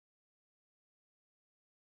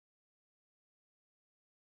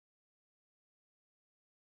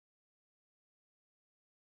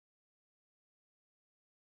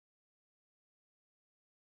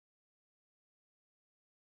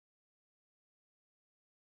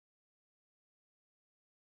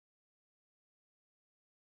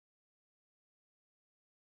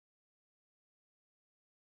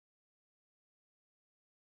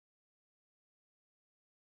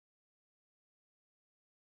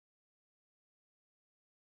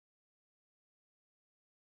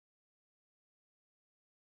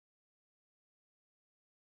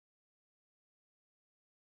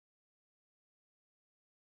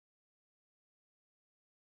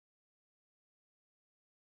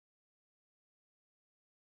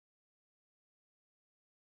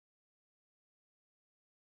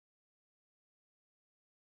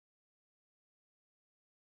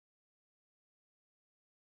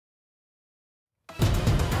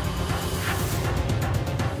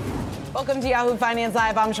Welcome to Yahoo Finance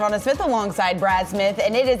Live. I'm Shauna Smith alongside Brad Smith,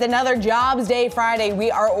 and it is another Jobs Day Friday.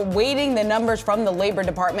 We are awaiting the numbers from the Labor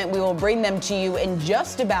Department. We will bring them to you in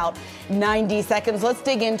just about 90 seconds. Let's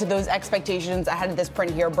dig into those expectations ahead of this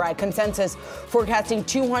print here, Brad. Consensus forecasting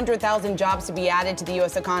 200,000 jobs to be added to the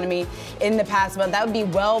U.S. economy in the past month. That would be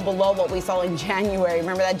well below what we saw in January.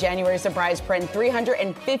 Remember that January surprise print,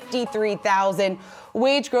 353,000.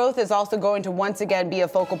 Wage growth is also going to once again be a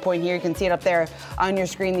focal point here. You can see it up there on your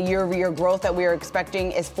screen. The year-over-year growth that we are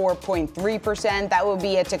expecting is 4.3%. That will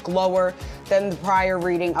be a tick lower than the prior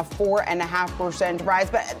reading of 4.5% rise.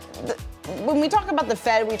 But when we talk about the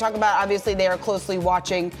Fed, we talk about obviously they are closely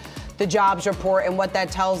watching the jobs report and what that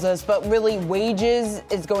tells us, but really wages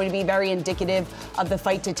is going to be very indicative of the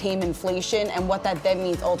fight to tame inflation and what that then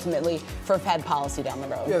means ultimately for Fed policy down the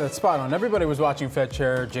road. Yeah, that's spot on. Everybody was watching Fed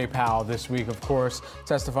Chair Jay Powell this week, of course,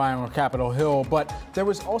 testifying on Capitol Hill, but there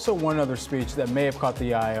was also one other speech that may have caught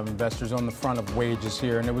the eye of investors on the front of wages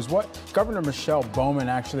here, and it was what Governor Michelle Bowman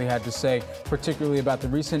actually had to say, particularly about the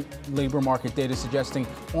recent labor market data suggesting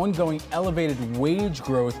ongoing elevated wage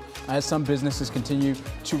growth as some businesses continue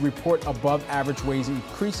to report above average wage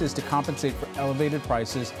increases to compensate for elevated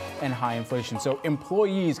prices and high inflation. So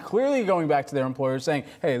employees clearly going back to their employers saying,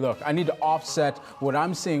 hey, look, I need to offset what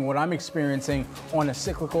I'm seeing, what I'm experiencing on a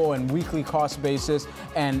cyclical and weekly cost basis.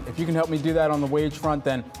 And if you can help me do that on the wage front,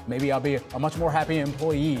 then maybe I'll be a much more happy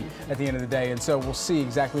employee at the end of the day. And so we'll see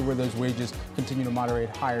exactly where those wages continue to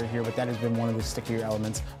moderate higher here. But that has been one of the stickier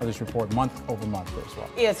elements of this report month over month as well.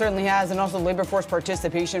 Yeah, it certainly has. And also labor force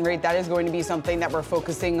participation rate, that is going to be something that we're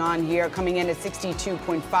focusing on here, coming in at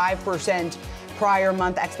 62.5%. Prior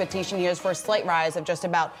month expectation here is for a slight rise of just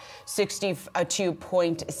about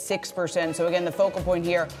 62.6%. So again, the focal point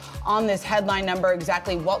here on this headline number,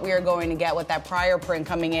 exactly what we are going to get with that prior print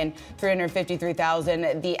coming in,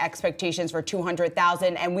 353,000, the expectations for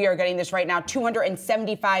 200,000. And we are getting this right now,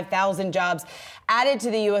 275,000 jobs added to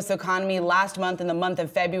the U.S. economy last month in the month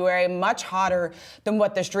of February, much hotter than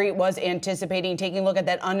what the street was anticipating. Taking a look at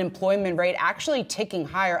that unemployment rate, actually ticking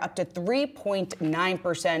higher up to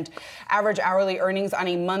 3.9%. Average hourly earnings on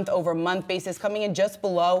a month-over-month basis coming in just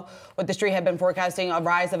below what the street had been forecasting, a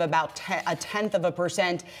rise of about a tenth of a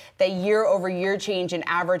percent. That year-over-year change in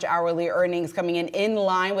average hourly earnings coming in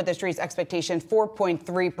line with the street's expectation,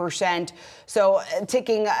 4.3%. So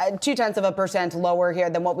ticking 0.2% lower here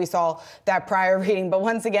than what we saw that prior reading. But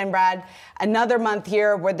once again, Brad, another month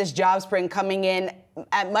here where this job sprint coming in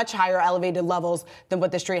at much higher elevated levels than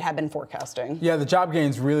what the street had been forecasting. Yeah, the job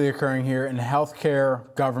gains really occurring here in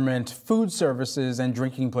healthcare, government, food services, and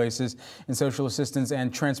drinking places, in social assistance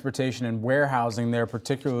and transportation and warehousing there,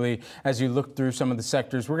 particularly as you look through some of the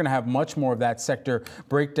sectors. We're going to have much more of that sector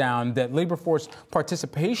breakdown. That labor force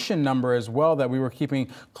participation number as well that we were keeping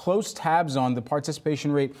close tabs on, the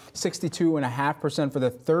participation rate 62.5% for the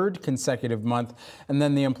third consecutive month. And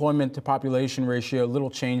then the employment to population ratio, little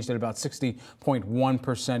changed at about 60.1%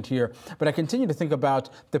 here. But I continue to think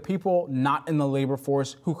about the people not in the labor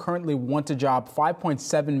force who currently want a job,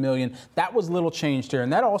 5.7 million. That was little changed here.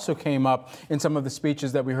 And that also came up in some of the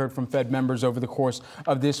speeches that we heard from Fed members over the course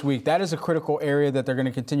of this week. That is a critical area that they're going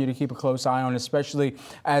to continue to keep a close eye on, especially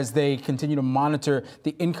as they continue to monitor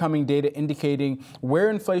the incoming data indicating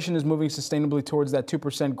where inflation is moving sustainably towards that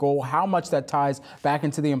 2% goal, how much that ties back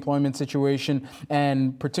into the employment situation,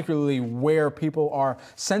 and particularly where people are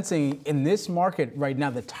sensing in this market right now,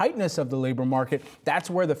 the tightness of the labor market. That's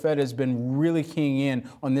where the Fed has been really keying in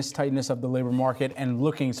on this tightness of the labor market and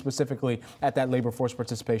looking specifically at that labor force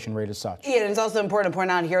participation rate as such. Yeah, and it's also important to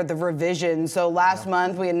point out here the revision. So last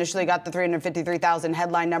month, we initially got the 353,000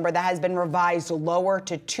 headline number. That has been revised lower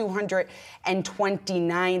to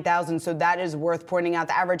 229,000. So that is worth pointing out.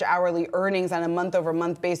 The average hourly earnings on a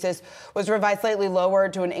month-over-month basis was revised slightly lower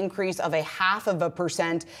to an increase of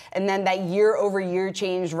 0.5%. And then that year-over-year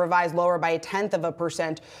change revised lower by 0.1% to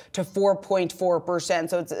 4.4%.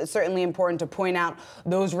 So it's certainly important to point out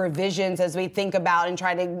those revisions as we think about and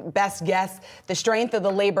try to best guess the strength of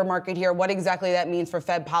the labor market here, what exactly that means for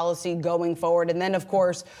Fed policy going forward. And then, of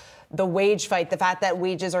course, the wage fight, the fact that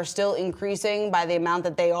wages are still increasing by the amount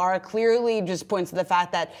that they are, clearly just points to the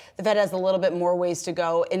fact that the Fed has a little bit more ways to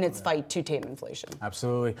go in its fight to tame inflation.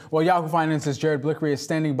 Absolutely. Well, Yahoo Finance's Jared Blickery is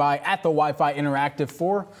standing by at the Wi-Fi Interactive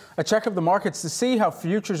for a check of the markets to see how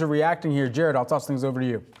futures are reacting here. Jared, I'll toss things over to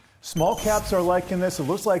you. Small caps are liking this. It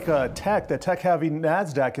looks like the tech-heavy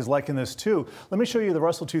Nasdaq is liking this too. Let me show you the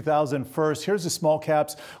Russell 2000 first. Here's the small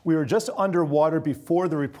caps. We were just underwater before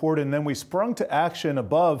the report, and then we sprung to action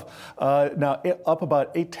above, now up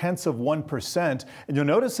about 0.8%. And you'll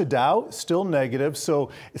notice the Dow still negative,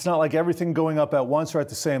 so it's not like everything going up at once or at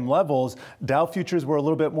the same levels. Dow futures were a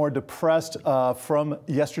little bit more depressed from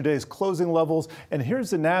yesterday's closing levels. And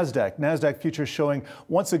here's the Nasdaq. Nasdaq futures showing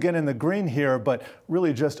once again in the green here, but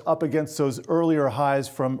really just up against those earlier highs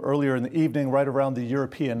from earlier in the evening, right around the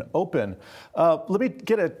European Open. Let me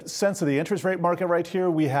get a sense of the interest rate market right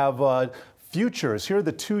here. We have futures. Here are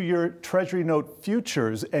the 2-year Treasury note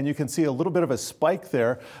futures, and you can see a little bit of a spike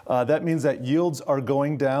there. That means that yields are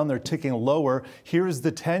going down. They're ticking lower. Here's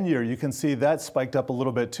the 10-year. You can see that spiked up a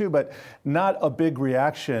little bit too, but not a big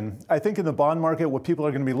reaction. I think in the bond market, what people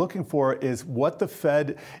are going to be looking for is what the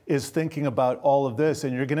Fed is thinking about all of this,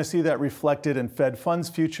 and you're going to see that reflected in Fed funds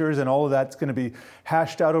futures, and all of that's going to be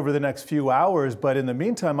hashed out over the next few hours. But in the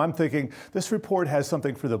meantime, I'm thinking this report has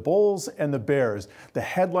something for the bulls and the bears. The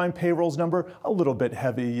headline payrolls number, a little bit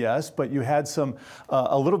heavy, yes, but you had some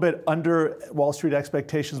a little bit under Wall Street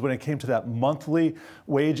expectations when it came to that monthly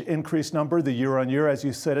wage increase number, the year-on-year, as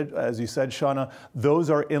you said, Shauna. Those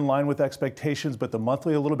are in line with expectations, but the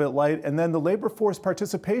monthly a little bit light. And then the labor force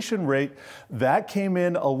participation rate, that came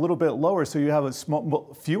in a little bit lower. So you have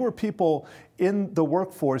fewer people in the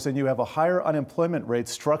workforce, and you have a higher unemployment rate.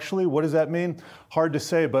 Structurally, what does that mean? Hard to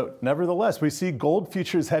say, but nevertheless, we see gold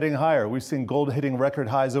futures heading higher. We've seen gold hitting record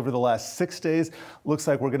highs over the last 6 days. Looks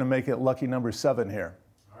like we're going to make it lucky number 7 here.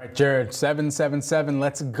 All right, Jared, 777,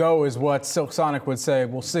 let's go is what Silk Sonic would say.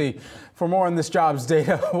 We'll see. For more on this jobs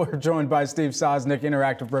data, we're joined by Steve Sosnick,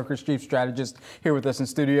 Interactive Brokers Chief Strategist, here with us in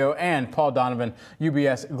studio, and Paul Donovan,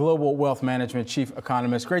 UBS Global Wealth Management Chief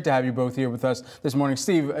Economist. Great to have you both here with us this morning.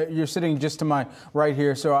 Steve, you're sitting just to my right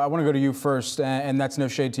here, so I want to go to you first, and that's no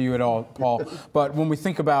shade to you at all, Paul. But when we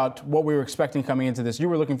think about what we were expecting coming into this, you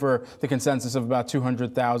were looking for the consensus of about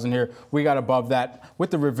 200,000 here. We got above that. With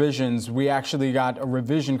the revisions, we actually got a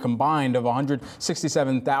revision combined of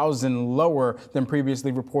 167,000 lower than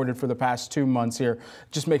previously reported for the past 2 months here.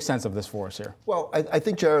 Just make sense of this for us here. Well, I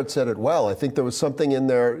think Jared said it well. I think there was something in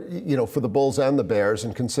there, you know, for the bulls and the bears,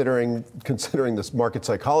 and considering this market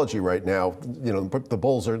psychology right now, you know, the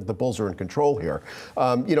bulls are in control here.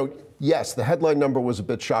 You know, yes, the headline number was a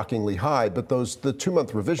bit shockingly high, but the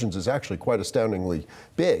 2-month revisions is actually quite astoundingly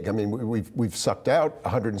big. I mean, we've sucked out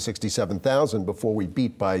 167,000 before we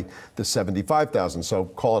beat by the 75,000. So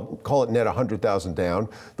call it net 100,000 down.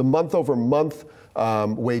 The month-over-month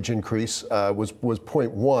wage increase was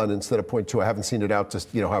 0.1 instead of 0.2. I haven't seen it out to,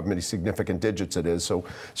 you know, how many significant digits it is. So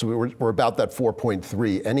we're about that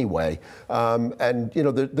 4.3 anyway. And you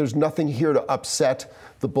know, there's nothing here to upset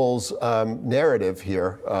the bulls' narrative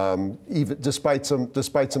here, even despite some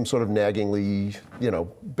sort of naggingly, you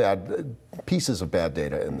know, bad pieces of bad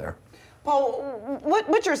data in there. Paul,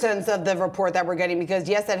 what's your sense of the report that we're getting? Because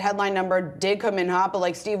yes, that headline number did come in hot, but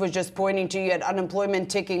like Steve was just pointing to, you had unemployment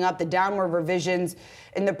ticking up, the downward revisions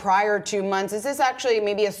in the prior 2 months. Is this actually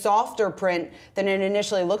maybe a softer print than it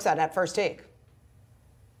initially looks at first take?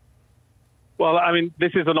 Well, I mean,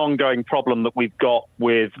 this is an ongoing problem that we've got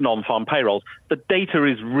with non-farm payrolls. The data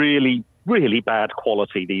is really, really bad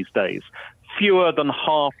quality these days. Fewer than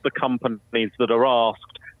half the companies that are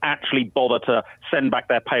asked actually bother to send back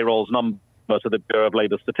their payrolls number to the Bureau of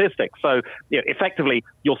Labor Statistics. So, you know, effectively,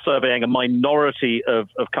 you're surveying a minority of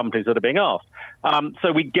companies that are being asked.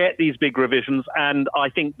 So we get these big revisions, and I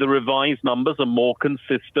think the revised numbers are more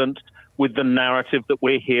consistent with the narrative that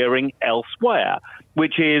we're hearing elsewhere,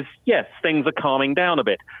 which is, yes, things are calming down a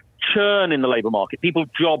bit. Churn in the labour market, people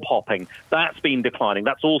job hopping, that's been declining.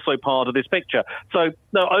 That's also part of this picture. So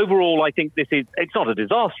no, overall, I think it's not a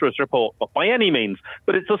disastrous report, but by any means,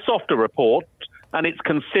 but it's a softer report, and it's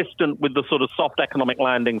consistent with the sort of soft economic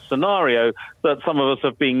landing scenario that some of us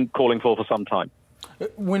have been calling for some time.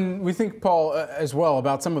 When we think, Paul, as well,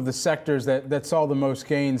 about some of the sectors that saw the most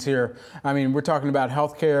gains here, I mean, we're talking about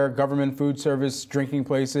healthcare, government, food service, drinking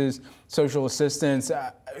places, social assistance.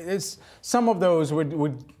 Some of those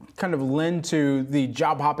would kind of lend to the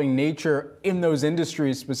job hopping nature in those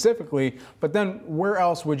industries specifically, but then where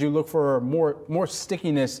else would you look for more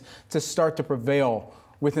stickiness to start to prevail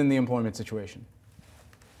within the employment situation?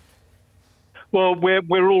 Well,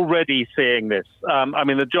 we're already seeing this. I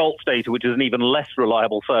mean, the JOLTS data, which is an even less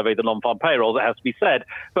reliable survey than non-farm payrolls, it has to be said,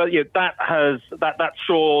 but you know, that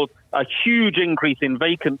saw a huge increase in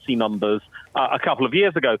vacancy numbers a couple of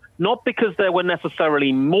years ago, not because there were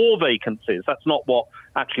necessarily more vacancies. That's not what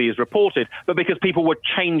actually is reported, but because people were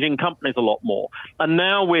changing companies a lot more. And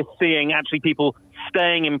now we're seeing actually people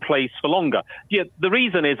staying in place for longer. Yeah, the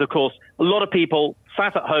reason is, of course, a lot of people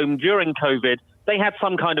sat at home during COVID. They had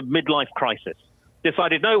some kind of midlife crisis,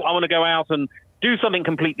 decided, no, I want to go out and do something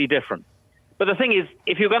completely different. But the thing is,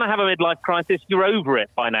 if you're going to have a midlife crisis, you're over it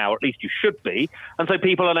by now, or at least you should be. And so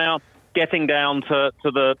people are now getting down to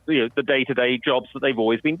the day-to-day jobs that they've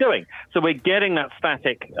always been doing. So we're getting that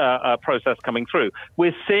static process coming through.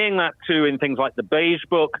 We're seeing that too in things like the Beige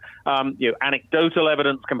Book. Anecdotal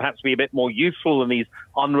evidence can perhaps be a bit more useful than these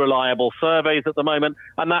unreliable surveys at the moment.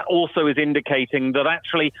 And that also is indicating that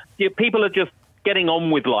actually people are just getting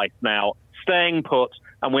on with life now, staying put,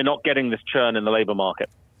 and we're not getting this churn in the labor market.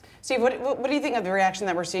 Steve, what do you think of the reaction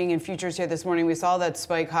that we're seeing in futures here this morning? We saw that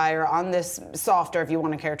spike higher on this softer, if you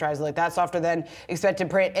want to characterize it like that, softer than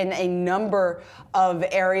expected print in a number of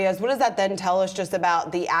areas. What does that then tell us just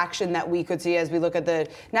about the action that we could see as we look at the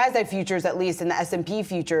Nasdaq futures, at least, and the S&P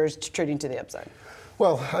futures trading to the upside?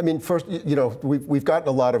 Well, I mean, first, we've gotten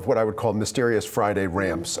a lot of what I would call mysterious Friday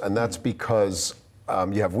ramps, and that's because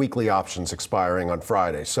you have weekly options expiring on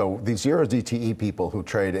Friday. So these zero DTE people who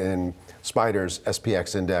trade in Spiders,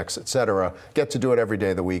 SPX Index, et cetera, get to do it every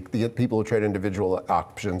day of the week. The people who trade individual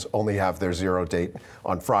options only have their zero date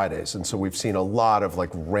on Fridays. And so we've seen a lot of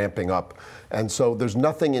ramping up. And so there's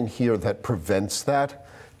nothing in here that prevents that.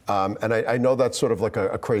 And I know that's sort of like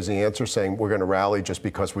a crazy answer saying we're going to rally just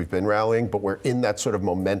because we've been rallying, but we're in that sort of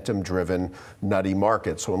momentum-driven, nutty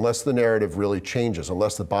market. So unless the narrative really changes,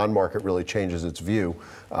 unless the bond market really changes its view,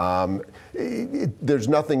 there's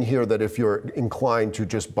nothing here that if you're inclined to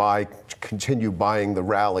just continue buying the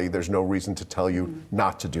rally, there's no reason to tell you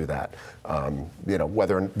not to do that. At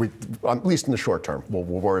least in the short term. We'll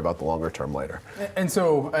worry about the longer term later. And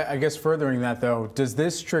so I guess furthering that, though, does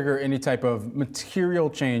this trigger any type of material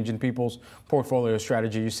change in people's portfolio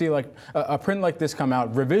strategy? You see like a print like this come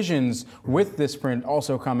out, revisions with this print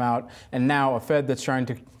also come out, and now a Fed that's trying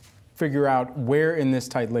to figure out where in this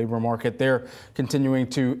tight labor market they're continuing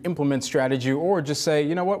to implement strategy, or just say,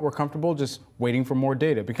 you know what, we're comfortable just waiting for more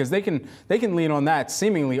data, because they can lean on that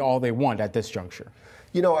seemingly all they want at this juncture.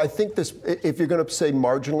 I think this, if you're going to say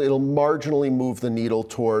marginally, it'll marginally move the needle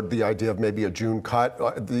toward the idea of maybe a June cut.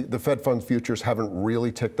 The Fed funds futures haven't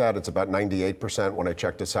really ticked that. It's about 98% when I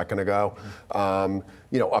checked a second ago,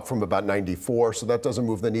 up from about 94. So that doesn't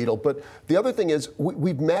move the needle. But the other thing is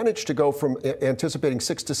we've managed to go from anticipating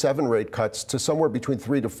 6 to 7 rate cuts to somewhere between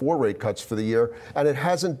 3 to 4 rate cuts for the year. And it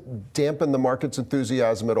hasn't dampened the market's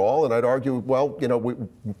enthusiasm at all. And I'd argue, well,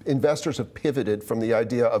 investors have pivoted from the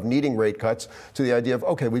idea of needing rate cuts to the idea of,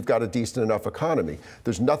 okay, we've got a decent enough economy.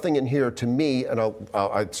 There's nothing in here to me, and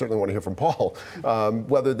I certainly want to hear from Paul,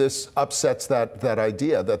 whether this upsets that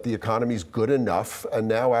idea that the economy's good enough, and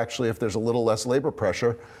now actually if there's a little less labor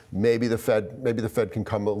pressure, maybe the Fed can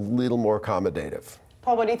come a little more accommodative.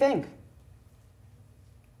 Paul, what do you think?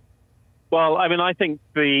 Well, I mean, I think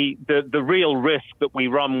the real risk that we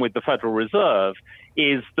run with the Federal Reserve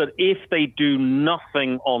is that if they do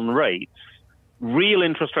nothing on rates, real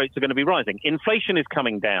interest rates are going to be rising. Inflation is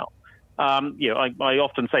coming down. I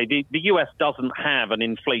often say the U.S. doesn't have an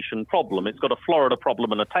inflation problem. It's got a Florida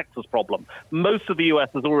problem and a Texas problem. Most of the U.S.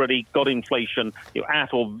 has already got inflation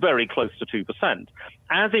at or very close to 2%.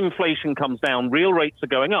 As inflation comes down, real rates are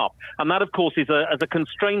going up. And that, of course, is a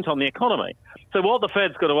constraint on the economy. So what the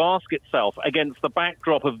Fed's got to ask itself against the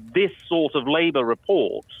backdrop of this sort of labor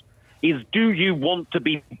report is, do you want to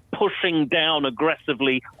be pushing down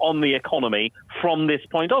aggressively on the economy from this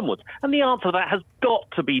point onwards? And the answer to that has got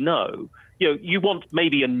to be no. You want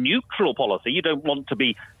maybe a neutral policy. You don't want to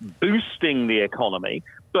be boosting the economy,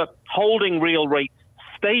 but holding real rates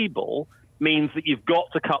stable means that you've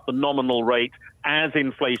got to cut the nominal rate as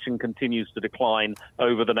inflation continues to decline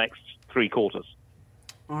over the next 3 quarters.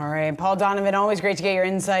 All right, Paul Donovan, always great to get your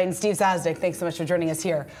insight. And Steve Zasdik, thanks so much for joining us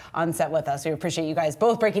here on set with us. We appreciate you guys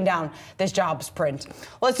both breaking down this jobs print.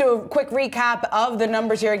 Let's do a quick recap of the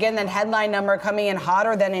numbers here. Again, that headline number coming in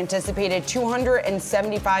hotter than anticipated.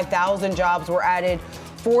 275,000 jobs were added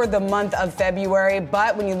for the month of February.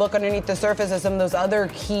 But when you look underneath the surface of some of those other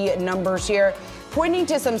key numbers here, pointing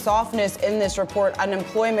to some softness in this report,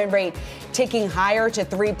 unemployment rate ticking higher to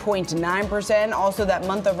 3.9%. Also, that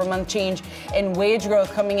month-over-month change in wage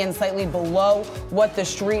growth coming in slightly below what the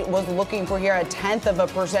street was looking for here,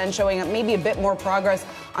 0.1%, showing maybe a bit more progress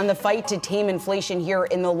on the fight to tame inflation here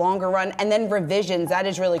in the longer run. And then revisions, that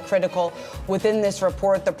is really critical within this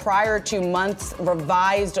report. The prior 2 months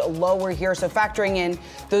revised lower here. So factoring in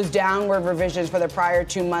those downward revisions for the prior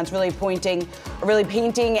 2 months, really painting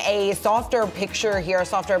a softer picture here, a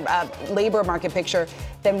softer labor market picture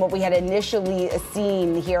than what we had initially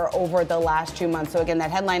seen here over the last 2 months. So again,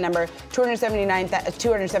 that headline number,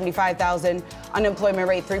 275,000, unemployment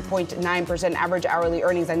rate 3.9%, average hourly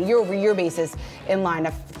earnings on a year-over-year basis in line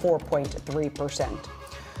of 4.3%.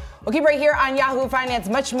 We'll keep right here on Yahoo Finance.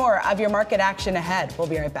 Much more of your market action ahead. We'll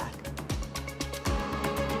be right back.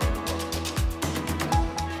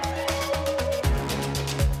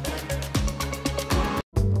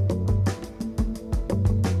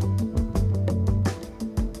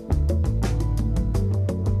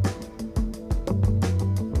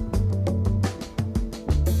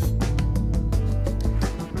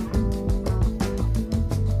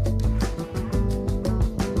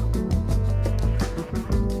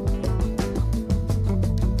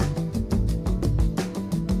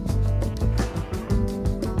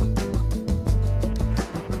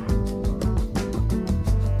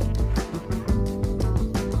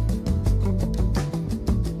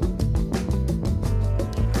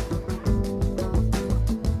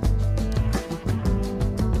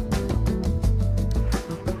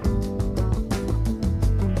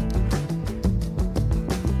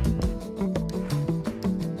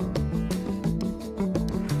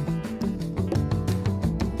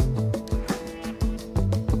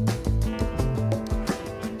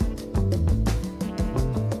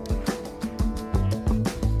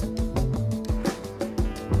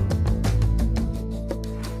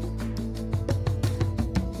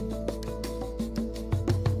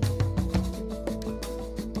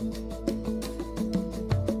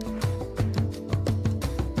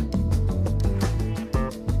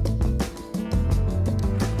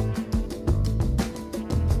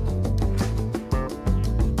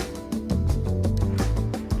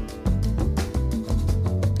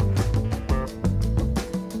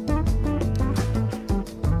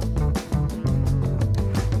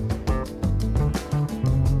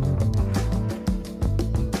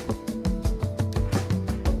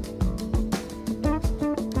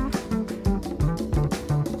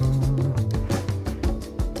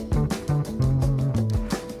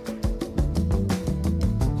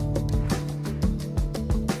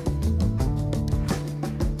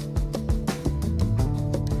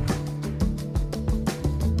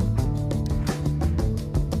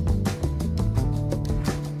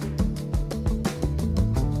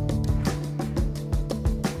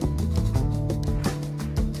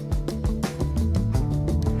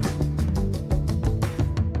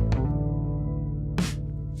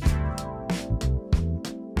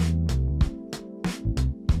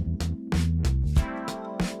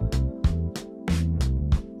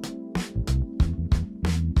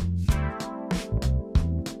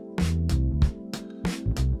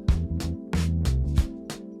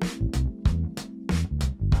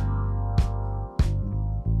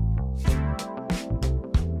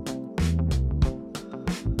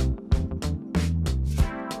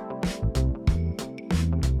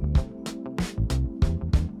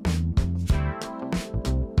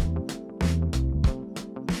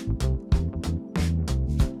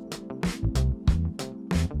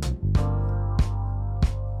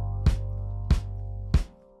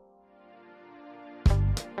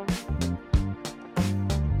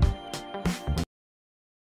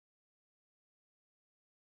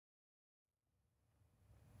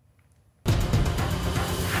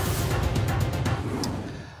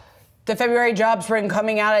 The February jobs print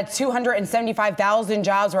coming out at 275,000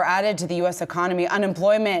 jobs were added to the U.S. economy.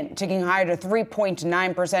 Unemployment ticking higher to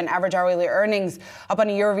 3.9%. Average hourly earnings up on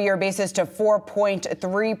a year-over-year basis to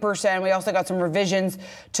 4.3%. We also got some revisions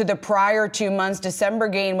to the prior 2 months. December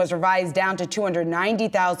gain was revised down to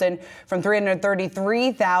 290,000 from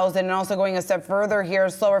 333,000. And also going a step further here,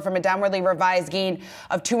 slower from a downwardly revised gain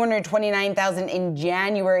of 229,000 in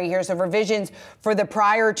January here. So revisions for the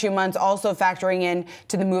prior 2 months also factoring in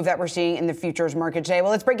to the move that we're seeing in the futures market today. Well,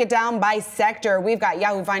 let's break it down by sector. We've got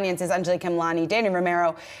Yahoo Finance's Anjali Khemlani, Danny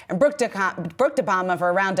Romero, and Brooke DePalma for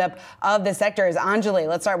a roundup of the sectors. Anjali,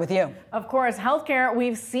 let's start with you. Of course, healthcare,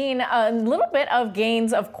 we've seen a little bit of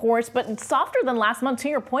gains, of course, but softer than last month. To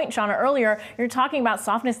your point, Shauna, earlier, you're talking about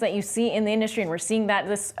softness that you see in the industry, and we're seeing that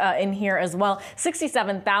in here as well.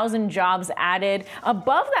 67,000 jobs added,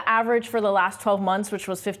 above the average for the last 12 months, which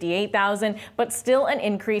was 58,000, but still an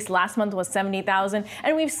increase. Last month was 70,000.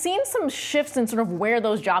 And we've seen seeing some shifts in sort of where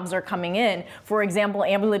those jobs are coming in. For example,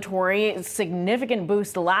 ambulatory, significant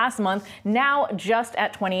boost last month, now just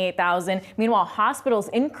at 28,000. Meanwhile, hospitals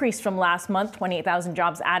increased from last month, 28,000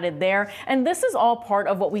 jobs added there. And this is all part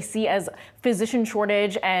of what we see as physician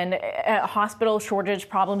shortage and hospital shortage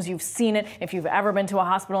problems. You've seen it. If you've ever been to a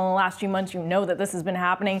hospital in the last few months, you know that this has been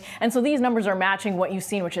happening. And so these numbers are matching what you've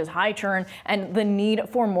seen, which is high churn and the need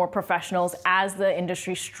for more professionals as the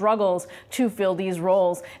industry struggles to fill these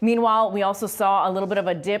roles. Meanwhile, we also saw a little bit of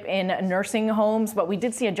a dip in nursing homes, but we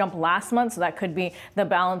did see a jump last month, so that could be the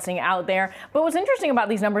balancing out there. But what's interesting about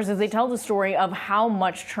these numbers is they tell the story of how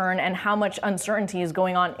much churn and how much uncertainty is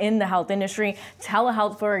going on in the health industry.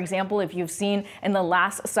 Telehealth, for example, if you've seen in the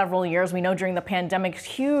last several years, we know during the pandemic,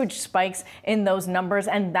 huge spikes in those numbers,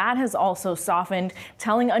 and that has also softened,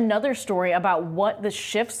 telling another story about what the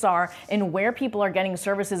shifts are in where people are getting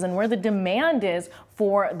services and where the demand is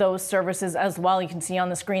for those services as well. You can see on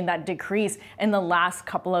the screen that decrease in the last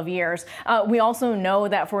couple of years. We also know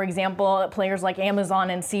that, for example, players like Amazon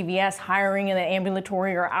and CVS hiring in the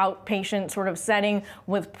ambulatory or outpatient sort of setting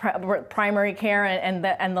with primary care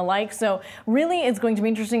and the like. So really, it's going to be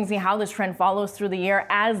interesting to see how this trend follows through the year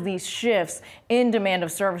as these shifts in demand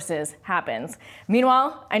of services happens.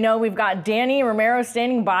 Meanwhile, I know we've got Danny Romero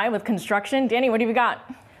standing by with construction. Danny, what have you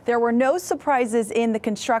got? There were no surprises in the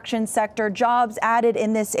construction sector. Jobs added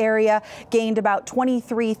in this area gained about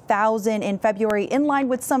 23,000 in February, in line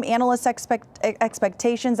with some analyst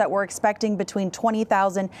expectations that were expecting between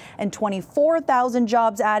 20,000 and 24,000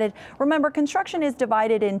 jobs added. Remember, construction is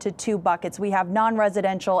divided into two buckets. We have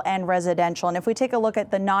non-residential and residential. And if we take a look at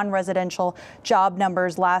the non-residential job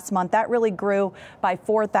numbers last month, that really grew by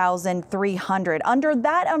 4,300. Under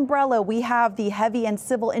that umbrella, we have the heavy and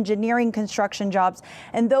civil engineering construction jobs.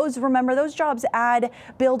 And remember, those jobs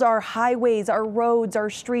build our highways, our roads, our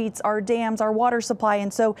streets, our dams, our water supply.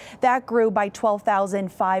 And so that grew by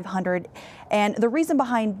 12,500. And the reason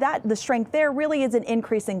behind that, the strength there really is an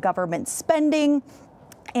increase in government spending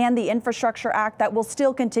and the Infrastructure Act that will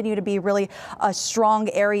still continue to be really a strong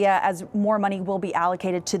area as more money will be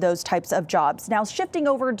allocated to those types of jobs. Now, shifting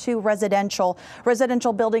over to residential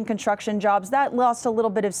building construction jobs, that lost a little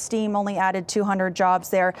bit of steam, only added 200 jobs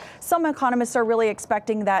there. Some economists are really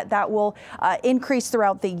expecting that will increase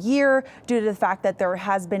throughout the year due to the fact that there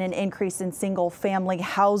has been an increase in single family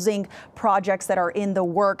housing projects that are in the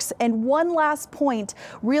works. And one last point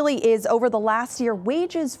really is over the last year,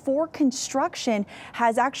 wages for construction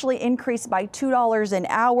has actually increased by $2 an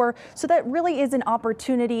hour. So that really is an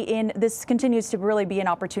opportunity this continues to really be an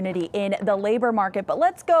opportunity in the labor market. But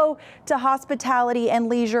let's go to hospitality and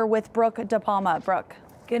leisure with Brooke DePalma. Brooke.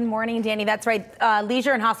 Good morning, Danny. That's right.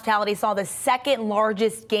 Leisure and hospitality saw the second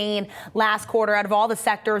largest gain last quarter out of all the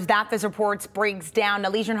sectors that this report breaks down.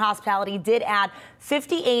 Now, leisure and hospitality did add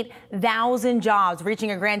 58,000 jobs,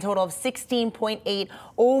 reaching a grand total of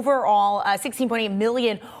 16.8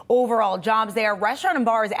 million overall jobs there. Restaurant and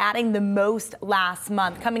bars adding the most last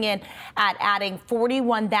month, coming in at adding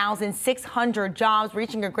 41,600 jobs,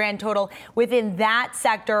 reaching a grand total within that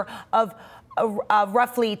sector of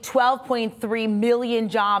roughly 12.3 million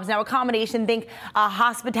jobs. Now, accommodation, think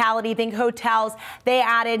hospitality, think hotels. They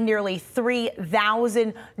added nearly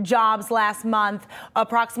 3,000 jobs last month,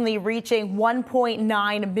 approximately reaching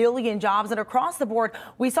 1.9 million jobs. And across the board,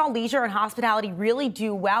 we saw leisure and hospitality really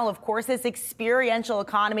do well. Of course, this experiential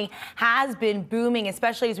economy has been booming,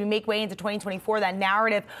 especially as we make way into 2024. That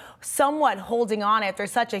narrative somewhat holding on after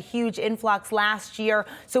such a huge influx last year.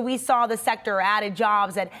 So we saw the sector added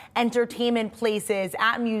jobs at entertainment places,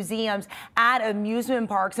 at museums, at amusement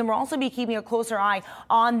parks. And we'll also be keeping a closer eye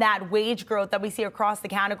on that wage growth that we see across the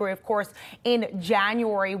category. Of course, in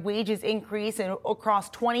January, wages increase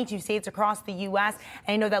across 22 states across the U.S.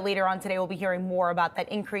 And I know that later on today, we'll be hearing more about that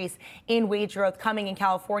increase in wage growth coming in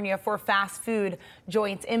California for fast food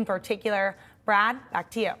joints in particular. Brad,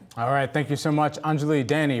 back to you. All right. Thank you so much, Anjali,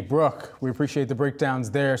 Danny, Brooke. We appreciate the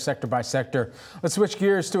breakdowns there, sector by sector. Let's switch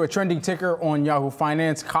gears to a trending ticker on Yahoo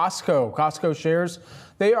Finance, Costco. Costco shares,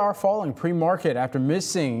 they are falling pre-market after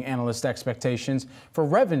missing analyst expectations for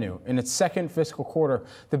revenue in its second fiscal quarter.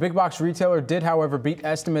 The big box retailer did, however, beat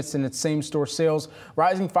estimates in its same-store sales,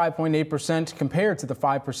 rising 5.8% compared to the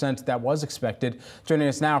 5% that was expected. Joining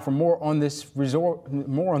us now for more on these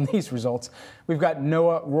results, we've got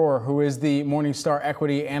Noah Rohr, who is the Morningstar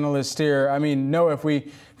equity analyst here. I mean, Noah, if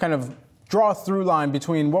we kind of draw a through line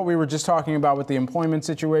between what we were just talking about with the employment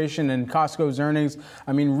situation and Costco's earnings.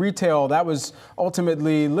 I mean, retail, that was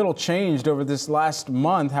ultimately little changed over this last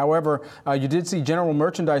month. However, you did see general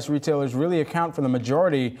merchandise retailers really account for the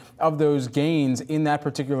majority of those gains in that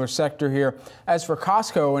particular sector here. As for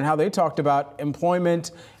Costco and how they talked about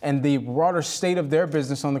employment and the broader state of their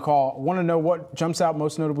business on the call, I want to know what jumps out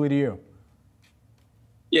most notably to you.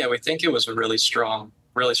 Yeah, we think it was a really strong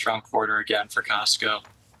quarter again for Costco,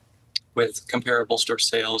 with comparable store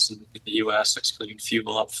sales in the U.S., excluding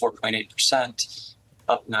fuel, up 4.8%,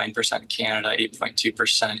 up 9% in Canada,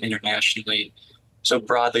 8.2% internationally. So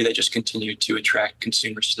broadly, they just continue to attract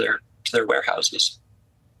consumers to their warehouses.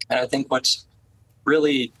 And I think what's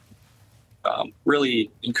really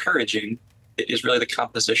encouraging is really the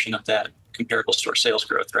composition of that comparable store sales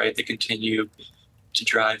growth, right? They continue to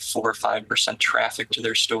drive 4 or 5% traffic to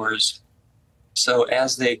their stores. So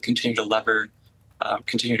as they continue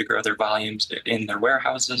to grow their volumes in their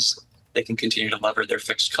warehouses, they can continue to lever their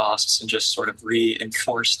fixed costs and just sort of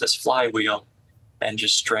reinforce this flywheel and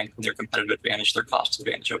just strengthen their competitive advantage, their cost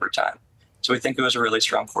advantage over time. So we think it was a really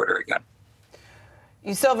strong quarter again.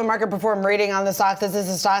 You still have a market perform rating on the stock. This is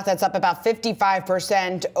a stock that's up about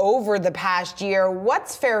 55% over the past year.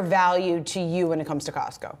 What's fair value to you when it comes to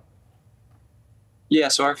Costco? Yeah,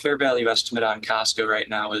 so our fair value estimate on Costco right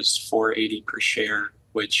now is $4.80 per share,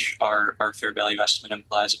 which our fair value estimate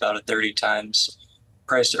implies about a 30 times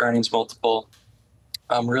price to earnings multiple.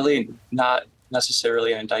 Really not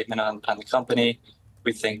necessarily an indictment on the company.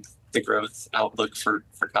 We think the growth outlook for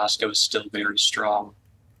Costco is still very strong.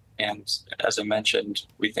 And as I mentioned,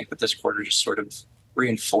 we think that this quarter just sort of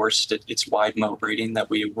reinforced its wide moat rating that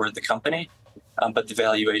we award the company. But the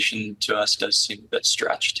valuation to us does seem a bit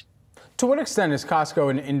stretched. To what extent is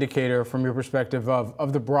Costco an indicator from your perspective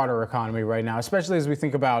of the broader economy right now, especially as we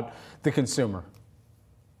think about the consumer?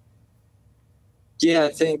 Yeah, I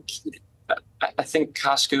think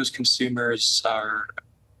Costco's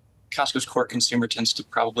core consumer tends to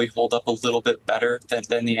probably hold up a little bit better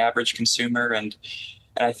than the average consumer. And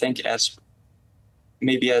I think as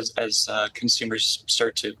consumers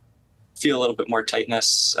start to feel a little bit more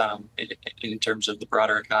tightness in terms of the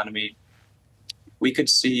broader economy, we could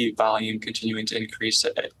see volume continuing to increase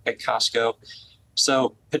at Costco.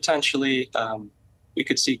 So potentially, we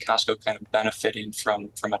could see Costco kind of benefiting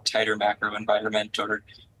from a tighter macro environment or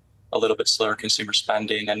a little bit slower consumer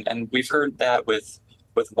spending. And we've heard that with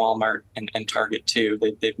Walmart and Target too.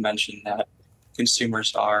 They've mentioned that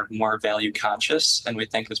consumers are more value conscious. And we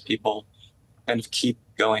think as people kind of keep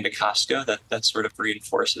going to Costco, that sort of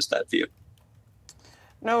reinforces that view.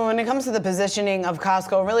 No, when it comes to the positioning of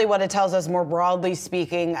Costco, really what it tells us more broadly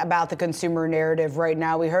speaking about the consumer narrative right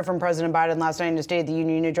now. We heard from President Biden last night in the State of the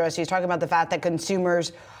Union address. He's talking about the fact that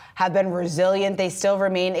consumers have been resilient. They still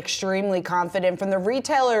remain extremely confident. From the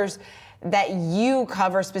retailers that you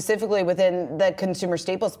cover specifically within the consumer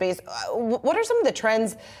staple space, what are some of the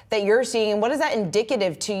trends that you're seeing? And what is that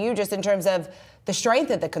indicative to you just in terms of the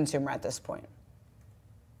strength of the consumer at this point?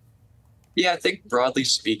 Yeah, I think broadly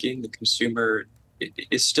speaking, the consumer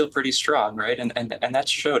is still pretty strong, right? And that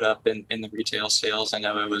showed up in the retail sales. I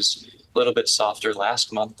know it was a little bit softer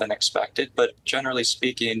last month than expected, but generally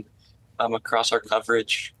speaking, across our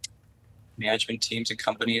coverage, management teams and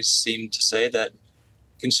companies seem to say that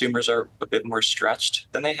consumers are a bit more stretched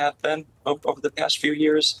than they have been over the past few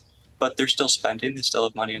years, but they're still spending, they still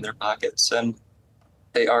have money in their pockets, and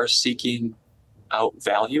they are seeking out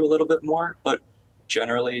value a little bit more, but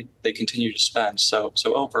generally they continue to spend. So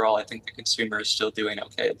overall, I think the consumer is still doing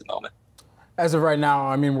okay at the moment. As of right now,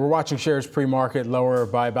 I mean, we're watching shares pre-market lower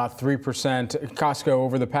by about 3%. Costco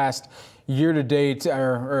over the past year to date,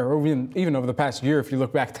 or even over the past year, if you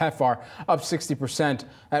look back that far, up 60%.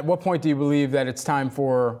 At what point do you believe that it's time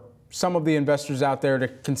for some of the investors out there to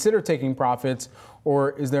consider taking profits,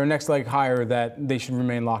 or is there a next leg higher that they should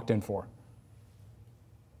remain locked in for?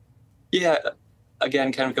 Yeah.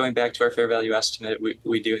 Again, kind of going back to our fair value estimate,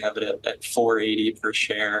 we do have it at $4.80 per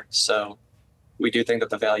share. So we do think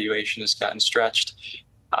that the valuation has gotten stretched.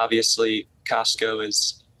 Obviously, Costco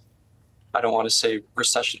is, I don't want to say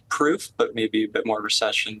recession proof, but maybe a bit more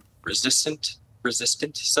recession resistant,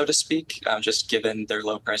 so to speak, just given their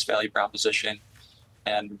low price value proposition,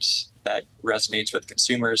 and that resonates with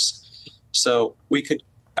consumers. So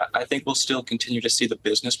I think we'll still continue to see the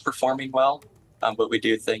business performing well. But we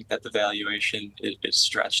do think that the valuation is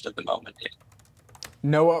stretched at the moment.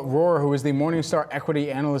 Noah Rohr, who is the Morningstar equity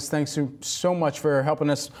analyst, thanks so much for helping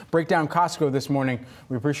us break down Costco this morning.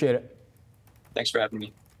 We appreciate it. Thanks for having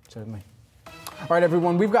me. Certainly. All right,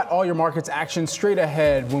 everyone, we've got all your markets action straight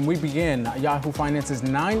ahead when we begin Yahoo Finance's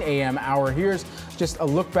 9 a.m. hour. Here's just a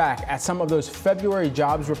look back at some of those February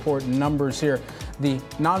jobs report numbers here. The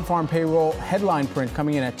non-farm payroll headline print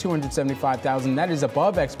coming in at 275,000. That is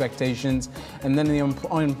above expectations. And then the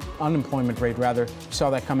unemployment rate, rather, we saw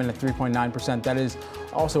that come in at 3.9%. That is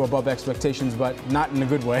also above expectations, but not in a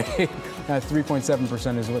good way.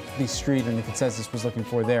 3.7% is what the street and the consensus was looking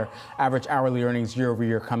for there. Average hourly earnings year over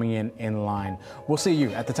year coming in line. We'll see you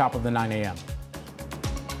at the top of the 9 a.m.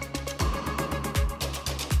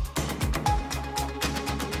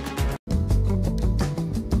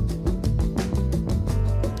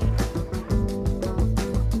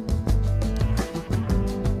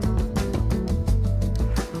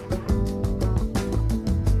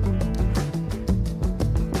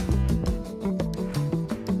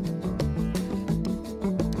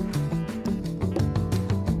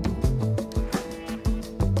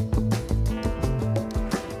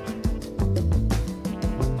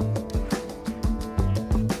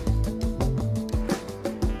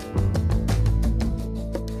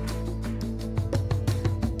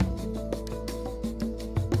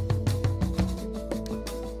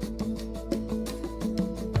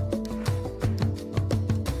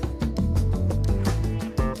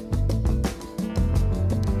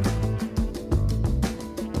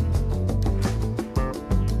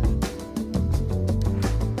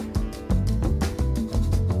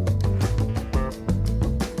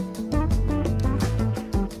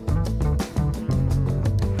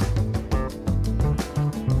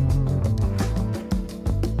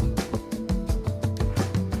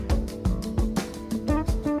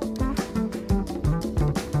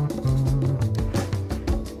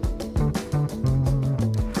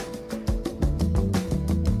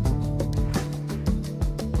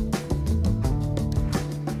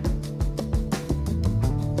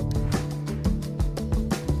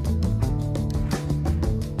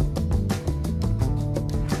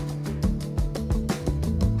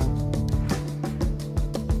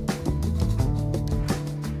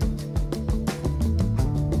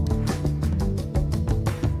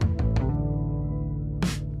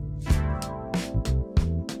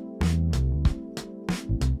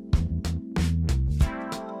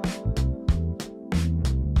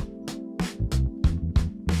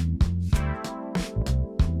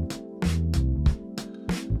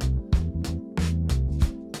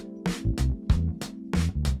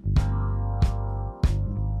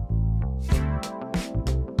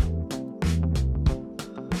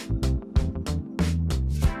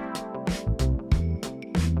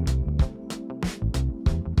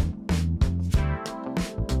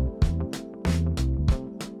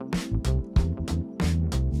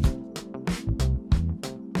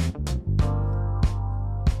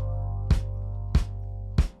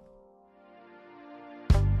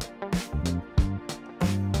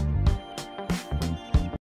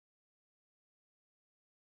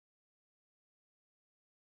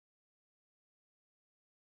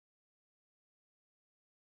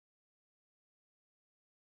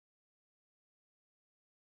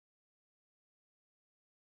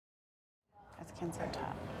 That's Kansas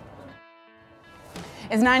top.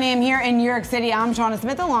 It's 9 a.m. here in New York City. I'm Shauna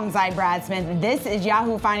Smith alongside Brad Smith. This is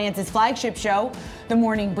Yahoo Finance's flagship show, The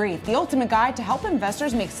Morning Brief, the ultimate guide to help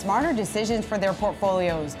investors make smarter decisions for their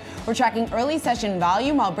portfolios. We're tracking early session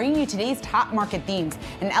volume while bringing you today's top market themes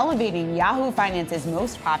and elevating Yahoo Finance's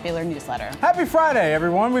most popular newsletter. Happy Friday,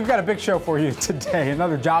 everyone. We've got a big show for you today.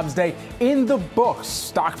 Another jobs day in the books.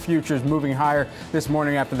 Stock futures moving higher this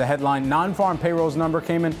morning after the headline non-farm payrolls number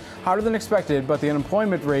came in hotter than expected, but the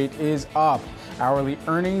unemployment rate is up. Hourly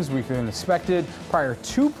earnings weaker than expected. Prior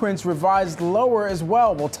two prints revised lower as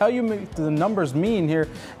well. We'll tell you what the numbers mean here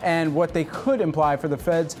and what they could imply for the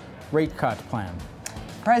Fed's rate cut plan.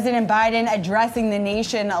 President Biden addressing the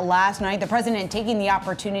nation last night. The president taking the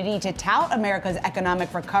opportunity to tout America's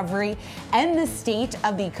economic recovery and the state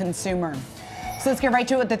of the consumer. So let's get right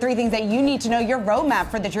to it with the three things that you need to know, your roadmap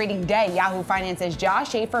for the trading day. Yahoo Finance's Josh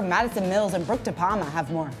Schaefer, Madison Mills, and Brooke DePalma have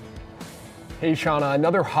more. Hey, Shauna,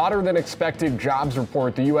 another hotter than expected jobs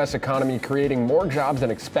report. The U.S. economy creating more jobs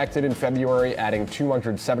than expected in February, adding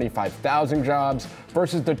 275,000 jobs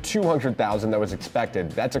versus the 200,000 that was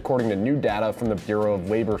expected. That's according to new data from the Bureau of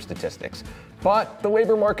Labor Statistics. But the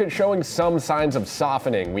labor market showing some signs of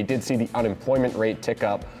softening. We did see the unemployment rate tick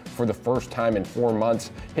up for the first time in 4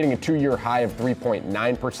 months, hitting a two-year high of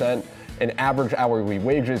 3.9%, and average hourly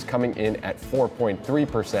wages coming in at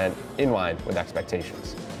 4.3%, in line with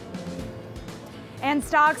expectations. And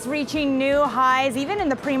stocks reaching new highs, even in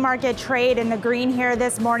the pre-market trade in the green here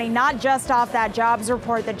this morning, not just off that jobs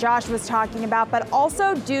report that Josh was talking about, but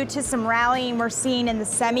also due to some rallying we're seeing in the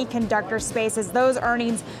semiconductor space as those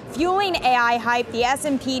earnings fueling AI hype. The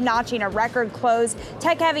S&P notching a record close,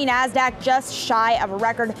 tech-heavy Nasdaq just shy of a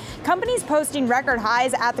record. Companies posting record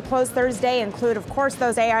highs at the close Thursday include, of course,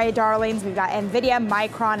 those AI darlings. We've got Nvidia,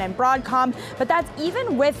 Micron, and Broadcom, but that's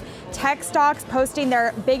even with tech stocks posting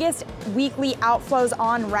their biggest weekly outflows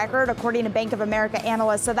on record, according to Bank of America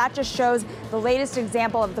analysts. So that just shows the latest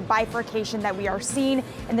example of the bifurcation that we are seeing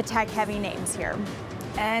in the tech-heavy names here.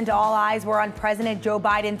 And all eyes were on President Joe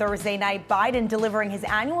Biden Thursday night. Biden delivering his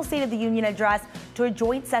annual State of the Union address to a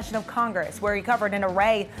joint session of Congress, where he covered an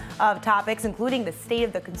array of topics, including the state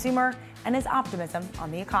of the consumer and his optimism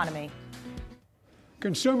on the economy.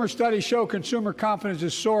 Consumer studies show consumer confidence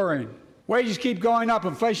is soaring. Wages keep going up,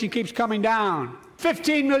 inflation keeps coming down.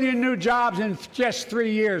 15 million new jobs in just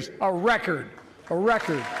 3 years, a record, a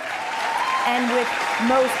record. And with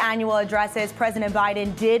most annual addresses, President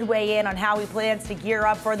Biden did weigh in on how he plans to gear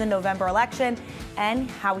up for the November election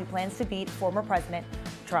and how he plans to beat former President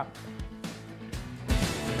Trump.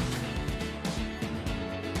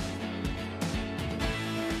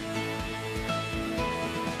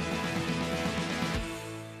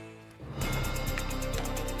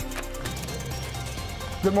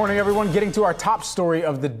 Good morning, everyone. Getting to our top story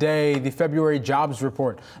of the day, the February jobs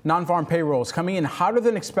report. Non-farm payrolls coming in hotter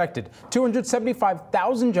than expected.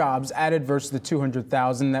 275,000 jobs added versus the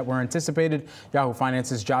 200,000 that were anticipated. Yahoo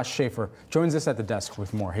Finance's Josh Schaefer joins us at the desk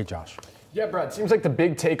with more. Hey, Josh. Yeah, Brett, seems like the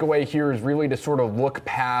big takeaway here is really to sort of look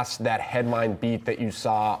past that headline beat that you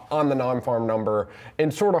saw on the non-farm number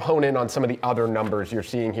and sort of hone in on some of the other numbers you're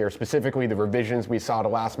seeing here, specifically the revisions we saw to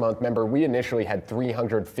last month. Remember, we initially had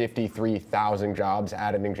 353,000 jobs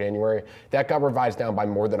added in January. That got revised down by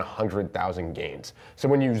more than 100,000 gains. So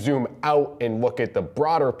when you zoom out and look at the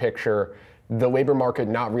broader picture, the labor market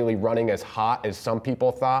not really running as hot as some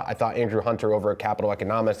people thought. I thought Andrew Hunter over at Capital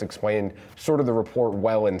Economics explained sort of the report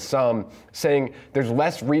well in sum, saying there's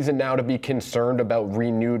less reason now to be concerned about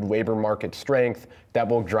renewed labor market strength that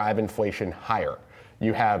will drive inflation higher.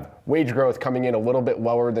 You have wage growth coming in a little bit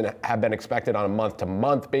lower than had been expected on a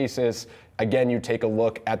month-to-month basis. Again, you take a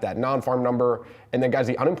look at that non-farm number. And then, guys,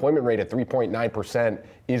 the unemployment rate at 3.9%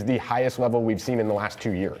 is the highest level we've seen in the last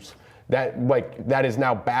 2 years. That is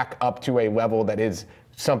now back up to a level that is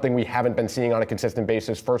something we haven't been seeing on a consistent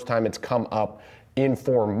basis. First time it's come up in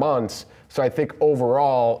 4 months. So I think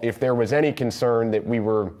overall, if there was any concern that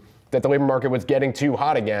the labor market was getting too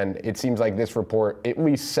hot again, it seems like this report at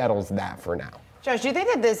least settles that for now. Josh, do you think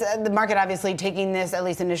that the market obviously taking this, at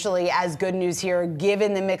least initially, as good news here,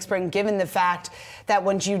 given the mixed spring, given the fact that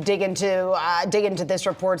once you dig into this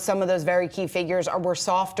report, some of those very key figures were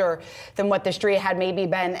softer than what the street had maybe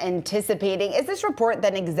been anticipating? Is this report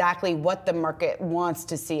then exactly what the market wants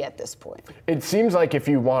to see at this point? It seems like if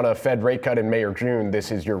you want a Fed rate cut in May or June, this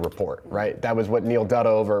is your report, right? That was what Neil Dutta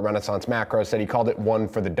over at Renaissance Macro said. He called it one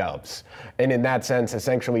for the doves. And in that sense,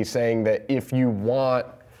 essentially saying that if you want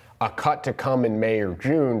a cut to come in May or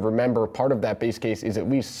June, remember part of that base case is at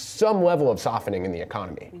least some level of softening in the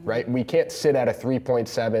economy, right? We can't sit at a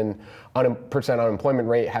 3.7% unemployment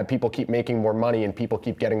rate, have people keep making more money and people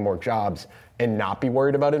keep getting more jobs and not be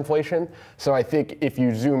worried about inflation. So I think if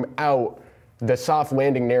you zoom out, the soft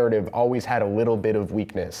landing narrative always had a little bit of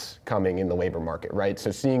weakness coming in the labor market, right?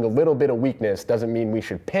 So seeing a little bit of weakness doesn't mean we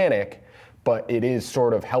should panic, but it is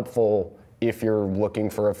sort of helpful if you're looking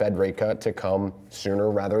for a Fed rate cut to come sooner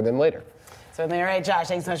rather than later. Certainly. All right, Josh,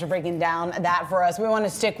 thanks so much for breaking down that for us. We want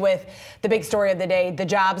to stick with the big story of the day, the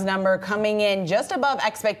jobs number coming in just above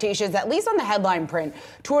expectations, at least on the headline print.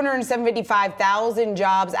 275,000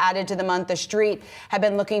 jobs added to the month. The street had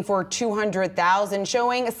been looking for 200,000,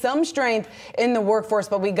 showing some strength in the workforce.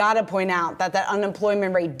 But we got to point out that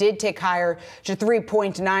unemployment rate did tick higher to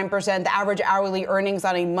 3.9%. The average hourly earnings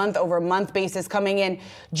on a month-over-month basis coming in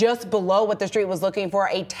just below what the street was looking for,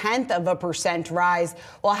 a 0.1% rise.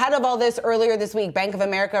 Well, ahead of all this, earlier this week, Bank of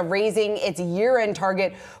America raising its year-end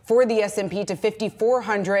target for the S&P to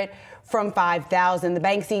 5,400 from 5,000. The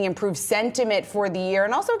bank seeing improved sentiment for the year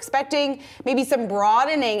and also expecting maybe some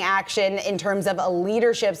broadening action in terms of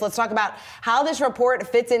leadership. So let's talk about how this report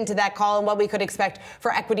fits into that call and what we could expect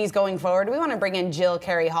for equities going forward. We want to bring in Jill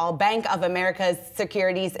Carey-Hall, Bank of America's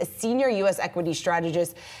Securities Senior U.S. Equity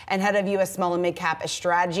Strategist and Head of U.S. Small and Mid-Cap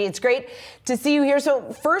Strategy. It's great to see you here.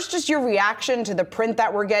 So first, just your reaction to the print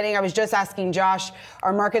that we're getting. I was just asking Josh,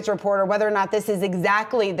 our markets reporter, whether or not this is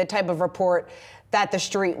exactly the type of report that the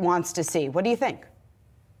street wants to see. What do you think?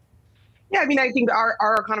 Yeah, I mean, I think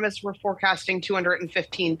our economists were forecasting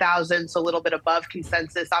 215,000, so a little bit above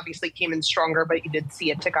consensus. Obviously came in stronger, but you did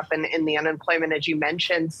see a tick up in the unemployment, as you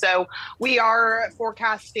mentioned. So we are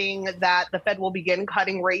forecasting that the Fed will begin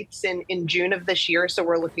cutting rates in June of this year. So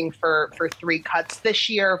we're looking for 3 cuts this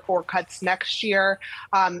year, 4 cuts next year.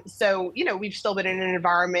 So, we've still been in an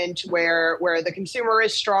environment where the consumer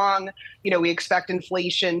is strong. We expect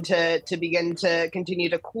inflation to begin to continue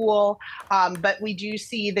to cool. But we do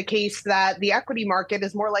see the case that the equity market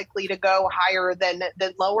is more likely to go higher than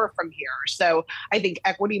lower from here. So I think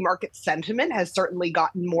equity market sentiment has certainly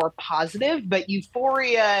gotten more positive, but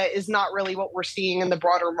euphoria is not really what we're seeing in the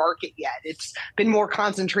broader market yet. It's been more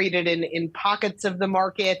concentrated in pockets of the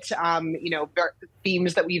market,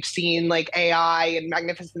 themes that we've seen like AI and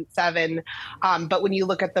Magnificent Seven. But when you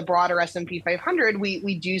look at the broader S&P 500,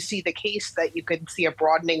 we do see the case that you could see a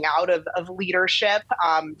broadening out of leadership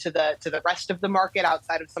to the rest of the market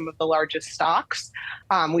outside of some of the largest stocks.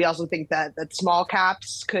 We also think that small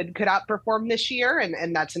caps could outperform this year,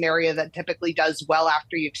 and that's an area that typically does well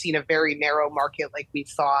after you've seen a very narrow market like we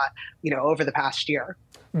saw, over the past year.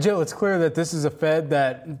 Jill, it's clear that this is a Fed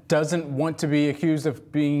that doesn't want to be accused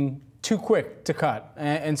of being too quick to cut.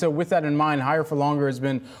 And so with that in mind, higher for longer has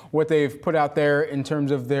been what they've put out there in terms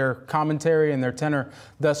of their commentary and their tenor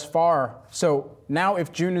thus far. So now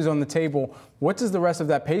if June is on the table, what does the rest of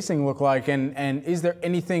that pacing look like? And is there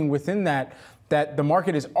anything within that the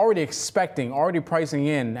market is already expecting, already pricing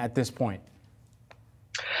in at this point?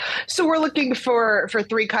 So we're looking for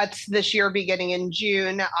 3 cuts this year beginning in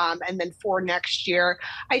June, and then 4 next year.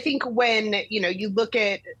 I think when you look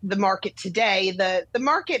at the market today, the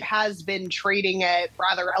market has been trading at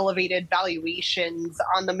rather elevated valuations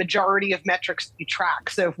on the majority of metrics you track.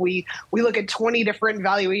 So if we look at 20 different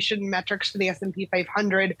valuation metrics for the S&P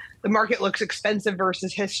 500, the market looks expensive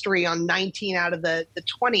versus history on 19 out of the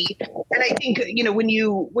 20. And I think when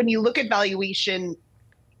you look at valuation,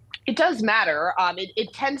 it does matter.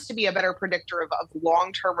 It tends to be a better predictor of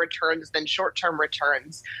long-term returns than short-term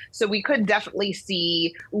returns. So we could definitely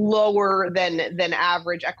see lower than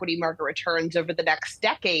average equity market returns over the next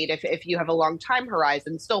decade if you have a long time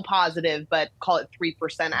horizon, still positive, but call it 3%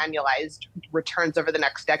 annualized returns over the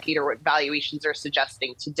next decade, or what valuations are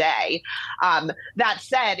suggesting today. That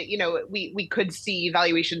said, we could see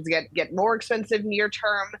valuations get more expensive near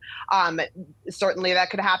term. Certainly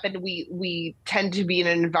that could happen. We tend to be in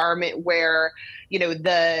an environment where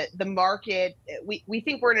the market, we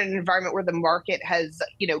think we're in an environment where the market has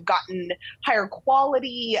gotten higher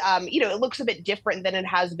quality. It looks a bit different than it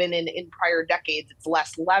has been in prior decades. It's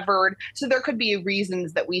less levered, so there could be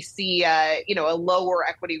reasons that we see a lower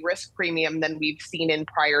equity risk premium than we've seen in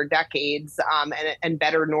prior decades, and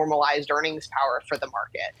better normalized earnings power for the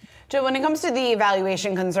market. Jill, when it comes to the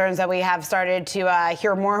valuation concerns that we have started to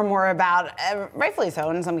hear more and more about, rightfully so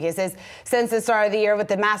in some cases, since the start of the year with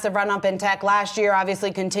the massive run-up in tech last year,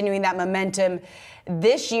 obviously continuing that momentum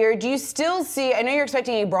this year, do you still see, I know you're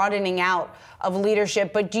expecting a broadening out of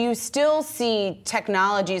leadership, but do you still see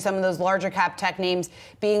technology, some of those larger cap tech names,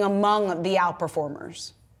 being among the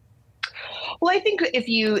outperformers? Well, I think if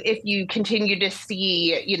you continue to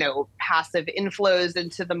see, passive inflows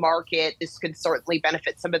into the market, this could certainly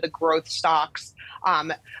benefit some of the growth stocks.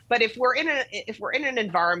 But if we're in an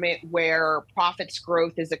environment where profits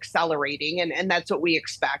growth is accelerating, and that's what we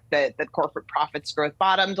expect, that corporate profits growth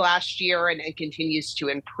bottomed last year and continues to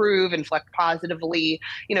improve, inflect positively,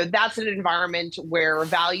 that's an environment where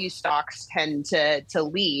value stocks tend to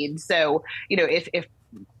lead. So, if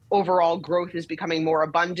overall growth is becoming more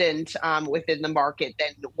abundant within the market, then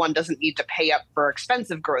one doesn't need to pay up for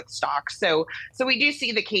expensive growth stocks. So we do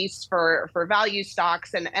see the case for value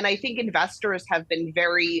stocks, and I think investors have been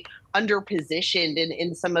very underpositioned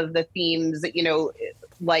in some of the themes,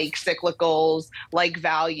 like cyclicals, like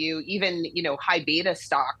value, even, high beta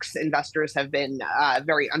stocks. Investors have been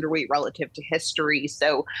very underweight relative to history.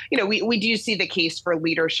 So, we do see the case for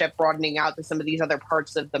leadership broadening out to some of these other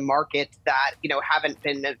parts of the market that, haven't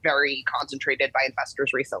been very concentrated by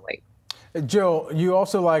investors recently. Jill, you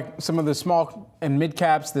also like some of the small and mid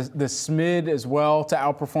caps, the SMID as well, to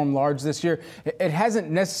outperform large this year. It hasn't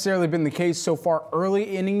necessarily been the case so far early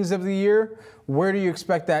innings of the year. Where do you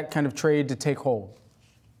expect that kind of trade to take hold?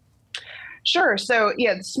 Sure. So,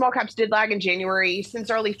 yeah, the small caps did lag in January. Since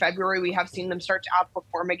early February, we have seen them start to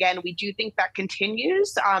outperform again. We do think that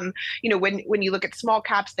continues. When you look at small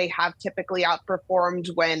caps, they have typically outperformed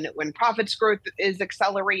when profits growth is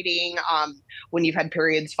accelerating, when you've had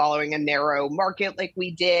periods following a narrow market like we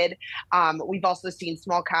did. We've also seen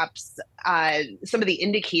small caps, some of the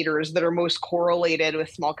indicators that are most correlated with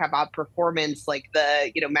small cap outperformance, like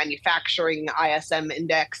the manufacturing ISM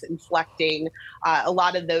index inflecting. A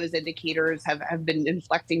lot of those indicators have been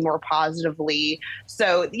inflecting more positively.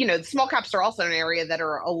 So, small caps are also an area that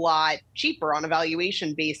are a lot cheaper on a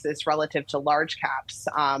valuation basis relative to large caps.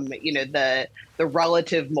 The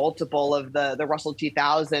relative multiple of the Russell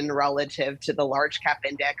 2000 relative to the large cap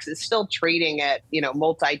index is still trading at,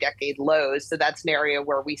 multi-decade lows. So that's an area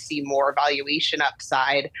where we see more valuation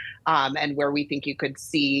upside, and where we think you could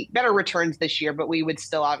see better returns this year. But we would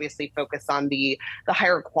still obviously focus on the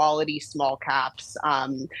higher quality small caps,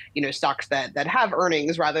 stocks that have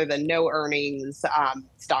earnings rather than no earnings,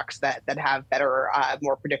 stocks that have better,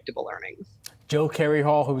 more predictable earnings. Jill Carey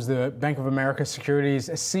Hall, who's the Bank of America Securities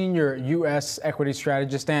Senior U.S. Equity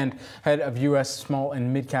Strategist and Head of U.S. Small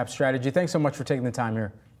and Mid-Cap Strategy. Thanks so much for taking the time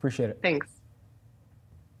here. Appreciate it. Thanks.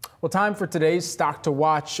 Well, time for today's stock to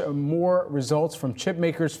watch. More results from chip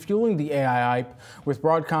makers fueling the AI hype, with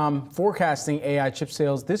Broadcom forecasting AI chip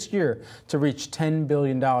sales this year to reach $10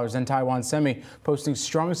 billion, and Taiwan Semi posting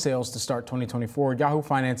strong sales to start 2024. Yahoo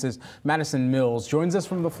Finance's Madison Mills joins us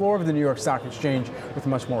from the floor of the New York Stock Exchange with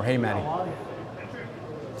much more. Hey, Maddie.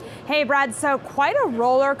 Hey, Brad, so quite a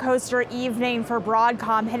roller coaster evening for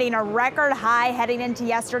Broadcom, hitting a record high heading into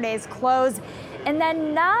yesterday's close. And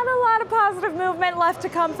then not a lot of positive movement left to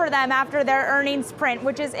come for them after their earnings print,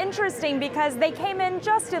 which is interesting because they came in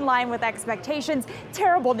just in line with expectations.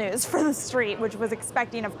 Terrible news for the street, which was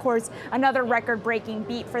expecting, of course, another record-breaking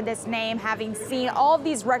beat for this name, having seen all of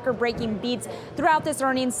these record-breaking beats throughout this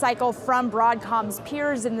earnings cycle from Broadcom's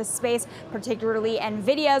peers in the space, particularly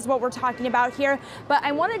NVIDIA is what we're talking about here. But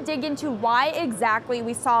I want to dig into why exactly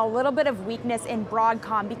we saw a little bit of weakness in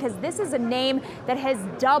Broadcom, because this is a name that has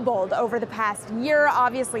doubled over the past year,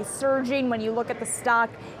 obviously surging when you look at the stock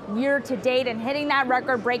year to date and hitting that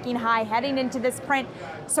record-breaking high heading into this print.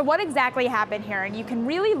 So what exactly happened here? And you can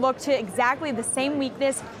really look to exactly the same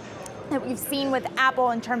weakness that we've seen with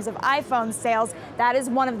Apple in terms of iPhone sales. That is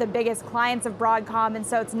one of the biggest clients of Broadcom, and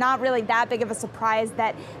so it's not really that big of a surprise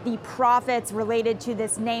that the profits related to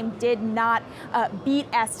this name did not beat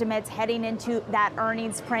estimates heading into that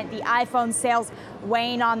earnings print. The iPhone sales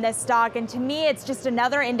weighing on this stock, and to me it's just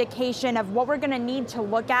another indication of what we're going to need to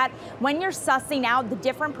look at when you're sussing out the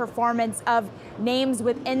different performance of names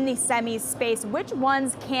within the semi space, which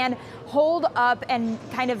ones can hold up and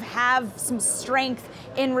kind of have some strength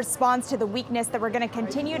in response to the weakness that we're going to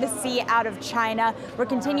continue to see out of China. We're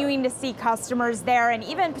continuing to see customers there and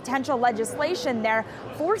even potential legislation there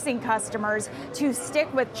forcing customers to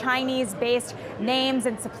stick with Chinese-based names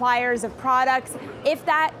and suppliers of products. If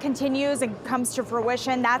that continues and comes to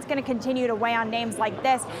fruition, that's going to continue to weigh on names like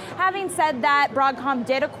this. Having said that, Broadcom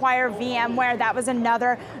did acquire VMware. That was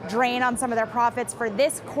another drain on some of their profits for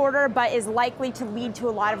this quarter, but is likely to lead to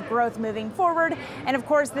a lot of growth moving forward. And of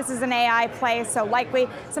course, this is an AI play, so likely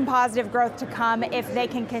some positive growth to come if they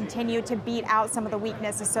can continue to beat out some of the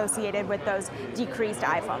weakness associated with those decreased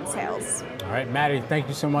iPhone sales. All right, Maddie, thank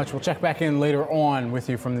you so much. We'll check back in later on with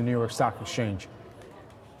you from the New York Stock Exchange.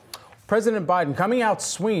 President Biden coming out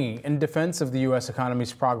swinging in defense of the U.S.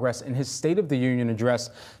 economy's progress in his State of the Union address,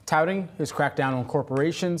 touting his crackdown on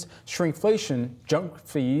corporations, shrinkflation, junk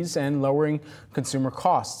fees, and lowering consumer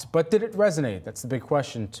costs. But did it resonate? That's the big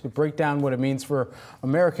question. To break down what it means for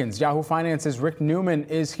Americans, Yahoo Finance's Rick Newman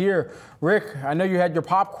is here. Rick, I know you had your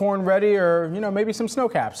popcorn ready, or maybe some snow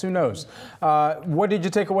caps. Who knows? What did you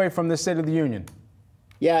take away from the State of the Union?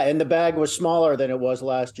 Yeah, and the bag was smaller than it was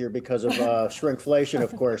last year because of shrinkflation,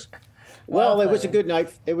 of course. Well, it was a good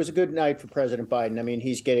night. It was a good night for President Biden. I mean,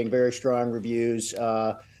 he's getting very strong reviews.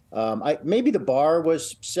 Maybe the bar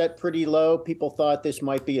was set pretty low. People thought this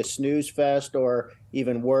might be a snooze fest, or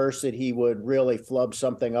even worse, that he would really flub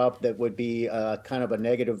something up that would be kind of a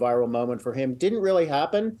negative viral moment for him. Didn't really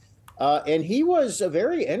happen. And he was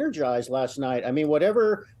very energized last night. I mean,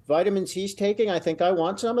 whatever vitamins he's taking, I think I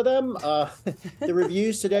want some of them. The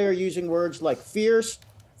reviews today are using words like fierce,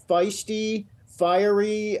 feisty,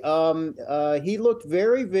 fiery. He looked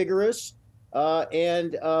very vigorous,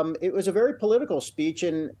 and it was a very political speech.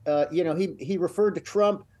 And he referred to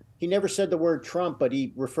Trump. He never said the word Trump, but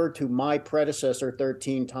he referred to my predecessor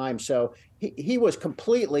 13 times. So he was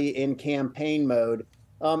completely in campaign mode.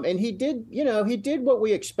 And he did what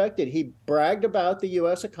we expected. He bragged about the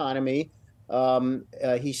U.S. economy.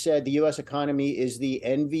 He said the U.S. economy is the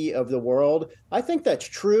envy of the world. I think that's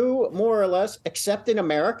true, more or less, except in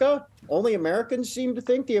America. Only Americans seem to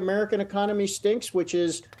think the American economy stinks, which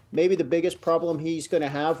is maybe the biggest problem he's going to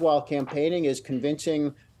have while campaigning, is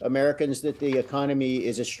convincing Americans that the economy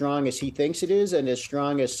is as strong as he thinks it is and as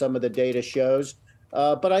strong as some of the data shows.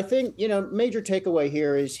 But I think, major takeaway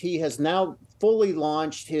here is he has now fully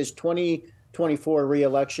launched his 2024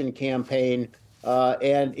 re-election campaign.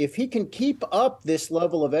 And if he can keep up this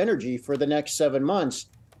level of energy for the next 7 months,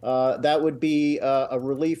 that would be a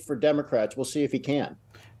relief for Democrats. We'll see if he can.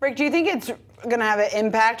 Rick, do you think it's going to have an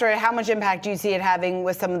impact, or how much impact do you see it having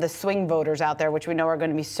with some of the swing voters out there, which we know are going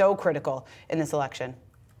to be so critical in this election?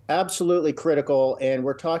 Absolutely critical. And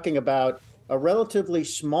we're talking about a relatively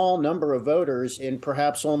small number of voters in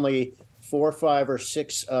perhaps only 4, 5, or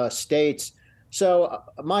 6 states. So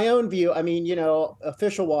my own view,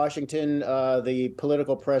 official Washington, the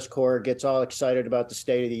political press corps gets all excited about the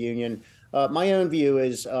State of the Union. My own view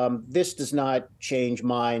is this does not change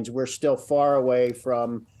minds. We're still far away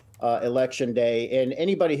from Election Day. And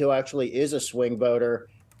anybody who actually is a swing voter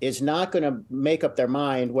is not going to make up their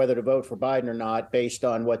mind whether to vote for Biden or not based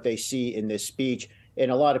on what they see in this speech. And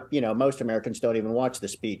a lot of, most Americans don't even watch the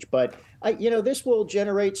speech. But, this will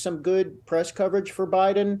generate some good press coverage for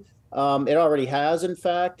Biden. It already has, in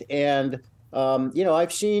fact. And,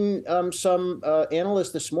 I've seen some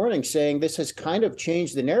analysts this morning saying this has kind of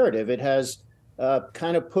changed the narrative. It has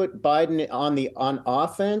kind of put Biden on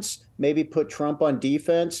offense, maybe put Trump on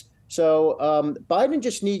defense. So Biden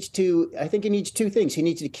just needs to, I think he needs 2 things. He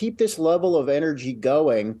needs to keep this level of energy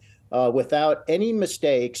going without any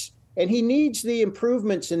mistakes. And he needs the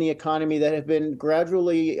improvements in the economy that have been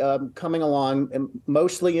gradually coming along,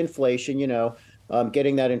 mostly inflation,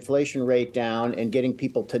 getting that inflation rate down and getting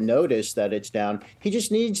people to notice that it's down. He just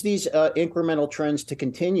needs these incremental trends to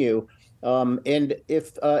continue. And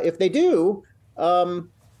if they do,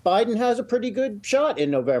 Biden has a pretty good shot in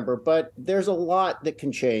November, but there's a lot that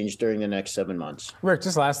can change during the next 7 months. Rick,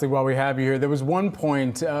 just lastly, while we have you here, there was one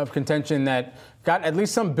point of contention that got at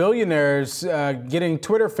least some billionaires getting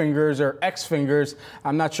Twitter fingers or X fingers.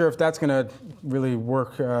 I'm not sure if that's going to really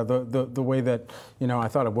work the way that I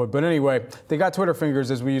thought it would. But anyway, they got Twitter fingers,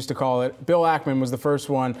 as we used to call it. Bill Ackman was the first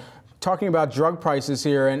one, talking about drug prices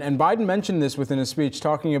here. And Biden mentioned this within his speech,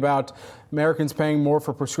 talking about Americans paying more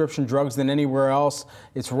for prescription drugs than anywhere else.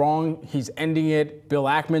 It's wrong. He's ending it. Bill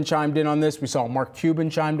Ackman chimed in on this. We saw Mark Cuban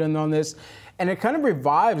chimed in on this. And it kind of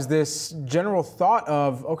revives this general thought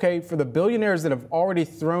of, okay, for the billionaires that have already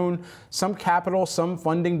thrown some capital, some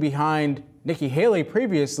funding behind Nikki Haley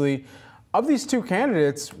previously, of these 2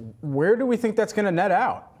 candidates, where do we think that's going to net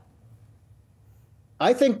out?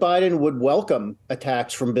 I think Biden would welcome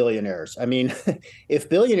attacks from billionaires. I mean, if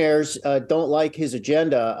billionaires don't like his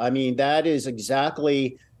agenda, that is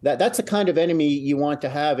exactly that's the kind of enemy you want to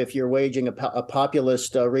have if you're waging a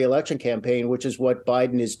populist re-election campaign, which is what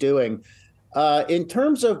Biden is doing. In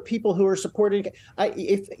terms of people who are supporting,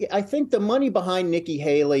 I think the money behind Nikki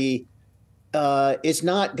Haley is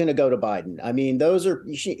not going to go to Biden. Those are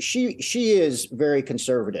she is very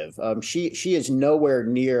conservative. She is nowhere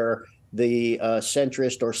near the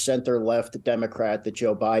centrist or center-left Democrat that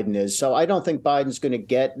Joe Biden is. So I don't think Biden's going to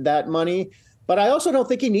get that money, but I also don't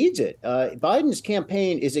think he needs it. Biden's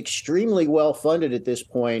campaign is extremely well funded at this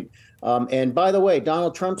point. And by the way,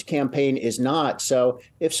 Donald Trump's campaign is not. So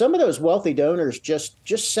if some of those wealthy donors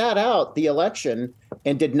just sat out the election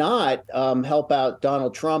and did not help out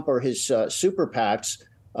Donald Trump or his super PACs,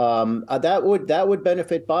 that would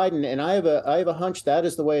benefit Biden. And I have a hunch that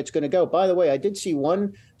is the way it's going to go. By the way, I did see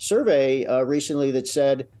one survey recently that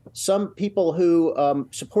said some people who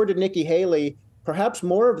supported Nikki Haley, perhaps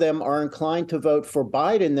more of them are inclined to vote for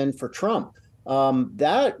Biden than for Trump.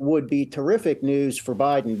 That would be terrific news for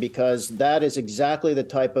Biden, because that is exactly the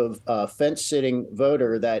type of fence-sitting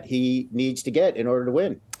voter that he needs to get in order to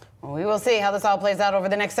win. Well, we will see how this all plays out over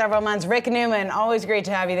the next several months. Rick Newman, always great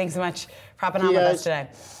to have you. Thanks so much for hopping on with us today.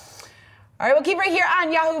 All right, we'll keep right here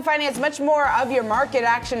on Yahoo Finance. Much more of your market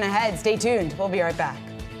action ahead. Stay tuned. We'll be right back.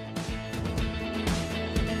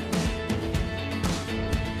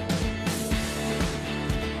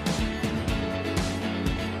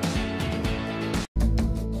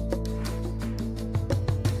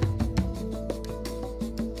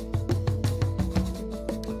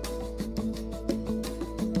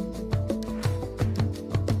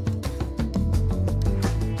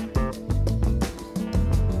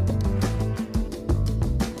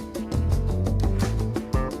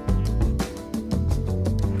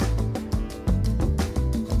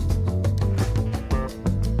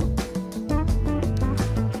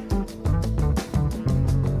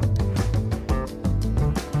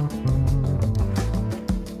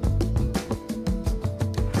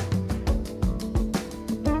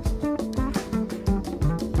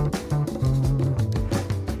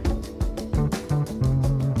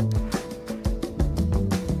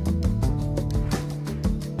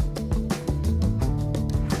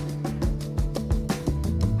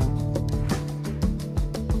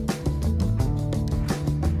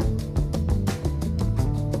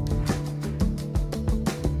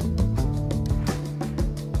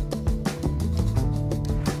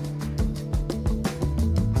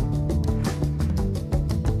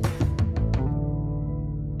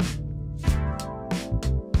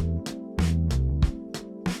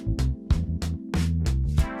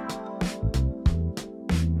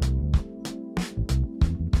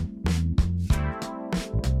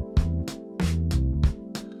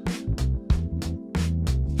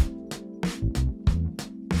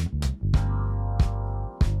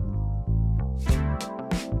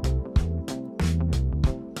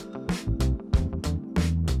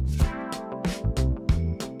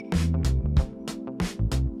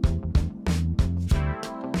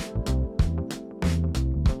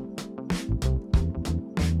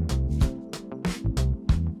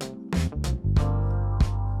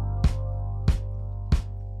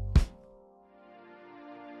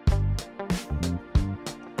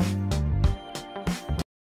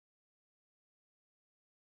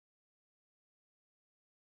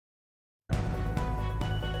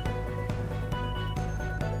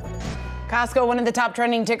 Costco, one of the top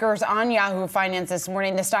trending tickers on Yahoo Finance this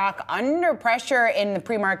morning. The stock under pressure in the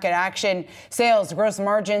pre-market action. Sales, gross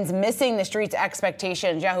margins missing the street's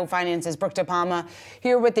expectations. Yahoo Finance's Brooke DePalma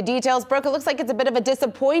here with the details. Brooke, it looks like it's a bit of a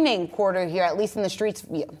disappointing quarter here, at least in the street's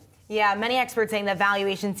view. Yeah, many experts saying that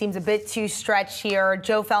valuation seems a bit too stretched here.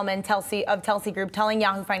 Joe Feldman of Telsey Group telling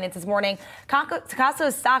Yahoo Finance this morning,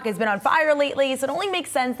 Costco's stock has been on fire lately, so it only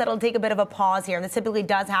makes sense that it'll take a bit of a pause here. And this typically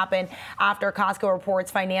does happen after Costco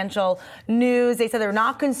reports financial news. They said they're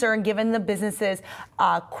not concerned given the business's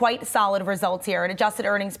quite solid results here. And adjusted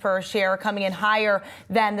earnings per share coming in higher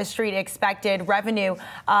than the street expected. Revenue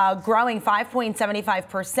growing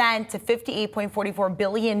 5.75% to $58.44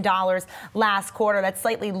 billion last quarter. That's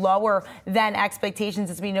slightly lower than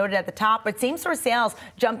expectations, as we noted at the top, but same-store sales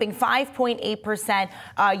jumping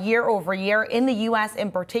 5.8% year over year. In the U.S.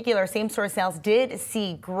 in particular, same-store sales did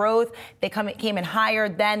see growth. They came in higher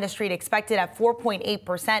than the street expected at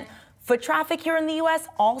 4.8%. Foot traffic here in the U.S.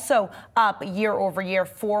 also up year over year,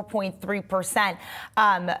 4.3%.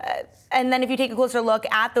 And then if you take a closer look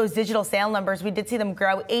at those digital sale numbers, we did see them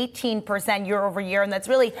grow 18% year over year. And that's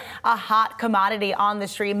really a hot commodity on the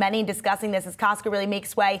street. Many discussing this as Costco really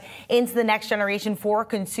makes way into the next generation for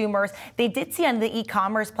consumers. They did see on the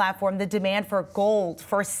e-commerce platform the demand for gold,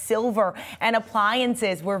 for silver, and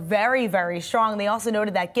appliances were very, very strong. They also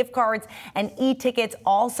noted that gift cards and e-tickets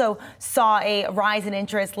also saw a rise in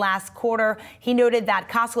interest last quarter. He noted that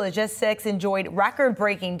Costco Logistics enjoyed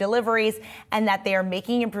record-breaking deliveries and that they are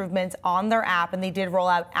making improvements on their app, and they did roll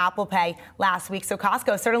out Apple Pay last week. So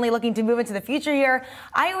Costco certainly looking to move into the future here.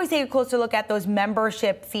 I always take a closer look at those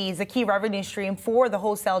membership fees, a key revenue stream for the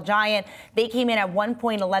wholesale giant. They came in at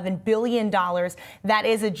 $1.11 billion. That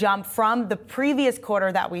is a jump from the previous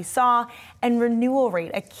quarter that we saw. And renewal rate,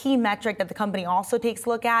 a key metric that the company also takes a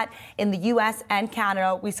look at in the U.S. and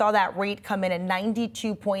Canada. We saw that rate come in at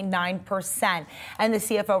 92.9%. And the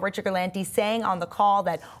CFO, Richard Galanti, saying on the call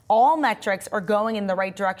that all metrics are going in the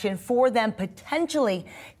right direction for them potentially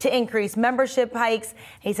to increase membership hikes.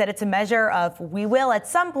 He said it's a measure of we will at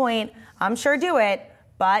some point, I'm sure, do it,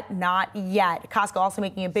 but not yet. Costco also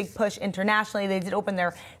making a big push internationally. They did open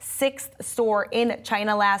their 6th store in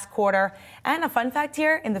China last quarter. And a fun fact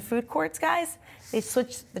here, in the food courts, guys, they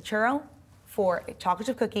switched the churro for a chocolate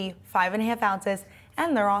chip cookie, 5.5 ounces.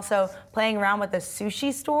 And they're also playing around with a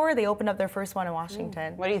sushi store. They opened up their first one in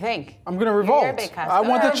Washington. What do you think? I'm going to revolt. I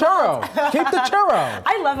want the churro. Keep the churro.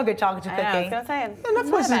 I love a good chocolate chip cookie. I was going to say it. Enough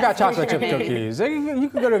places got chocolate chip cookies. You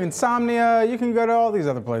can go to Insomnia. You can go to all these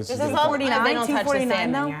other places. This is all they don't touch the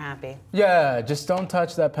salmon, though? You're happy. Yeah, just don't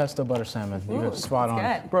touch that pesto butter salmon. You're spot on.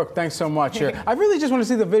 Good. Brooke, thanks so much here. I really just want to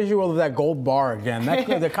see the visual of that gold bar again.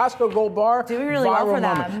 The Costco gold bar. Doing really well for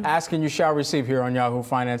them. Moment. Ask and you shall receive here on Yahoo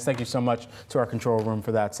Finance. Thank you so much to our control room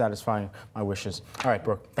for that. Satisfying my wishes. All right,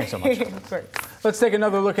 Brooke, thanks so much. Let's take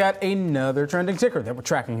another look at another trending ticker that we're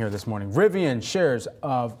tracking here this morning. Rivian shares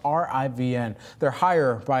of RIVN. They're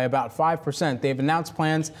higher by about 5%. They've announced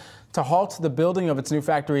plans to halt the building of its new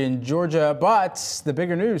factory in Georgia. But the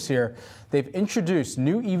bigger news here, they've introduced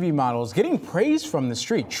new EV models, getting praise from the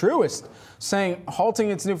street. Truist saying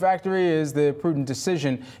halting its new factory is the prudent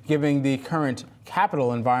decision, given the current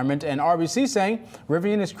capital environment. And RBC saying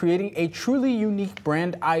Rivian is creating a truly unique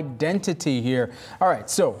brand identity here. All right,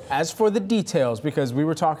 so as for the details, because we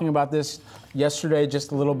were talking about this yesterday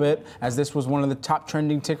just a little bit, as this was one of the top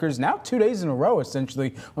trending tickers, now 2 days in a row,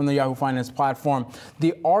 essentially, on the Yahoo Finance platform.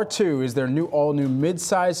 The R2 is their all-new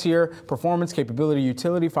mid-size here. Performance, capability,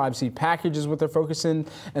 utility, 5-seat package is what they're focusing.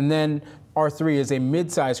 And then R3 is a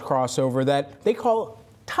mid-size crossover that they call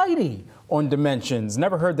tidy on dimensions.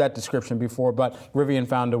 Never heard that description before, but Rivian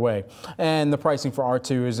found a way. And the pricing for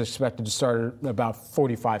R2 is expected to start at about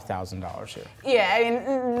 $45,000 here. Yeah, I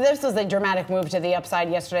mean, this was a dramatic move to the upside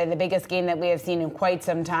yesterday, the biggest gain that we have seen in quite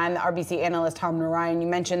some time. The RBC analyst Tom Narayan, you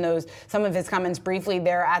mentioned some of his comments briefly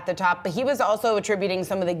there at the top, but he was also attributing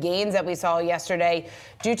some of the gains that we saw yesterday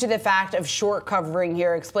due to the fact of short covering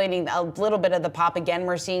here, explaining a little bit of the pop. Again,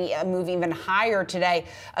 we're seeing a move even higher today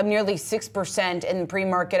of nearly 6% in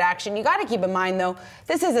pre-market action. You got to keep in mind, though,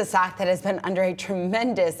 this is a stock that has been under a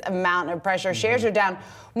tremendous amount of pressure. Shares are down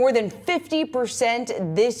more than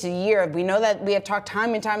 50% this year. We know that we have talked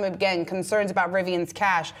time and time again, concerns about Rivian's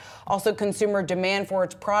cash, also consumer demand for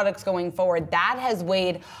its products going forward. That has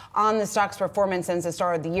weighed on the stock's performance since the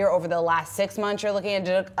start of the year. Over the last 6 months, you're looking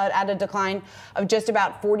at a decline of just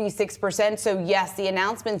about 46%. So yes, the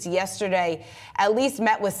announcements yesterday at least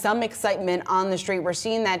met with some excitement on the street. We're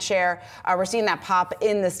seeing that we're seeing that pop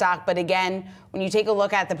in the stock. But again, again, when you take a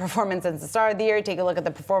look at the performance since the start of the year, take a look at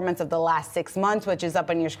the performance of the last 6 months, which is up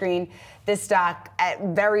on your screen, this stock at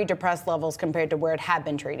very depressed levels compared to where it had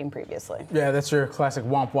been trading previously. Yeah, that's your classic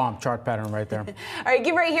womp womp chart pattern right there. All right,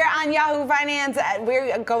 keep right here on Yahoo Finance.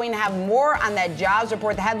 We're going to have more on that jobs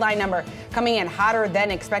report. The headline number coming in hotter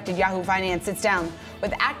than expected. Yahoo Finance sits down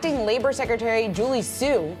with Acting Labor Secretary Julie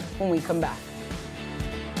Su when we come back.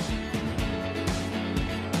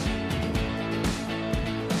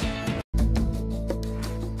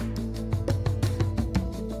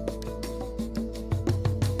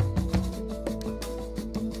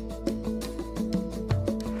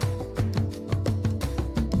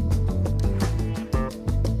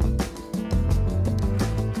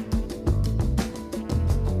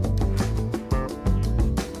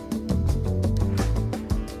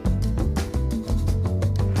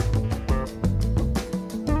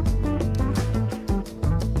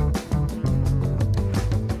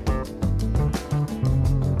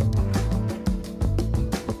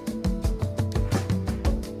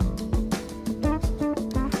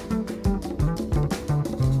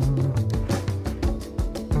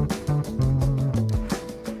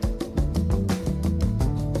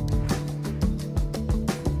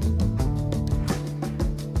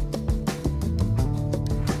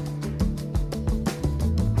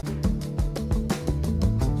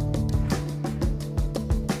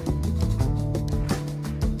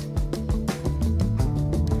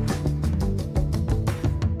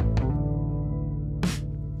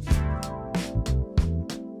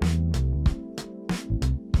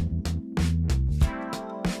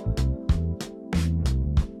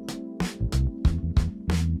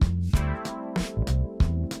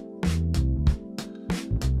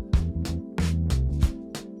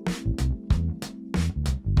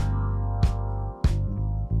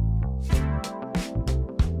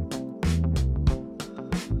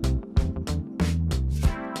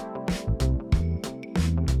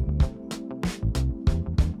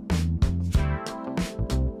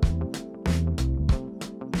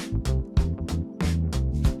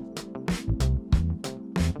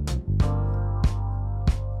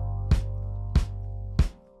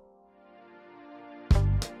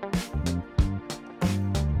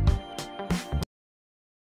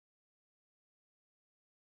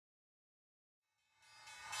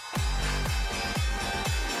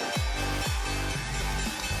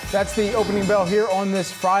 That's the opening bell here on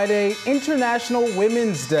this Friday, International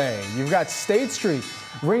Women's Day. You've got State Street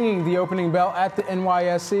ringing the opening bell at the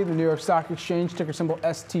NYSE, the New York Stock Exchange, ticker symbol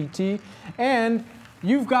STT. And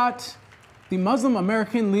you've got the Muslim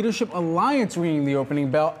American Leadership Alliance ringing the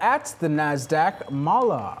opening bell at the Nasdaq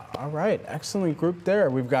Mala. All right, excellent group there.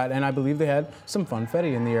 We've got, and I believe they had some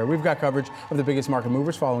funfetti in the air. We've got coverage of the biggest market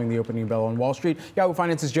movers following the opening bell on Wall Street. Yahoo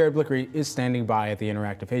Finance's Jared Blickery is standing by at the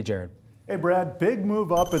Interactive. Hey, Jared. Hey, Brad, big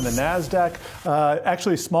move up in the NASDAQ.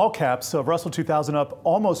 Actually, small caps, so Russell 2000 up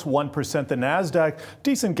almost 1%. The NASDAQ,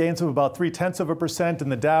 decent gains of about 0.3%, and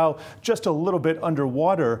the Dow just a little bit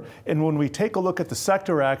underwater. And when we take a look at the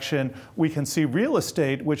sector action, we can see real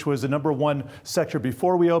estate, which was the #1 sector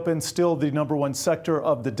before we opened, still the #1 sector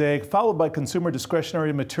of the day, followed by consumer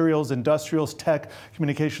discretionary materials, industrials, tech,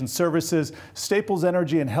 communication services, staples,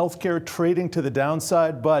 energy, and healthcare trading to the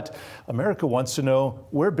downside. But America wants to know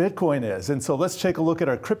where Bitcoin is. And so let's take a look at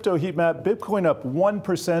our crypto heat map. Bitcoin up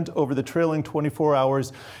 1% over the trailing 24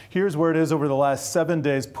 hours. Here's where it is over the last 7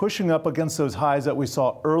 days, pushing up against those highs that we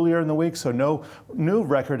saw earlier in the week. So no new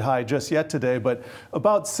record high just yet today, but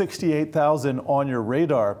about 68,000 on your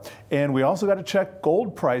radar. And we also got to check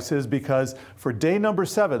gold prices because for day number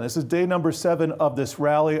 7, this is day number 7 of this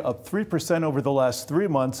rally, up 3% over the last 3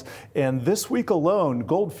 months. And this week alone,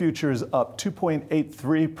 gold futures up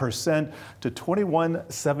 2.83% to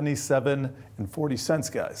 21.77 cents,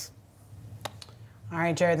 guys. All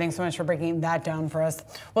right, Jared, thanks so much for breaking that down for us.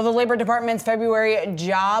 Well, the Labor Department's February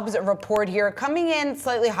jobs report here coming in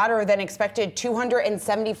slightly hotter than expected.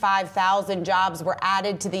 275,000 jobs were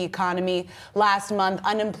added to the economy last month.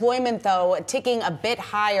 Unemployment, though, ticking a bit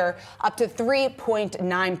higher, up to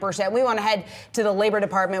 3.9%. We want to head to the Labor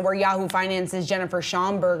Department, where Yahoo Finance's Jennifer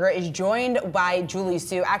Schomburger is joined by Julie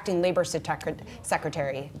Su, Acting Labor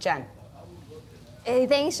Secretary. Jen. Hey,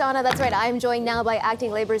 thanks, Shauna. That's right. I'm joined now by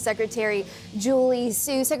Acting Labor Secretary Julie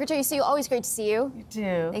Su. Secretary Su, always great to see you. You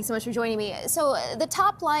too. Thanks so much for joining me. So the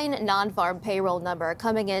top line non-farm payroll number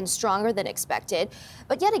coming in stronger than expected.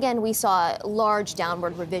 But yet again, we saw large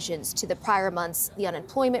downward revisions to the prior months, the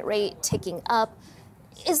unemployment rate ticking up.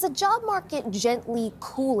 Is the job market gently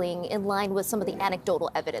cooling in line with some of the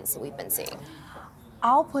anecdotal evidence that we've been seeing?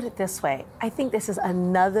 I'll put it this way. I think this is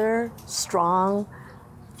another strong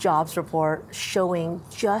jobs report showing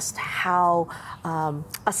just how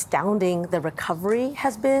astounding the recovery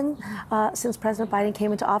has been since President Biden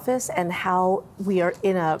came into office, and how we are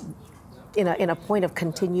in a point of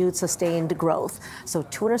continued sustained growth. So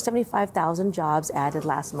 275,000 jobs added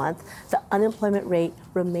last month. The unemployment rate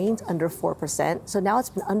remains under 4%. So now it's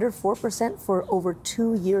been under 4% for over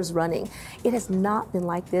 2 years running. It has not been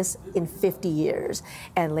like this in 50 years.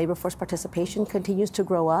 And labor force participation continues to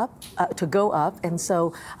go up. And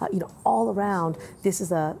so, all around, this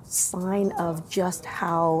is a sign of just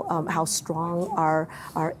how strong our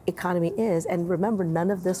economy is. And remember,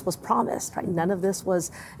 none of this was promised, right? None of this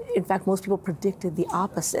was, in fact, most people predicted the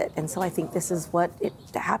opposite. And so I think this is what it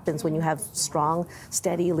happens when you have strong,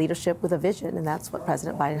 steady leadership with a vision, and that's what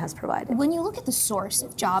President Biden has provided. When you look at the source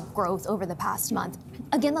of job growth over the past month,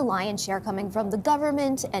 again, the lion's share coming from the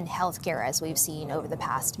government and healthcare, as we've seen over the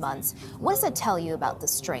past months. What does that tell you about the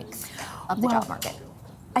strength of the job market?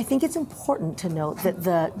 I think it's important to note that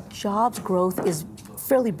the jobs growth is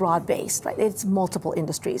fairly broad-based, right? It's multiple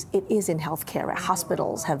industries. It is in healthcare. Right?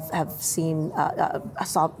 Hospitals have seen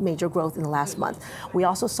saw major growth in the last month. We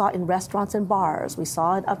also saw in restaurants and bars. We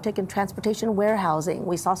saw an uptick in transportation and warehousing.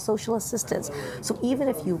 We saw social assistance. So even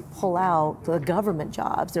if you pull out the government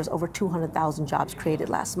jobs, there's over 200,000 jobs created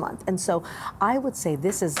last month. And so I would say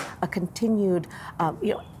this is a continued,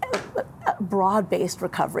 broad-based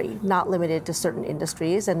recovery, not limited to certain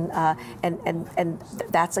industries, and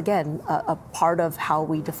that's again a part of how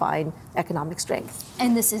we define economic strength.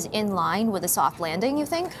 And this is in line with a soft landing, you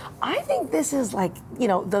think? I think this is like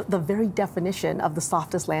the very definition of the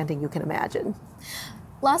softest landing you can imagine.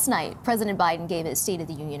 Last night, President Biden gave his State of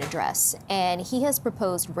the Union address, and he has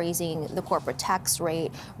proposed raising the corporate tax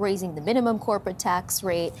rate, raising the minimum corporate tax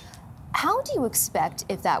rate. How do you expect,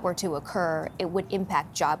 if that were to occur, it would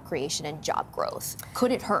impact job creation and job growth?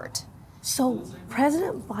 Could it hurt? So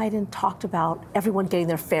President Biden talked about everyone getting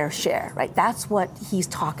their fair share, right? That's what he's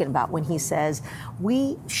talking about when he says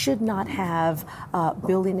we should not have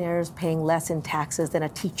billionaires paying less in taxes than a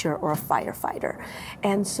teacher or a firefighter.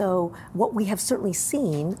 And so what we have certainly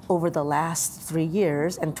seen over the last 3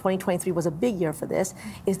 years, and 2023 was a big year for this,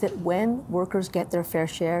 is that when workers get their fair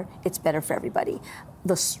share, it's better for everybody.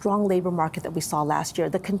 The strong labor market that we saw last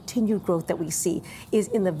year, the continued growth that we see, is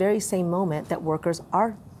in the very same moment that workers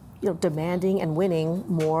are demanding and winning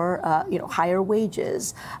more, higher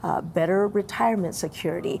wages, better retirement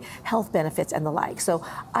security, health benefits, and the like. So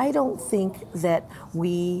I don't think that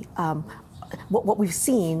what we've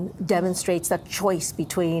seen demonstrates the choice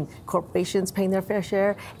between corporations paying their fair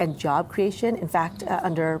share and job creation. In fact,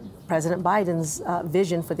 under President Biden's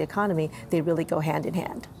vision for the economy, they really go hand in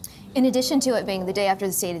hand. In addition to it being the day after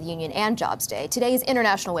the State of the Union and Jobs Day, today is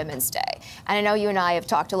International Women's Day. And I know you and I have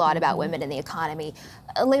talked a lot about women in the economy.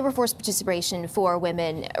 Labor force participation for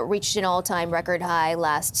women reached an all-time record high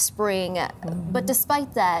last spring. But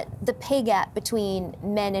despite that, the pay gap between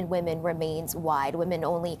men and women remains wide, women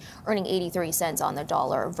only earning 83 cents on the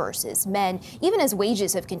dollar versus men, even as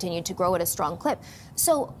wages have continued to grow at a strong clip.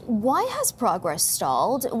 So why has progress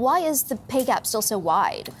stalled? Why is the pay gap still so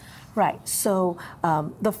wide? Right. So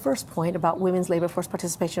the first point about women's labor force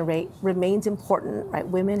participation rate remains important, right?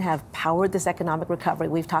 Women have powered this economic recovery.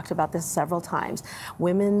 We've talked about this several times.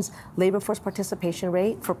 Women's labor force participation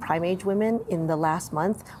rate for prime age women in the last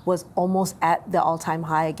month was almost at the all-time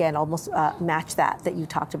high again, almost matched that you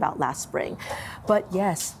talked about last spring. But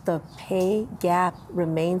yes, the pay gap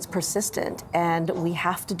remains persistent, and we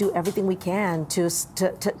have to do everything we can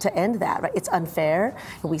to end that, right? It's unfair.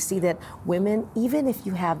 And we see that women, even if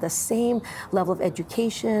you have the same level of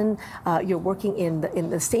education, you're working in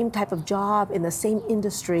the same type of job, in the same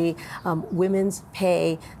industry, women's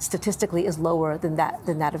pay statistically is lower than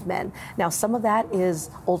that of men. Now, some of that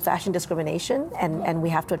is old-fashioned discrimination, and we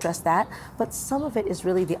have to address that, but some of it is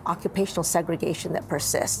really the occupational segregation that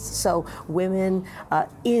persists. So women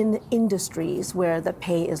in industries where the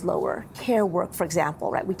pay is lower, care work, for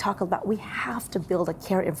example, right? We talk about we have to build a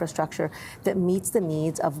care infrastructure that meets the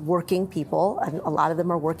needs of working people, and a lot of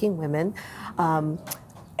them are working women,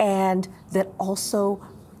 and that also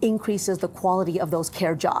increases the quality of those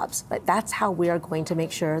care jobs. Right? That's how we are going to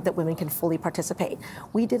make sure that women can fully participate.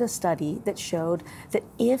 We did a study that showed that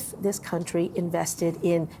if this country invested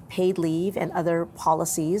in paid leave and other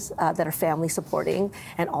policies that are family supporting,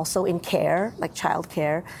 and also in care, like child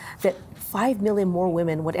care, that 5 million more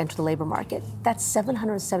women would enter the labor market. That's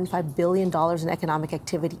 $775 billion in economic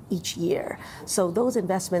activity each year. So those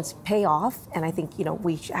investments pay off, and I think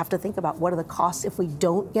we have to think about what are the costs if we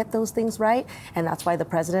don't get those things right, and that's why the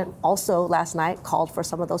president president also last night called for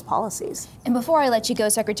some of those policies. And before I let you go,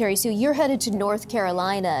 Secretary Sue, you're headed to North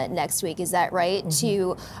Carolina next week, is that right?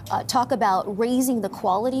 To talk about raising the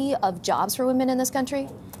quality of jobs for women in this country?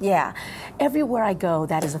 Yeah, everywhere I go,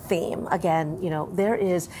 that is a theme. Again,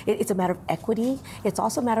 it's a matter of equity. It's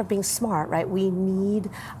also a matter of being smart, right? We need,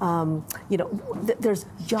 there's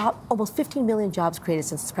almost 15 million jobs created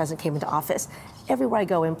since the president came into office. Everywhere I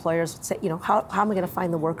go, employers say, how am I going to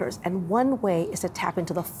find the workers? And one way is to tap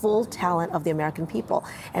into the full talent of the American people.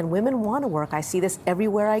 And women want to work. I see this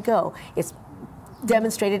everywhere I go. It's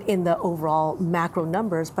demonstrated in the overall macro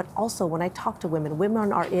numbers, but also when I talk to women,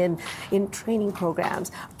 women are in training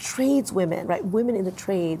programs, tradeswomen, right? Women in the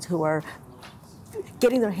trades who are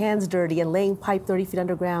getting their hands dirty and laying pipe 30 feet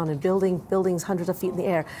underground and building buildings hundreds of feet in the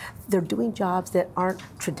air. They're doing jobs that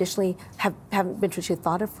haven't been traditionally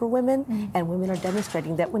thought of for women, and women are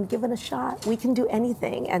demonstrating that when given a shot, we can do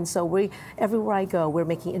anything. And so everywhere I go, we're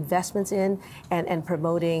making investments in and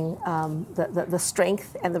promoting the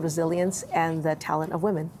strength and the resilience and the talent of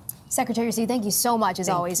women. Secretary Sue, thank you so much, as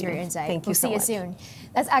always, for your insight. Thank you so much. We'll see you soon.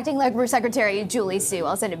 That's Acting Labor Secretary Julie Su.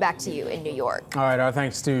 I'll send it back to you in New York. All right, our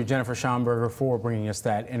thanks to Jennifer Schomburger for bringing us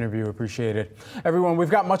that interview. Appreciate it. Everyone, we've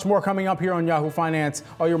got much more coming up here on Yahoo Finance.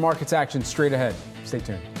 All your markets action straight ahead. Stay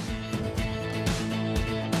tuned.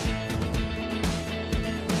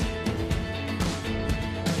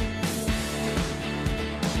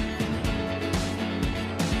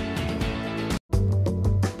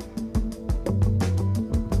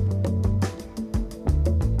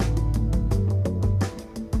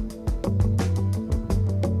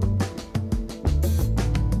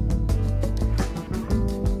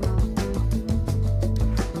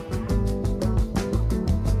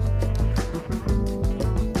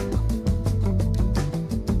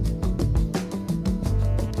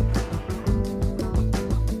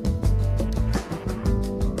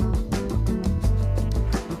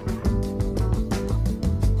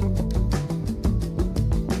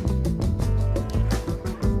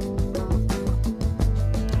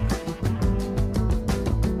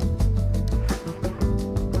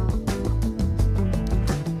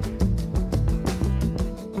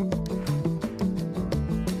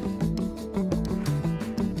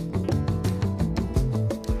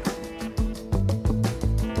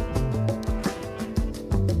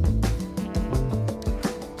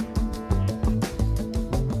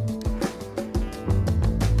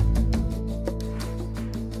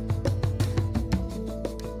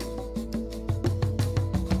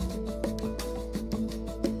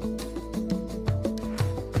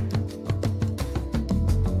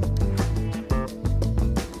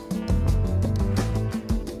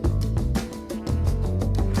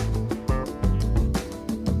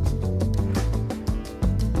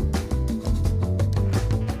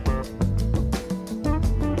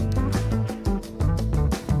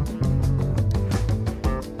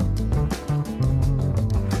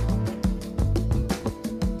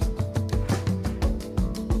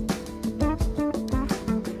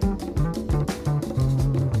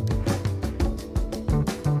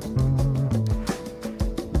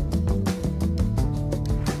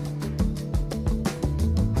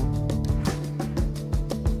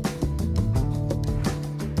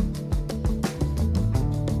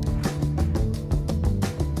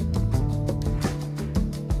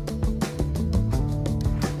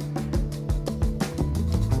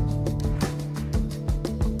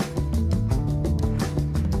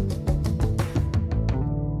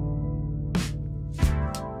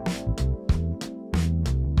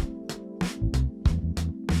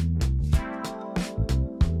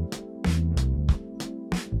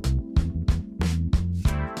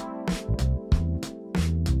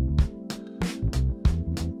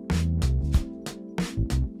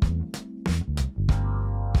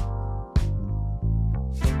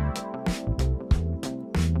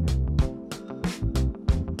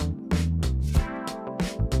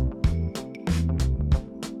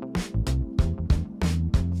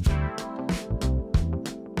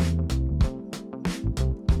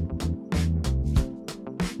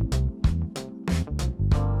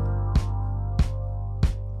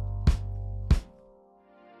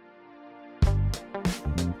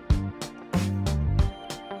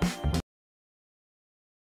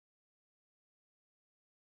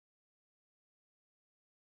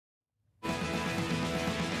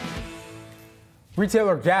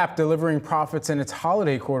 Retailer Gap delivering profits in its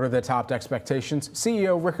holiday quarter that topped expectations.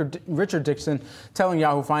 CEO Richard Dickson telling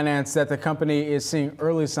Yahoo Finance that the company is seeing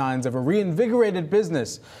early signs of a reinvigorated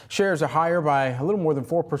business. Shares are higher by a little more than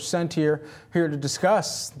 4% here. Here to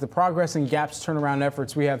discuss the progress in Gap's turnaround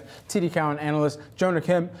efforts, we have TD Cowen analyst Jonah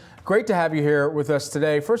Kim. Great to have you here with us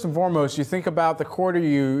today. First and foremost, you think about the quarter,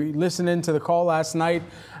 you listened into the call last night.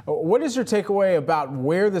 What is your takeaway about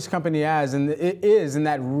where this company is and it is in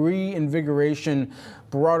that reinvigoration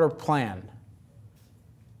broader plan?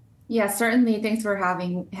 Yeah, certainly. Thanks for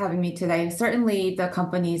having me today. Certainly, the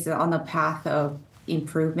company's on the path of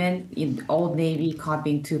improvement. In Old Navy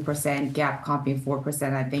comping 2%, Gap comping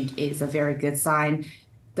 4%, I think is a very good sign.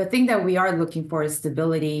 The thing that we are looking for is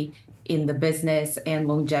stability in the business and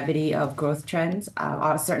longevity of growth trends.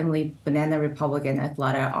 Certainly, Banana Republic and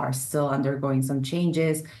Athleta are still undergoing some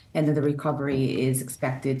changes, and then the recovery is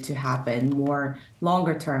expected to happen more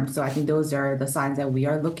longer term. So I think those are the signs that we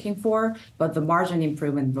are looking for. But the margin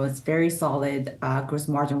improvement was very solid. Gross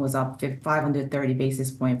margin was up 530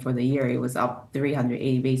 basis points for the year. It was up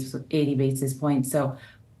 380 basis points. So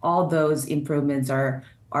all those improvements are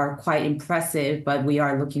quite impressive, but we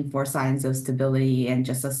are looking for signs of stability and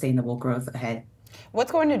just sustainable growth ahead. What's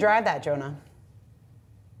going to drive that, Jonah?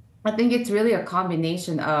 I think it's really a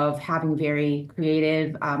combination of having very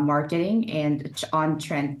creative marketing and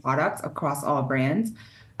on-trend products across all brands.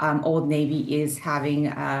 Old Navy is having,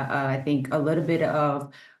 I think, a little bit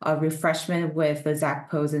of a refreshment with Zach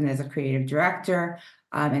Posen as a creative director.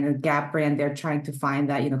 And the Gap brand, they're trying to find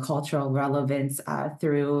that, cultural relevance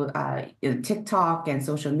through TikTok and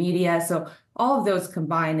social media. So all of those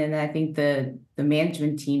combined, and I think the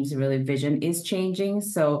management team's really vision is changing.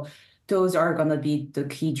 So those are going to be the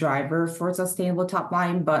key driver for sustainable top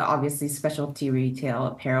line. But obviously, specialty retail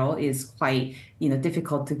apparel is quite,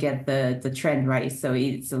 difficult to get the trend right. So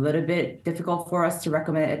it's a little bit difficult for us to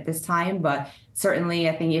recommend it at this time. But certainly,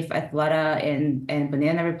 I think if Athleta and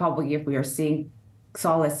Banana Republic, if we are seeing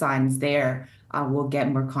solid signs there, we'll get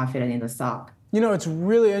more confident in the stock. It's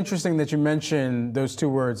really interesting that you mentioned those two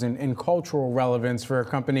words in cultural relevance for a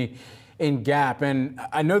company in Gap. And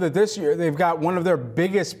I know that this year they've got one of their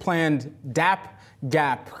biggest planned Gap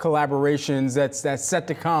collaborations that's set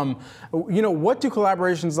to come. What do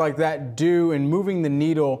collaborations like that do in moving the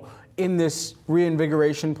needle in this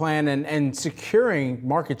reinvigoration plan and securing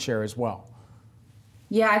market share as well?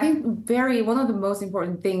 Yeah, I think one of the most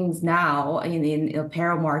important things now in the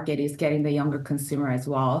apparel market is getting the younger consumer as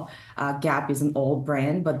well. Gap is an old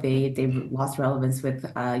brand, but they've lost relevance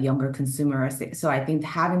with younger consumers. So I think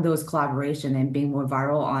having those collaboration and being more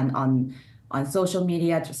viral on social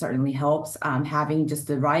media certainly helps. Having just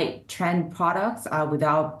the right trend products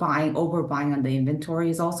without overbuying on the inventory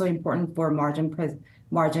is also important for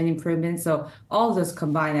margin improvement. So all of those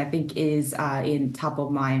combined, I think, is in top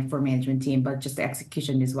of mind for management team, but just the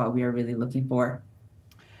execution is what we are really looking for.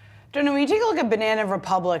 Jonah, when you take a look at Banana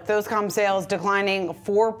Republic, those comp sales declining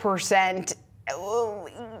 4%.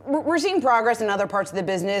 We're seeing progress in other parts of the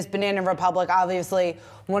business. Banana Republic, obviously,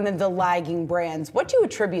 one of the lagging brands. What do you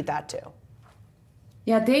attribute that to?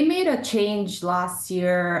 Yeah, they made a change last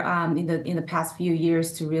year in the past few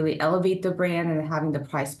years to really elevate the brand and having the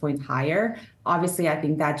price point higher. Obviously, I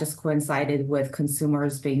think that just coincided with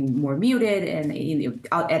consumers being more muted, and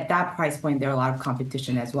at that price point, there are a lot of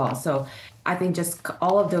competition as well. So I think just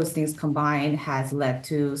all of those things combined has led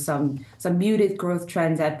to some muted growth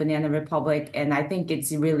trends at Banana Republic, and I think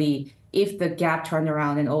it's really, if the Gap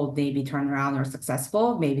turnaround and Old Navy turnaround are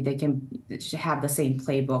successful, maybe they can have the same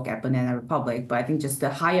playbook at Banana Republic. But I think just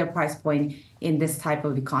the higher price point in this type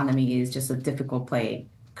of economy is just a difficult play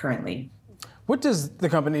currently. What does the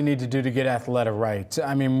company need to do to get Athleta right?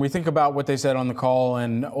 I mean, we think about what they said on the call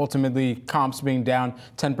and ultimately comps being down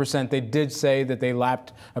 10%. They did say that they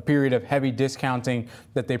lapped a period of heavy discounting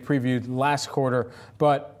that they previewed last quarter.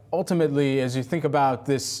 But ultimately, as you think about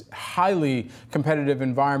this highly competitive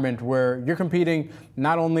environment where you're competing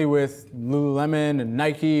not only with Lululemon and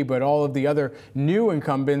Nike, but all of the other new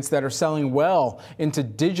incumbents that are selling well into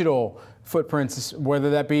digital footprints, whether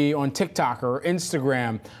that be on TikTok or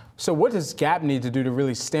Instagram. So what does Gap need to do to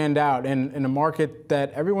really stand out in a market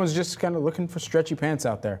that everyone's just kind of looking for stretchy pants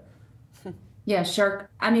out there? Yeah, sure.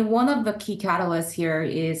 I mean, one of the key catalysts here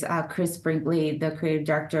is Chris Brinkley, the creative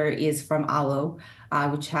director, is from Alo,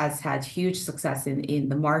 which has had huge success in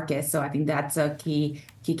the market. So I think that's a key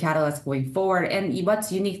catalyst going forward. And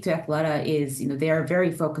what's unique to Athleta is, they are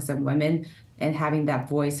very focused on women and having that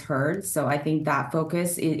voice heard. So I think that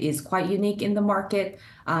focus is quite unique in the market.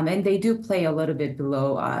 And they do play a little bit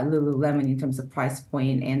below Lululemon in terms of price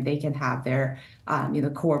point, and they can have their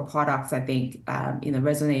core products, I think,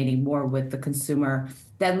 resonating more with the consumer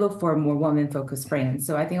that look for a more woman-focused brand.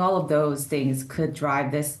 So I think all of those things could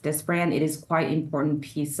drive this brand. It is quite important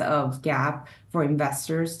piece of Gap for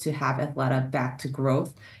investors to have Athleta back to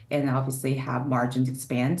growth. and obviously have margins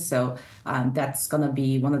expand. So that's going to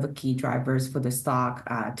be one of the key drivers for the stock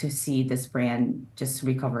to see this brand just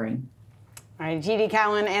recovering. All right, TD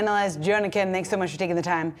Cowen analyst Jonah Kim, thanks so much for taking the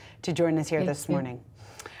time to join us here this morning.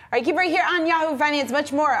 All right, keep right here on Yahoo Finance.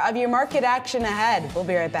 Much more of your market action ahead. We'll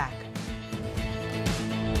be right back.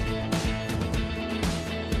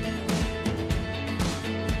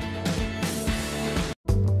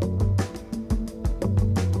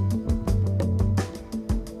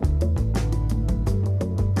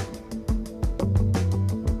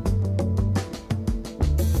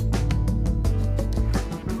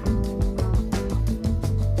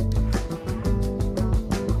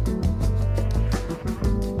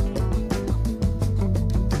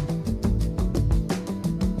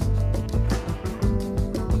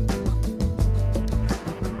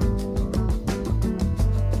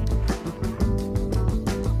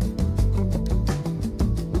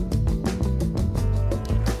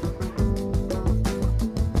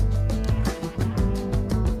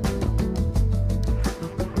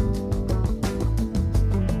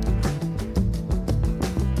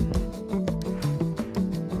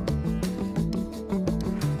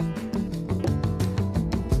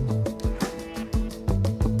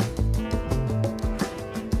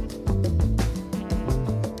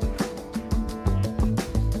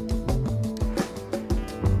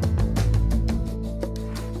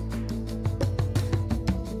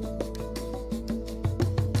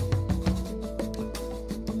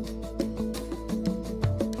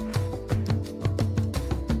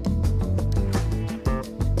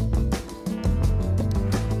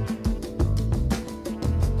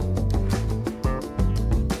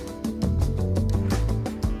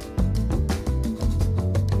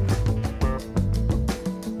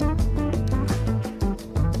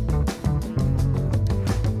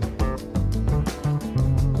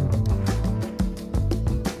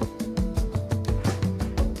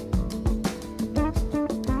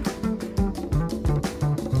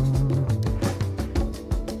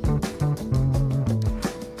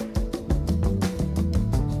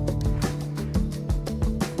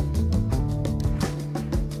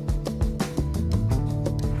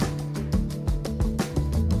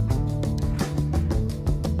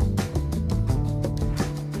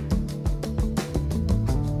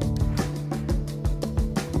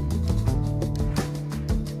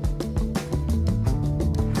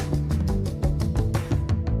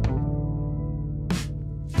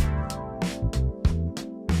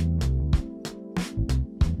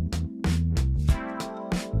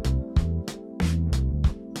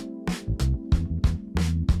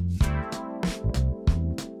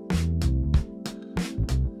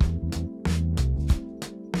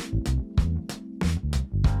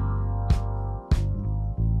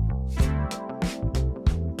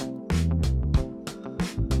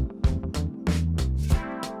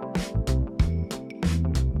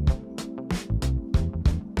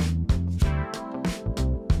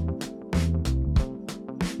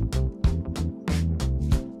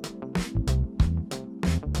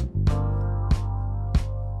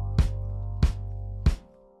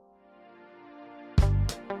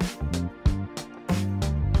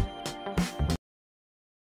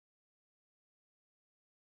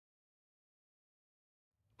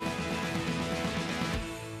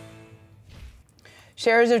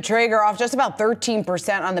 Shares of Traeger off just about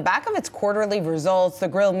 13% on the back of its quarterly results. The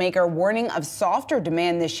grill maker warning of softer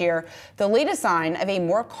demand this year, the latest sign of a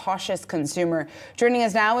more cautious consumer. Joining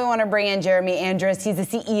us now, we want to bring in Jeremy Andrus. He's the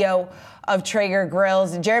CEO of Traeger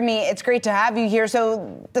Grills. Jeremy, it's great to have you here.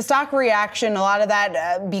 So the stock reaction, a lot of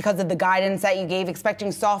that because of the guidance that you gave,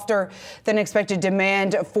 expecting softer than expected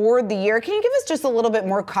demand for the year. Can you give us just a little bit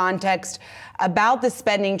more context about the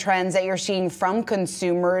spending trends that you're seeing from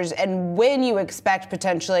consumers and when you expect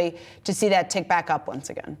potentially to see that tick back up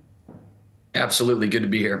once again? Absolutely. Good to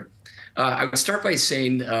be here. I would start by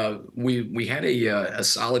saying we had a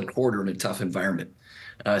solid quarter in a tough environment.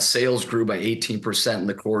 Sales grew by 18% in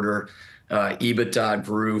the quarter. EBITDA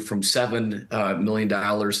grew from $7 million to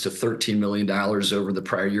 $13 million over the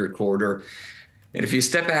prior year quarter. And if you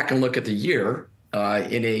step back and look at the year,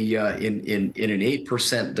 in an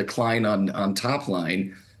 8% decline on top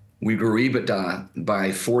line, we grew EBITDA by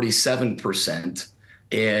 47%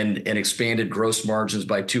 and expanded gross margins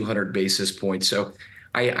by 200 basis points. So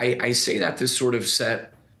I say that to sort of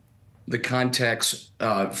set the context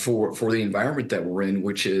for the environment that we're in,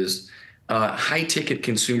 which is high ticket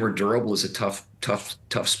consumer durable is a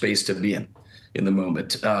tough space to be in the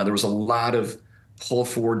moment. There was a lot of pull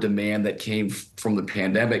forward demand that came from the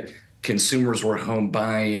pandemic. Consumers were home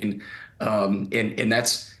buying, and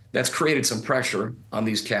that's That's created some pressure on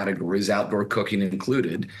these categories, outdoor cooking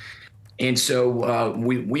included. And so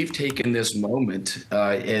we've taken this moment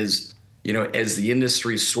as the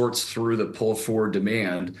industry sorts through the pull forward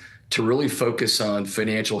demand to really focus on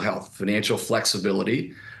financial health, financial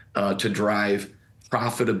flexibility, to drive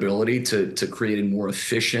profitability, to create a more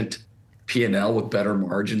efficient P&L with better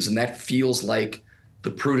margins. And that feels like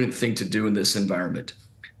the prudent thing to do in this environment.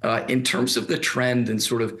 In terms of the trend and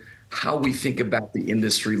sort of how we think about the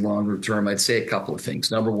industry longer term, I'd say a couple of things.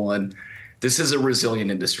 Number one, this is a resilient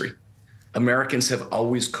industry. Americans have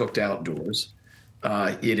always cooked outdoors.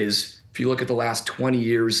 It is, if you look at the last 20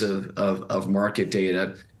 years of market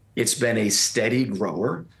data, it's been a steady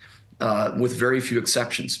grower with very few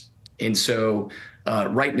exceptions. And so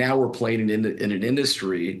right now we're playing in an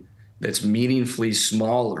industry that's meaningfully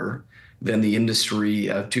smaller than the industry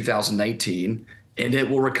of 2019, and it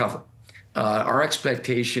will recover. Our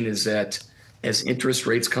expectation is that as interest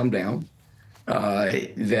rates come down,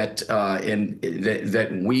 that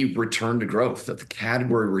we return to growth, that the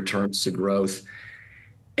category returns to growth.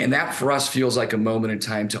 And that for us feels like a moment in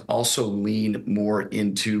time to also lean more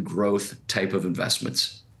into growth type of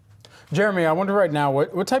investments. Jeremy, I wonder right now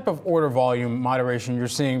what type of order volume moderation you're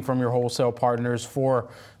seeing from your wholesale partners for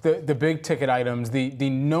the big ticket items, the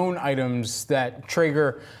known items that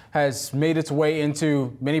Traeger has made its way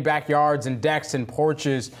into many backyards and decks and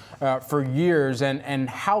porches for years, and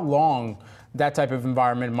how long that type of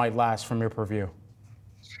environment might last from your purview?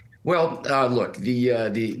 Well, look,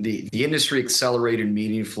 the industry accelerated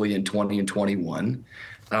meaningfully in 20 and 21,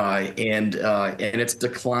 and it's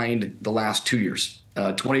declined the last 2 years.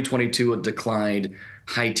 2022 it declined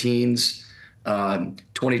high teens.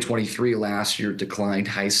 2023 last year declined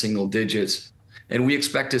high single digits, and we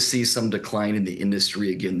expect to see some decline in the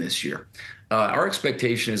industry again this year. Our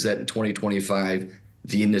expectation is that in 2025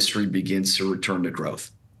 the industry begins to return to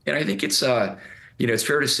growth, and I think it's it's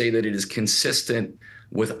fair to say that it is consistent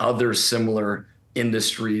with other similar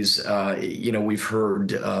industries. We've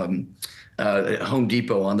heard Home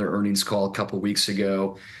Depot on their earnings call a couple weeks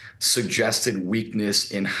ago suggested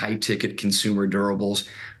weakness in high-ticket consumer durables.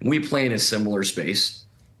 We play in a similar space,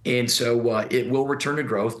 and so it will return to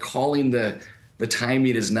growth. Calling the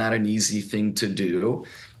timing is not an easy thing to do,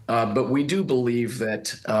 but we do believe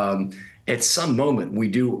that at some moment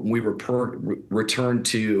we return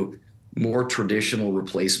to more traditional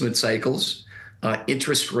replacement cycles.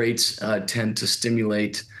 Interest rates tend to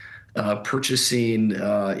stimulate purchasing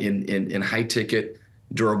in high-ticket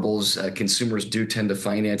durables. Consumers do tend to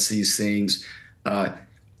finance these things.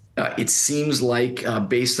 It seems like,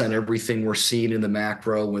 based on everything we're seeing in the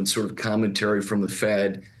macro and sort of commentary from the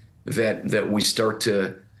Fed, that we start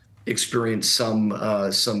to experience some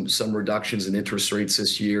reductions in interest rates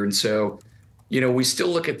this year. And so, we still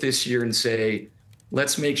look at this year and say,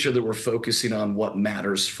 let's make sure that we're focusing on what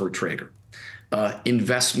matters for Traeger.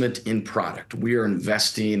 Investment in product. We are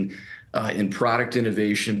investing in product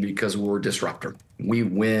innovation because we're a disruptor. We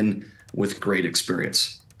win with great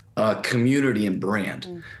experience. Community and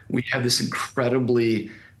brand. We have this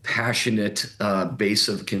incredibly passionate base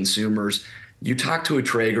of consumers. You talk to a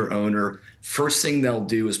Traeger owner, first thing they'll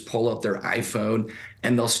do is pull up their iPhone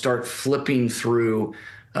and they'll start flipping through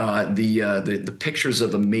the pictures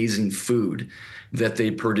of amazing food that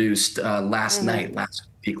they produced last night, last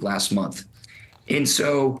week, last month. And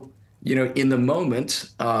so, in the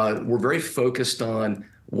moment, we're very focused on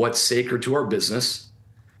what's sacred to our business,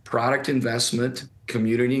 product investment,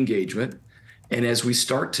 community engagement. And as we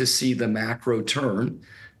start to see the macro turn in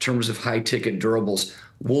terms of high ticket durables,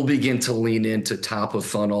 we'll begin to lean into top of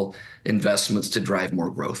funnel investments to drive more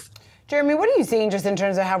growth. Jeremy, what are you seeing just in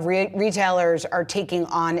terms of how retailers are taking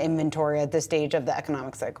on inventory at this stage of the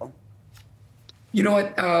economic cycle? You know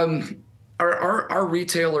what? Our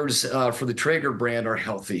retailers for the Traeger brand are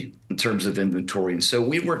healthy in terms of inventory. And so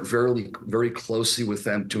we work very closely with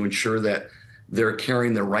them to ensure that they're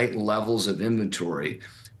carrying the right levels of inventory,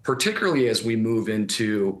 particularly as we move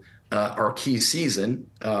into our key season.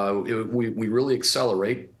 We really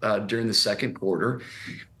accelerate during the second quarter.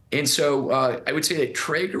 And so I would say that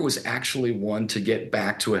Traeger was actually one to get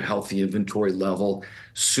back to a healthy inventory level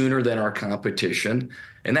sooner than our competition.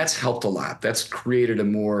 And that's helped a lot. That's created a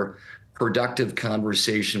more productive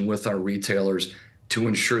conversation with our retailers to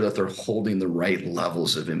ensure that they're holding the right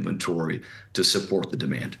levels of inventory to support the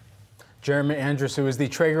demand. Jeremy Andrus, who is the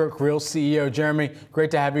Traeger Grill CEO. Jeremy,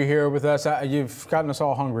 great to have you here with us. You've gotten us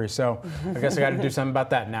all hungry, so I guess I got to do something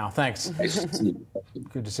about that now. Thanks.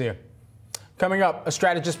 Good to see you. Coming up, a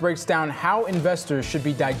strategist breaks down how investors should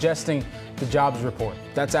be digesting the jobs report.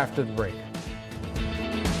 That's after the break.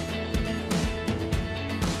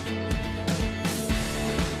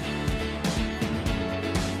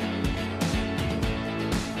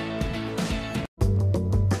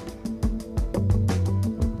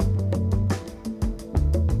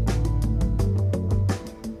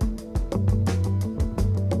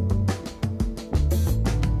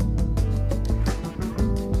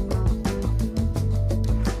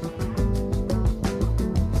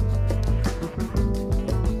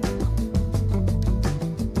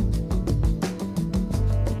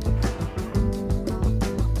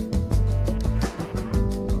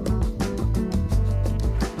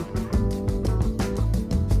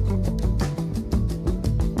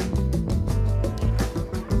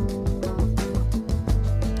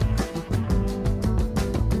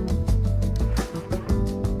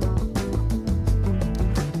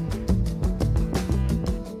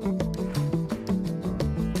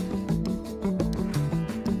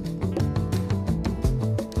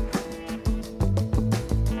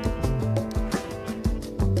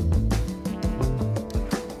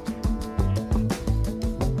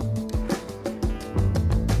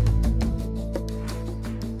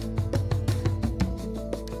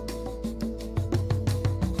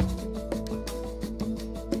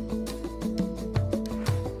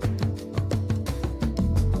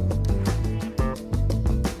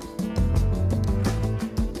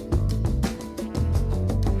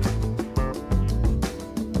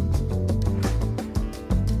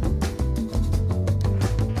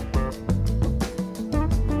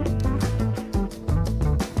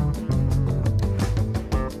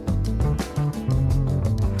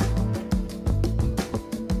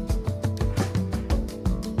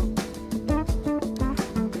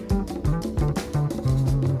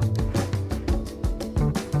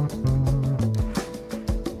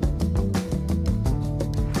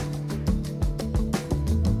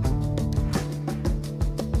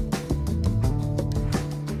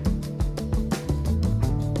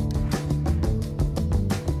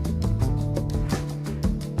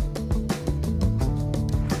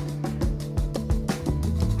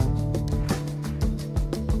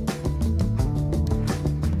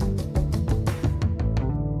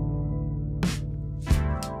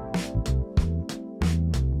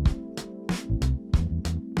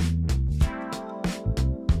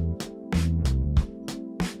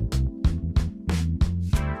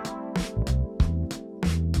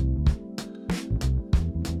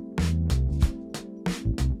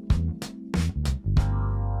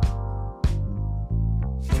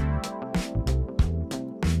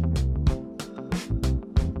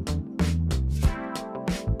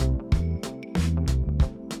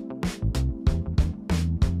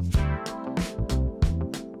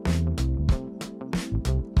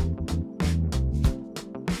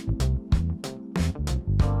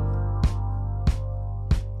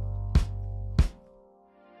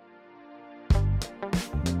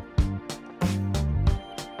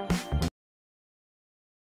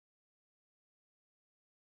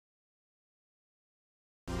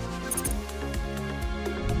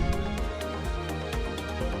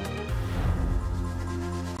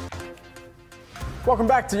 Welcome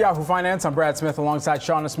back to Yahoo Finance. I'm Brad Smith alongside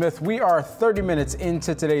Shauna Smith. We are 30 minutes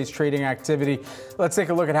into today's trading activity. Let's take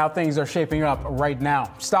a look at how things are shaping up right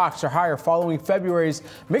now. Stocks are higher following February's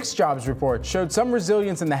mixed jobs report. Showed some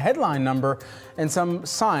resilience in the headline number and some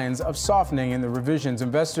signs of softening in the revisions.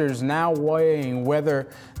 Investors now weighing whether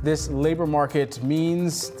this labor market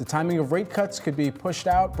means the timing of rate cuts could be pushed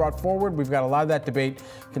out, brought forward. We've got a lot of that debate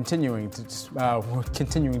continuing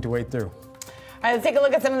to wade through. All right, let's take a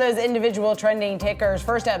look at some of those individual trending tickers.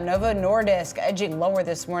 First up, Novo Nordisk edging lower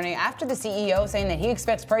this morning after the CEO saying that he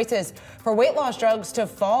expects prices for weight loss drugs to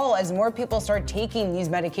fall as more people start taking these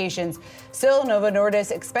medications. Still, Novo Nordisk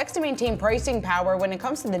expects to maintain pricing power when it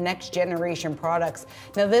comes to the next generation products.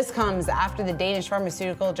 Now, this comes after the Danish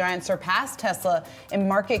pharmaceutical giant surpassed Tesla in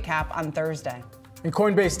market cap on Thursday. And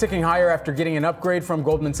Coinbase ticking higher after getting an upgrade from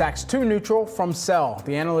Goldman Sachs to neutral from sell.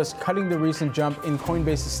 The analyst cutting the recent jump in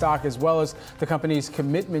Coinbase's stock as well as the company's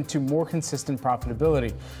commitment to more consistent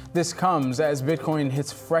profitability. This comes as Bitcoin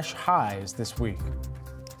hits fresh highs this week.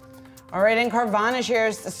 All right, and Carvana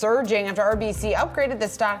shares surging after RBC upgraded the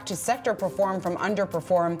stock to sector perform from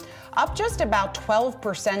underperform, up just about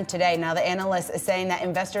 12% today. Now, the analyst is saying that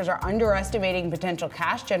investors are underestimating potential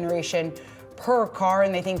cash generation per car,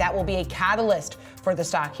 and they think that will be a catalyst for the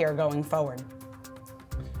stock here going forward.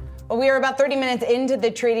 Well, we are about 30 minutes into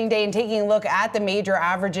the trading day and taking a look at the major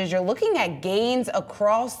averages. You're looking at gains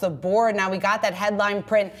across the board. Now, we got that headline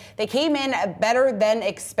print. They came in better than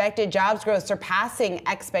expected. Jobs growth surpassing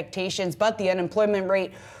expectations, but the unemployment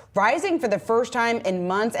rate rising for the first time in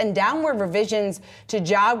months, and downward revisions to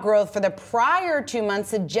job growth for the prior 2 months,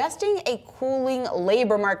 suggesting a cooling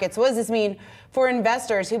labor market. So what does this mean for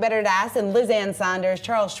investors? Who better to ask than Liz Ann Saunders,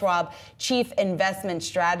 Charles Schwab, Chief Investment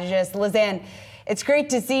Strategist. Liz Ann, it's great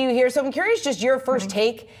to see you here. So I'm curious just your first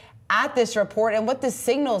take at this report and what this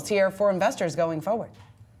signals here for investors going forward.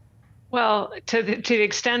 Well, to the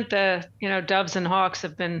extent the doves and hawks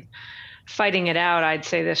have been fighting it out, I'd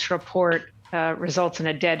say this report results in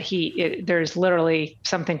a dead heat. There's literally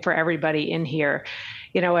something for everybody in here.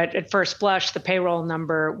 At first blush, the payroll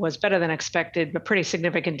number was better than expected, but pretty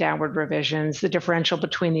significant downward revisions. The differential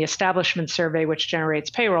between the establishment survey, which generates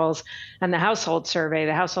payrolls, and the household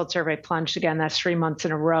survey plunged again. That's 3 months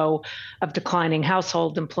in a row of declining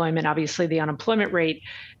household employment. Obviously, the unemployment rate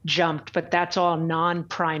jumped, but that's all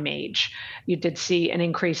non-prime age. You did see an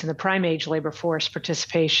increase in the prime age labor force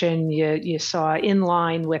participation. You saw in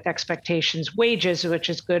line with expectations wages, which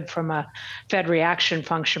is good from a Fed reaction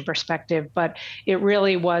function perspective, but it really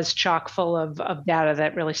was chock full of data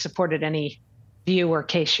that really supported any view or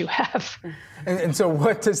case you have. And so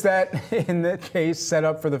what does that, in that case, set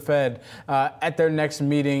up for the Fed at their next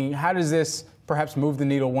meeting? How does this perhaps move the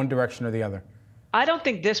needle one direction or the other? I don't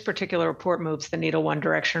think this particular report moves the needle one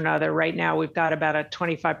direction or another. Right now, we've got about a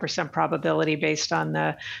 25% probability based on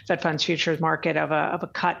the Fed funds futures market of a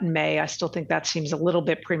cut in May. I still think that seems a little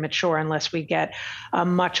bit premature unless we get a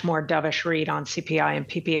much more dovish read on CPI and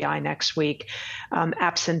PPI next week.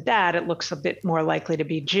 Absent that, it looks a bit more likely to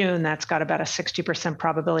be June. That's got about a 60%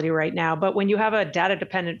 probability right now. But when you have a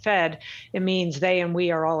data-dependent Fed, it means they and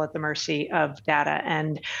we are all at the mercy of data.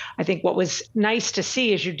 And I think what was nice to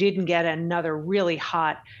see is you didn't get another really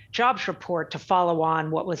hot jobs report to follow on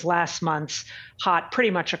what was last month's hot pretty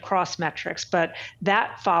much across metrics, but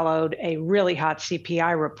that followed a really hot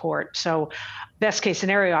CPI report. So best case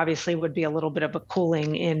scenario obviously would be a little bit of a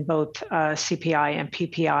cooling in both CPI and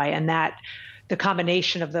PPI, and that the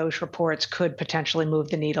combination of those reports could potentially move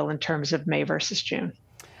the needle in terms of May versus June.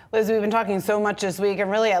 Liz, we've been talking so much this week and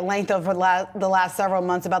really at length over the last several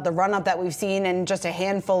months about the run-up that we've seen and just a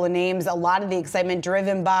handful of names, a lot of the excitement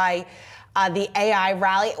driven by the AI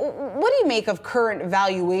rally. What do you make of current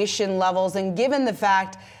valuation levels? And given the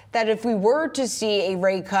fact that if we were to see a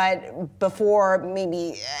rate cut before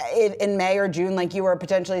maybe in May or June, like you were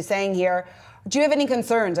potentially saying here, do you have any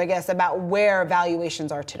concerns, I guess, about where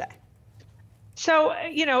valuations are today? So,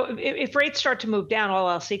 if rates start to move down, all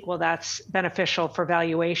else equal, that's beneficial for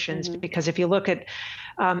valuations, because if you look at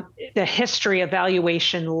the history of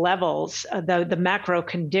valuation levels, the macro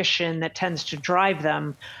condition that tends to drive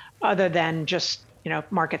them, other than just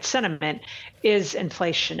market sentiment, is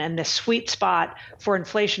inflation. And the sweet spot for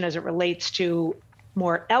inflation as it relates to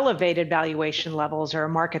more elevated valuation levels or a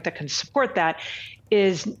market that can support that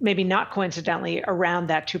is maybe not coincidentally around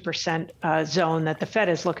that 2% zone that the Fed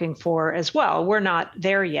is looking for as well. We're not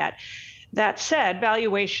there yet. That said,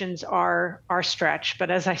 valuations are stretched. But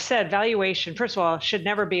as I said, valuation, first of all, should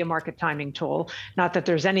never be a market timing tool. Not that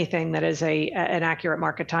there's anything that is an accurate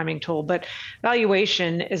market timing tool, but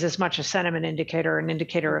valuation is as much a sentiment indicator, an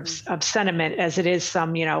indicator of sentiment, as it is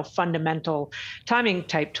some, fundamental timing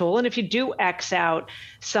type tool. And if you do X out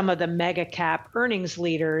some of the mega cap earnings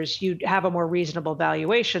leaders, you have a more reasonable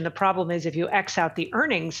valuation. The problem is if you X out the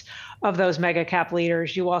earnings of those mega cap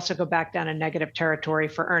leaders, you also go back down in negative territory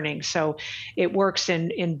for earnings. So it works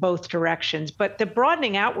in both directions. But the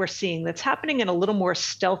broadening out we're seeing, that's happening in a little more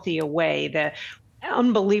stealthy a way. The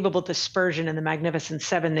unbelievable dispersion in the Magnificent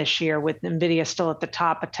Seven this year, with NVIDIA still at the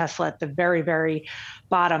top, but Tesla at the very, very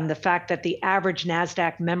bottom. The fact that the average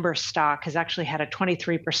Nasdaq member stock has actually had a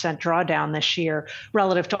 23% drawdown this year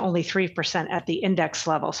relative to only 3% at the index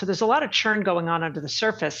level. So there's a lot of churn going on under the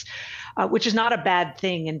surface, which is not a bad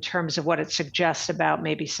thing in terms of what it suggests about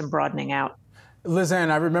maybe some broadening out. Lizanne,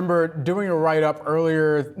 I remember doing a write-up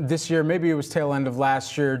earlier this year, maybe it was tail end of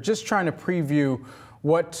last year, just trying to preview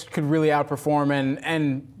what could really outperform.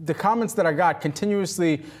 And the comments that I got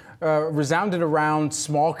continuously resounded around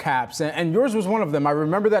small caps. And yours was one of them. I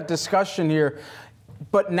remember that discussion here.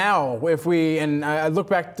 But now, and I look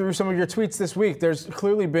back through some of your tweets this week, there's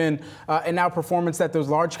clearly been an outperformance that those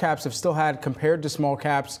large caps have still had compared to small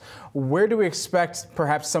caps. Where do we expect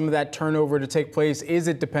perhaps some of that turnover to take place? Is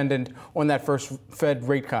it dependent on that first Fed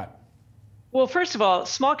rate cut? Well, first of all,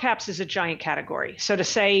 small caps is a giant category. So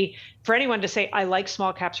for anyone to say, I like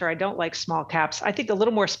small caps or I don't like small caps, I think a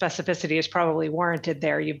little more specificity is probably warranted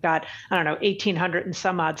there. You've got, 1,800 and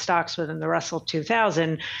some odd stocks within the Russell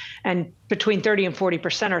 2000, and between 30 and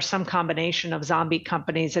 40% are some combination of zombie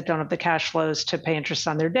companies that don't have the cash flows to pay interest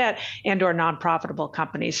on their debt and or non-profitable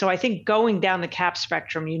companies. So I think going down the cap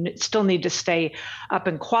spectrum, you still need to stay up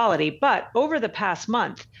in quality. But over the past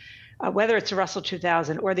month, whether it's the Russell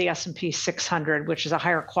 2000 or the S&P 600, which is a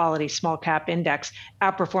higher quality small cap index,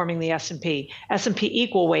 outperforming the S&P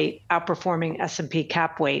equal weight, outperforming S&P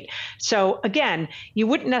cap weight. So again, you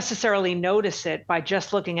wouldn't necessarily notice it by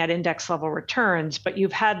just looking at index level returns, but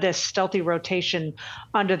you've had this stealthy rotation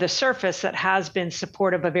under the surface that has been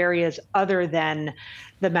supportive of areas other than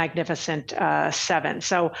the Magnificent Seven.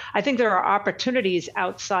 So I think there are opportunities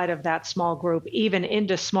outside of that small group, even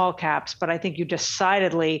into small caps, but I think you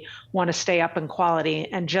decidedly want to stay up in quality.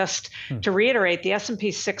 And just to reiterate, the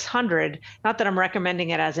S&P 600, not that I'm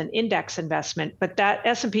recommending it as an index investment, but that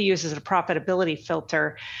S&P uses a profitability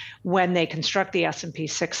filter when they construct the S&P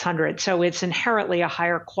 600. So it's inherently a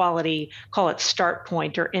higher quality, call it start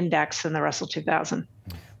point or index, than the Russell 2000.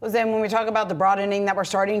 Lizanne, when we talk about the broadening that we're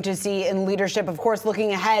starting to see in leadership, of course,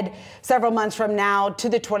 looking ahead several months from now to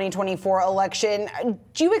the 2024 election,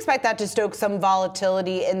 do you expect that to stoke some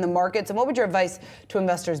volatility in the markets? And what would your advice to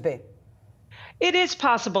investors be? It is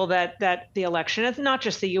possible that the election, it's not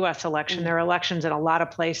just the U.S. election, there are elections in a lot of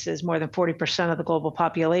places. More than 40% of the global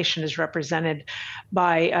population is represented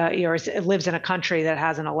by, lives in a country that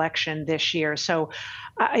has an election this year. So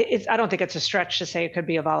I don't think it's a stretch to say it could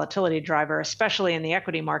be a volatility driver, especially in the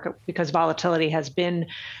equity market, because volatility has been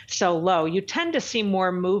so low. You tend to see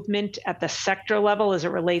more movement at the sector level as it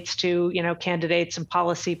relates to, candidates and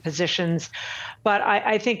policy positions. But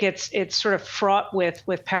I think it's sort of fraught with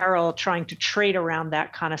peril trying to trade around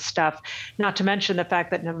that kind of stuff, not to mention the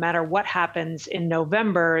fact that no matter what happens in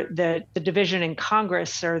November, the division in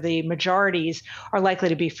Congress or the majorities are likely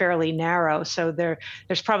to be fairly narrow. So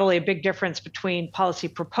there's probably a big difference between policy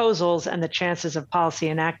proposals and the chances of policy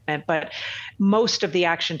enactment. But most of the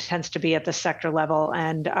action tends to be at the sector level.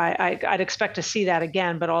 And I'd expect to see that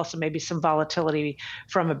again, but also maybe some volatility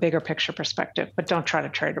from a bigger picture perspective. But don't try to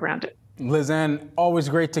trade around it. Lizanne, always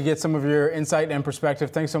great to get some of your insight and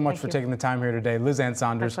perspective. Thanks so much for taking the time here today. Lizanne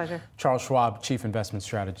Saunders, Charles Schwab, Chief Investment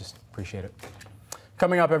Strategist. Appreciate it.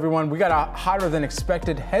 Coming up, everyone, we got a hotter than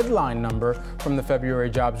expected headline number from the February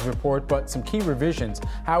jobs report, but some key revisions.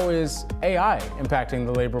 How is AI impacting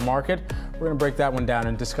the labor market? We're going to break that one down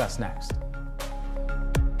and discuss next.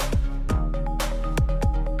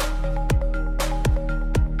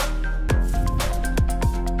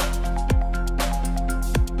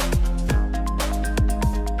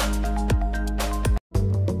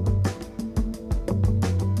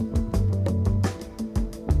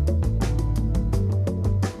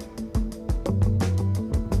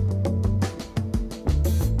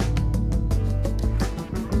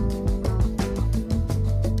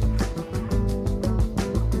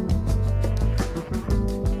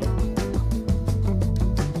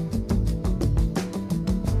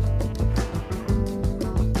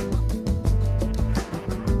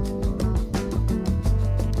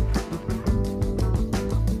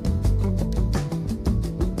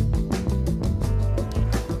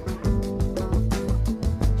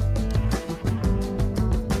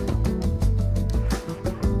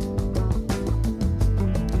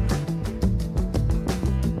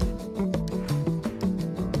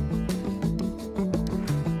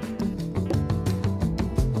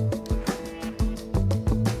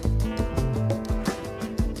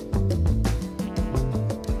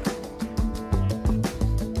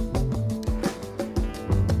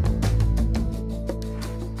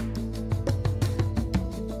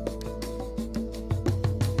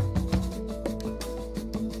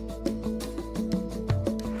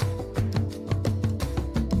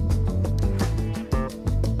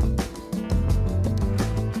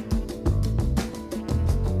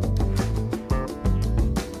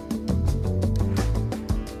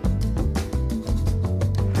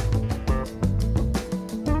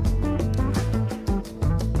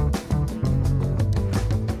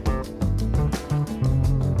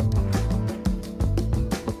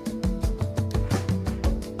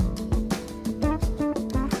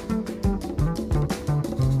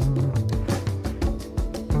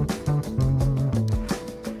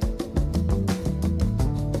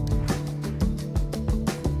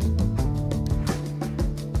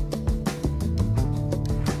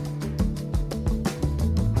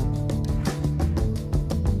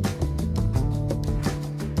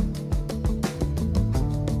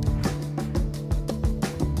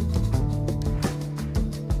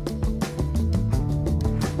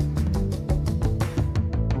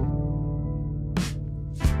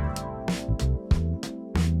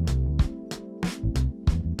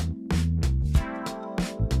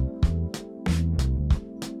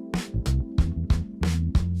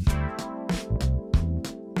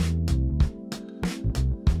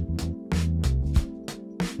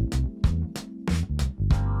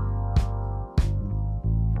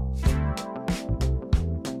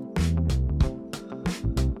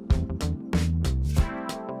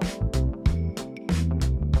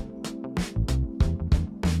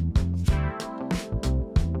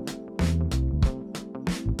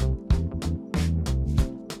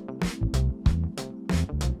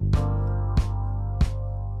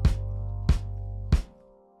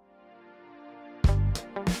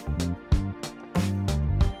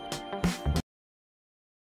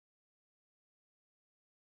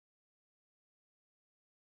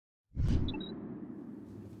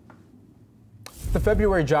 The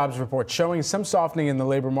February jobs report showing some softening in the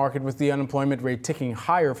labor market, with the unemployment rate ticking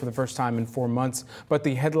higher for the first time in 4 months. But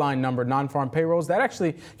the headline number, non-farm payrolls, that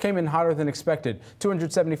actually came in hotter than expected.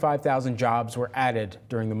 275,000 jobs were added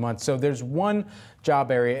during the month. So there's one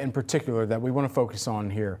job area in particular that we want to focus on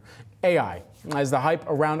here. AI. As the hype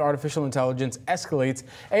around artificial intelligence escalates,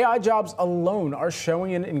 AI jobs alone are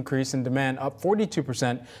showing an increase in demand, up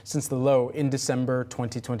 42% since the low in December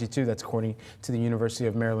 2022. That's according to the University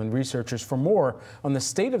of Maryland researchers. For more on the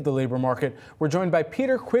state of the labor market, we're joined by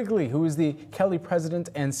Peter Quigley, who is the Kelly president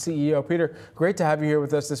and CEO. Peter, great to have you here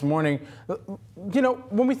with us this morning. You know,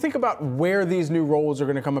 when we think about where these new roles are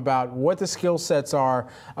going to come about, what the skill sets are,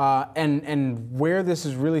 and where this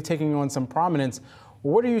is really taking on some prominence,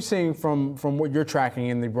 what are you seeing from what you're tracking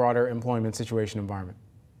in the broader employment situation environment?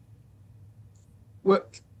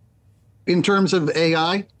 What, in terms of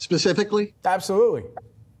AI specifically? Absolutely.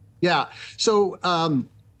 Yeah. So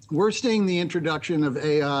we're seeing the introduction of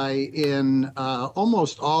AI in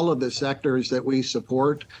almost all of the sectors that we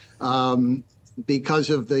support because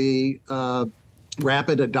of the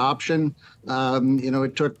rapid adoption. You know,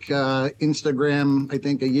 it took Instagram, I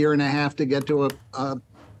think, 1.5 years to get to a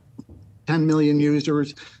 10 million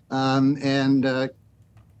users, and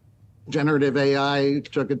generative AI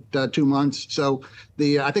took it 2 months. So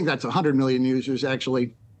I think that's 100 million users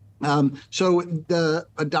actually. So the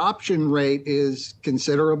adoption rate is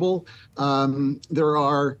considerable. There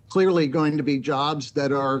are clearly going to be jobs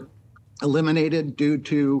that are eliminated due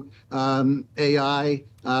to AI.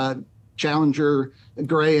 Challenger,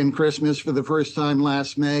 Gray, and Christmas for the first time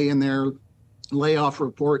last May in their layoff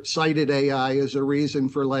report cited AI as a reason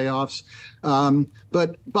for layoffs.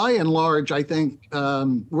 But by and large, I think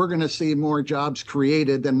we're going to see more jobs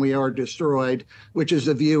created than we are destroyed, which is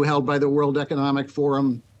a view held by the World Economic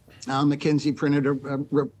Forum. McKinsey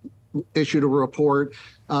issued a report.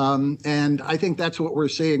 And I think that's what we're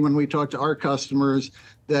seeing when we talk to our customers,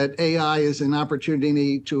 that AI is an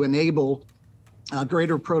opportunity to enable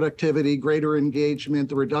greater productivity, greater engagement,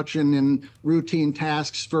 the reduction in routine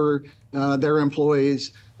tasks for their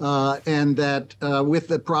employees, and that with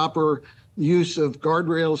the proper use of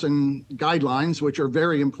guardrails and guidelines, which are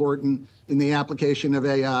very important in the application of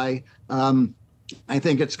AI, I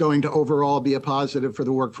think it's going to overall be a positive for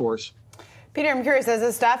the workforce. Peter, I'm curious, as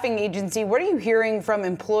a staffing agency, what are you hearing from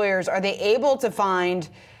employers? Are they able to find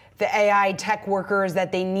the AI tech workers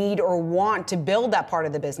that they need or want to build that part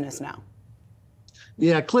of the business now?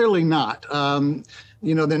 Yeah, clearly not.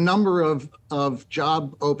 You know, the number of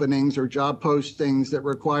job openings or job postings that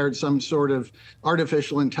required some sort of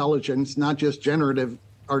artificial intelligence, not just generative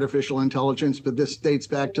artificial intelligence, but this dates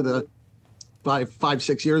back to the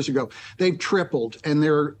 5-6 years ago. They've tripled, and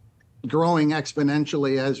they're growing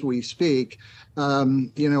exponentially as we speak.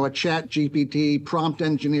 You know, a chat GPT prompt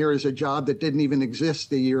engineer is a job that didn't even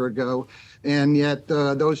exist a year ago. And yet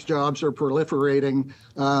those jobs are proliferating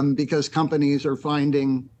because companies are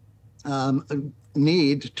finding a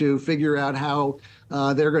need to figure out how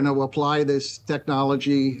they're going to apply this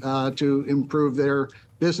technology to improve their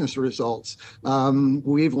business results.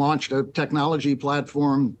 We've launched a technology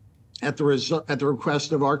platform at the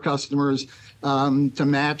request of our customers to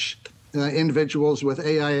match individuals with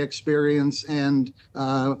AI experience and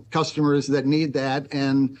customers that need that.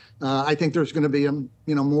 And I think there's going to be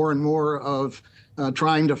more and more of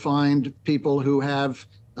trying to find people who have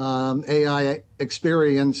AI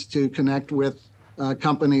experience to connect with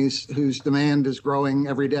companies whose demand is growing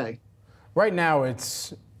every day. Right now,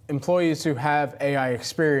 it's employees who have AI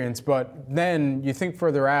experience, but then you think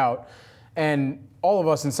further out, and all of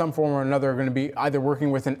us in some form or another are going to be either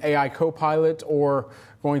working with an AI co-pilot or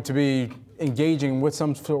going to be engaging with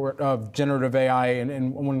some sort of generative AI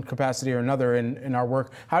in one capacity or another in our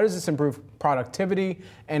work. How does this improve productivity,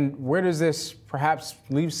 and where does this perhaps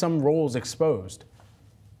leave some roles exposed?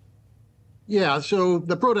 Yeah, so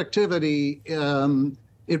the productivity,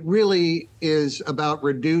 it really is about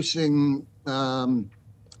reducing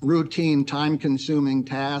routine, time-consuming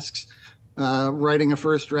tasks, writing a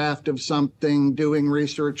first draft of something, doing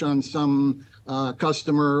research on some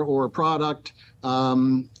customer or product,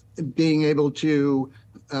 being able to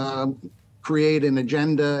create an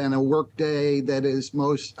agenda and a workday that is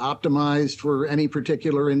most optimized for any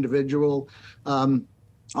particular individual.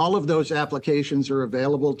 All of those applications are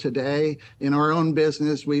available today. In our own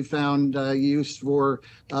business, we've found use for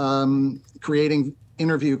creating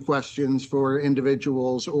interview questions for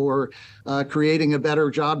individuals, or creating a better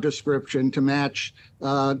job description to match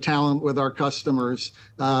talent with our customers.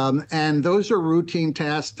 And those are routine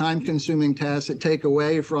tasks, time-consuming tasks that take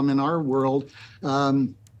away from, in our world,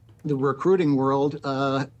 the recruiting world,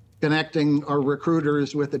 connecting our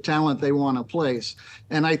recruiters with the talent they want to place.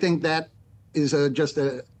 And I think that is just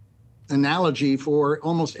an analogy for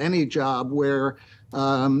almost any job where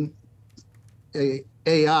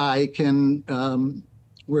AI can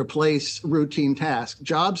replace routine tasks.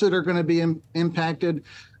 Jobs that are going to be impacted,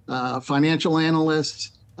 financial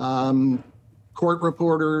analysts, court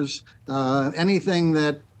reporters, anything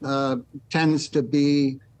that tends to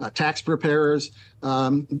be tax preparers,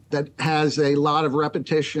 that has a lot of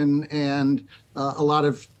repetition and a lot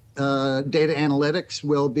of data analytics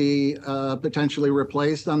will be potentially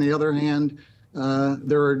replaced. On the other hand,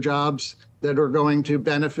 there are jobs that are going to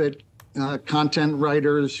benefit content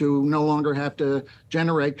writers who no longer have to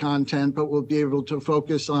generate content, but will be able to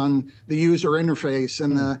focus on the user interface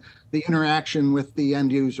and the interaction with the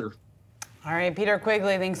end user. All right, Peter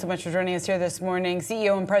Quigley, thanks so much for joining us here this morning,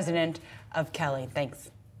 CEO and President of Kelly. Thanks.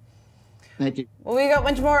 Thank you. Well, we got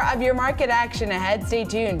much more of your market action ahead. Stay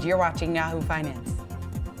tuned. You're watching Yahoo Finance.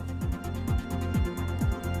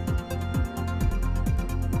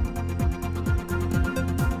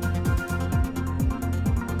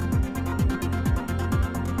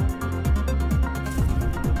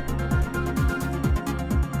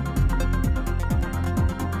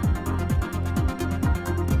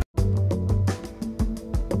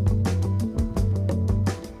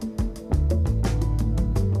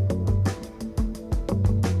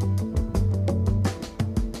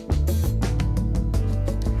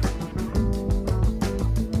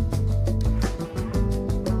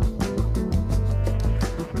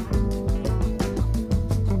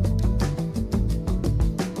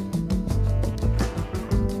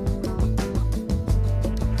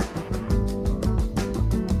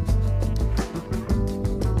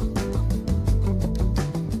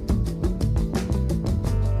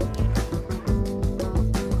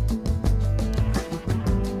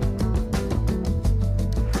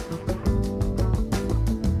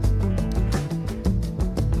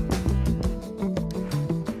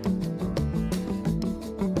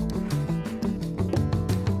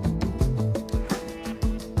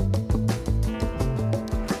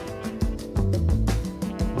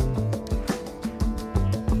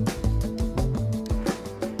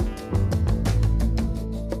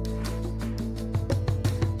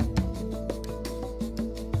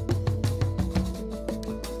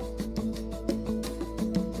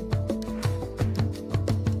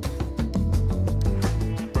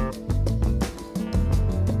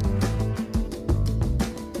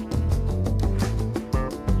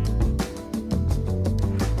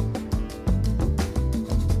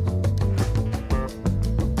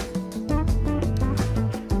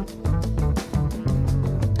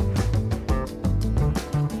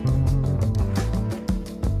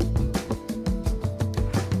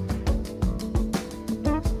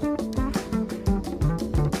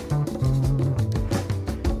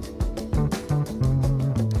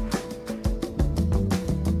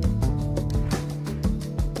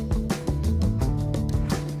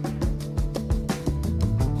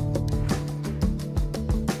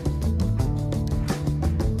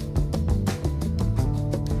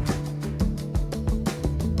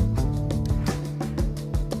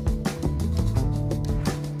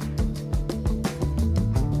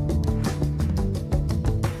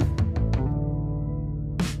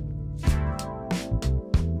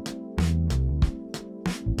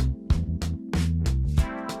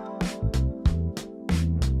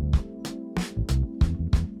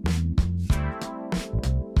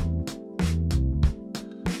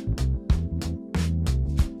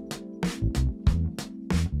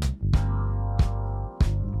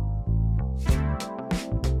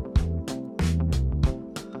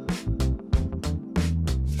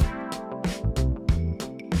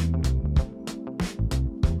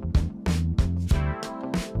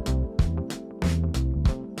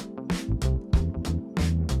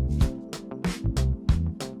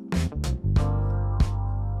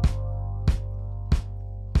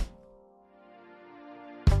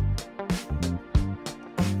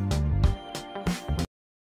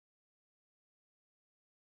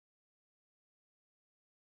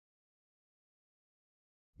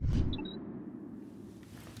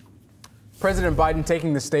 President Biden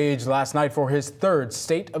taking the stage last night for his third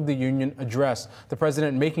State of the Union address. The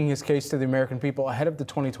president making his case to the American people ahead of the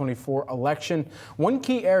 2024 election. One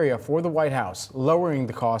key area for the White House, lowering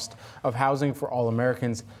the cost of housing for all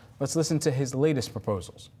Americans. Let's listen to his latest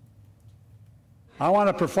proposals. I want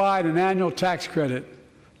to provide an annual tax credit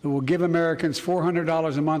that will give Americans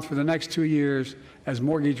 $400 a month for the next 2 years as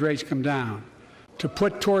mortgage rates come down, to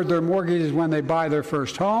put toward their mortgages when they buy their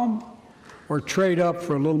first home or trade up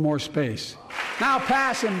for a little more space. Now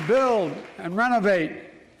pass and build and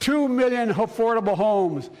renovate 2 million affordable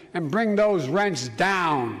homes and bring those rents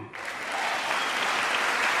down.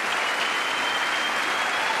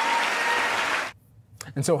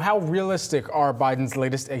 And so how realistic are Biden's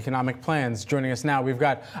latest economic plans? Joining us now, we've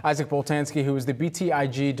got IXIC Boltansky, who is the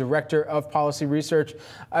BTIG Director of Policy Research.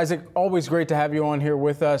 IXIC, always great to have you on here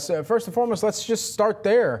with us. First and foremost, let's just start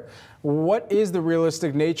there. What is the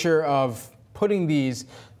realistic nature of putting these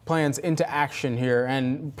plans into action here?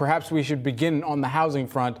 And perhaps we should begin on the housing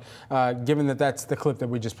front, given that that's the clip that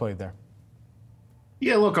we just played there.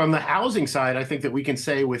 Yeah, look, on the housing side, I think that we can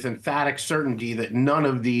say with emphatic certainty that none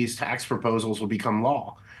of these tax proposals will become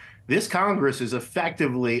law. This Congress is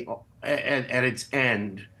effectively at its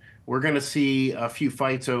end. We're going to see a few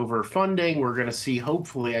fights over funding. We're going to see,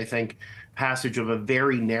 hopefully, I think, passage of a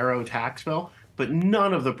very narrow tax bill. But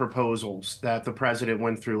none of the proposals that the president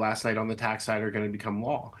went through last night on the tax side are going to become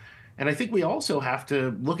law. And I think we also have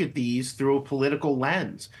to look at these through a political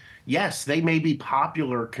lens. Yes, they may be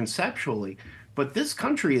popular conceptually, but this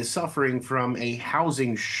country is suffering from a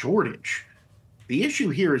housing shortage. The issue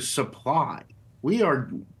here is supply.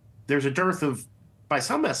 There's a dearth of, by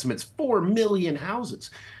some estimates, 4 million houses.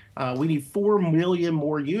 We need 4 million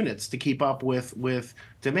more units to keep up with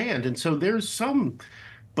demand. And so there's some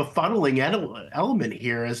befuddling element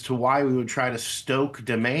here as to why we would try to stoke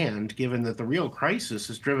demand, given that the real crisis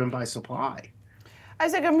is driven by supply.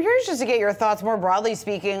 IXIC, I'm curious just to get your thoughts, more broadly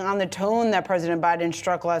speaking, on the tone that President Biden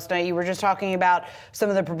struck last night. You were just talking about some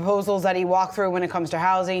of the proposals that he walked through when it comes to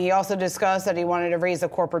housing. He also discussed that he wanted to raise the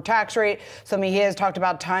corporate tax rate. Something he has talked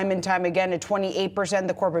about time and time again, to 28%,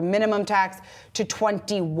 the corporate minimum tax to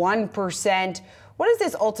 21%. What is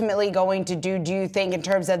this ultimately going to do you think, in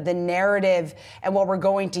terms of the narrative and what we're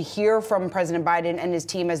going to hear from President Biden and his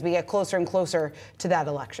team as we get closer and closer to that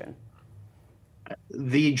election?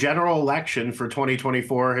 The general election for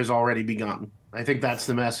 2024 has already begun. I think that's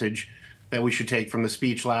the message that we should take from the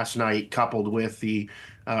speech last night, coupled with the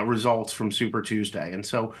results from Super Tuesday. And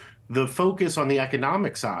so the focus on the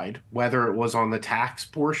economic side, whether it was on the tax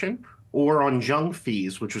portion or on junk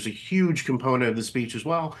fees, which was a huge component of the speech as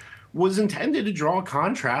well, was intended to draw a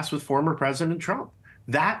contrast with former President Trump.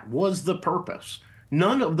 That was the purpose.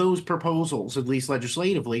 None of those proposals, at least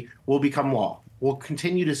legislatively, will become law. We'll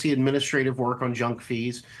continue to see administrative work on junk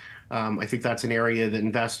fees. I think that's an area that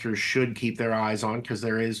investors should keep their eyes on, because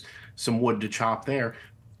there is some wood to chop there.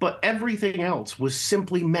 But everything else was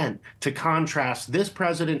simply meant to contrast this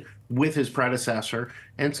president with his predecessor.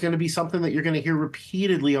 And it's going to be something that you're going to hear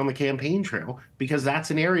repeatedly on the campaign trail, because that's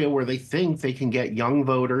an area where they think they can get young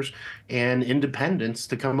voters and independents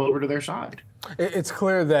to come over to their side. It's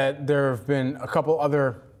clear that there have been a couple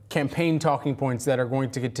other campaign talking points that are going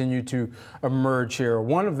to continue to emerge here.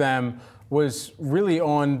 One of them was really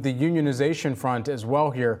on the unionization front as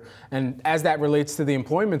well here. And as that relates to the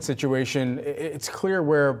employment situation, it's clear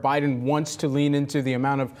where Biden wants to lean into the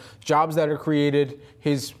amount of jobs that are created,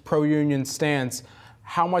 his pro-union stance.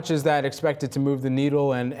 How much is that expected to move the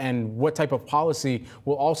needle, and what type of policy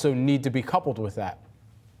will also need to be coupled with that?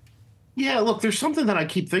 Yeah, look, there's something that I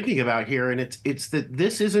keep thinking about here, and it's that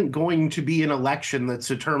this isn't going to be an election that's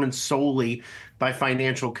determined solely by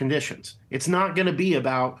financial conditions. It's not going to be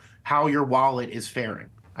about how your wallet is faring.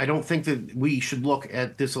 I don't think that we should look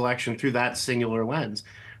at this election through that singular lens.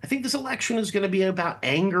 I think this election is going to be about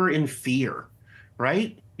anger and fear,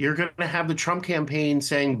 right? You're going to have the Trump campaign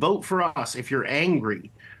saying, vote for us if you're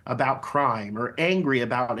angry about crime, or angry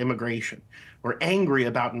about immigration, or angry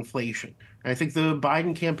about inflation. And I think the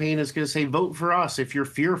Biden campaign is going to say, vote for us if you're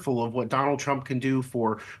fearful of what Donald Trump can do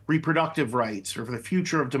for reproductive rights, or for the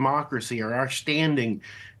future of democracy, or our standing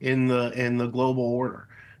in the global order.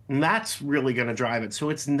 And that's really going to drive it. So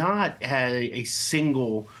it's not a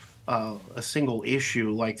single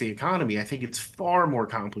issue like the economy. I think it's far more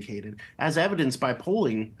complicated, as evidenced by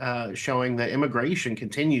polling showing that immigration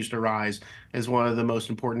continues to rise as one of the most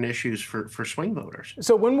important issues for swing voters.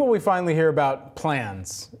 So when will we finally hear about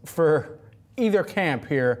plans for either camp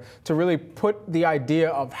here to really put the idea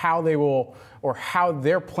of how they will, or how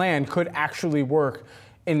their plan could actually work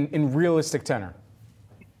in realistic tenor?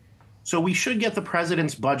 So we should get the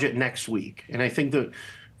president's budget next week. And I think that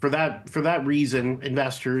for that reason,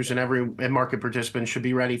 investors and market participants should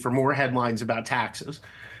be ready for more headlines about taxes.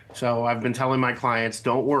 So I've been telling my clients,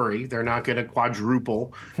 don't worry, they're not going to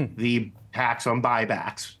quadruple the tax on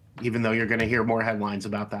buybacks, even though you're going to hear more headlines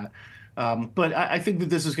about that. But I think that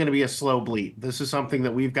this is going to be a slow bleed. This is something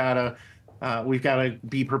that we've got to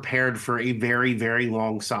be prepared for a very, very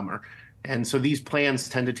long summer. And so these plans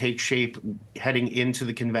tend to take shape heading into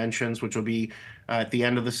the conventions, which will be at the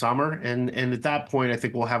end of the summer. And at that point, I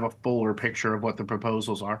think we'll have a fuller picture of what the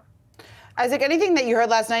proposals are. Isaac, anything that you heard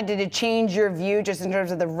last night, did it change your view just in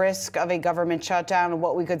terms of the risk of a government shutdown and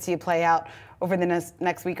what we could see play out over the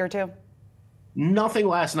next week or two? Nothing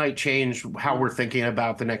last night changed how we're thinking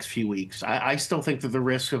about the next few weeks. I still think that the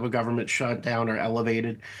risks of a government shutdown are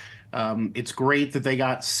elevated. It's great that they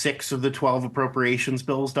got 6 of the 12 appropriations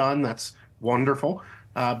bills done. That's wonderful.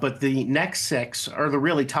 But the next 6 are the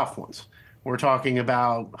really tough ones. We're talking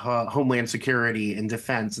about Homeland Security and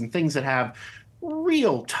defense and things that have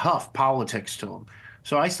real tough politics to them.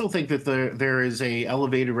 So I still think that there is a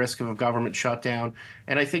elevated risk of a government shutdown,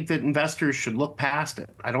 and I think that investors should look past it.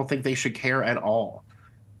 I don't think they should care at all.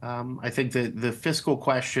 I think that the fiscal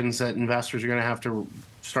questions that investors are going to have to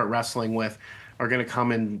start wrestling with are going to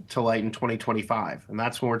come into light in 2025, and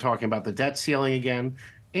that's when we're talking about the debt ceiling again,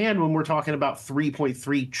 and when we're talking about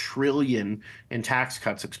 $3.3 trillion in tax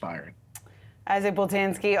cuts expiring. Isaac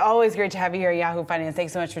Boltansky, always great to have you here at Yahoo Finance.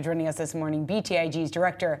 Thanks so much for joining us this morning. BTIG's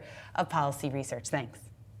Director of Policy Research. Thanks.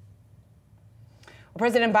 Well,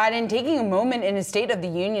 President Biden taking a moment in his State of the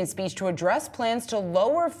Union speech to address plans to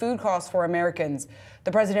lower food costs for Americans.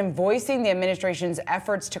 The president voicing the administration's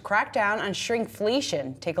efforts to crack down on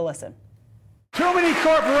shrinkflation. Take a listen. Too many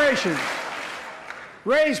corporations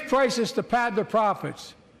raise prices to pad their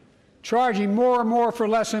profits, charging more and more for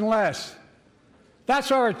less and less.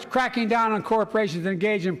 That's why we're cracking down on corporations that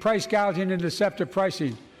engage in price gouging and deceptive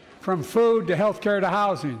pricing, from food to healthcare to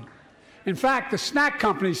housing. In fact, the snack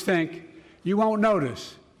companies think you won't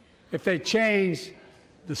notice if they change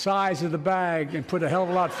the size of the bag and put a hell of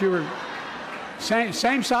a lot fewer, same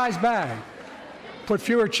size bag, put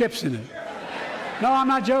fewer chips in it. No, I'm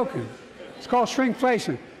not joking. It's called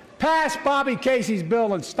shrinkflation. Pass Bobby Casey's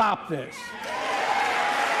bill and stop this.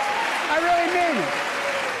 I really mean it.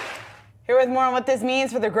 Here with more on what this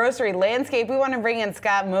means for the grocery landscape, we want to bring in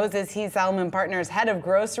Scott Moses. He's Salomon Partners, head of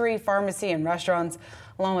grocery, pharmacy, and restaurants,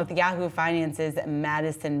 along with Yahoo Finance's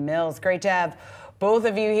Madison Mills. Great to have both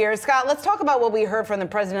of you here. Scott, let's talk about what we heard from the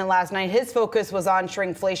president last night. His focus was on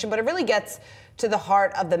shrinkflation, but it really gets to the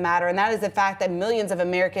heart of the matter, and that is the fact that millions of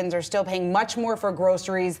Americans are still paying much more for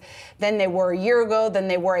groceries than they were a year ago, than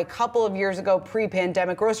they were a couple of years ago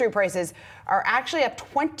pre-pandemic. Grocery prices are actually up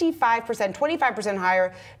 25%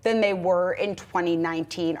 higher than they were in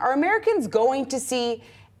 2019. Are Americans going to see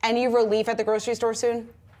any relief at the grocery store soon?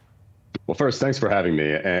 Well, first, thanks for having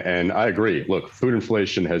me. And I agree. Look, food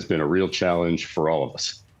inflation has been a real challenge for all of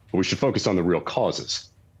us. But we should focus on the real causes.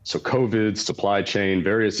 So COVID, supply chain,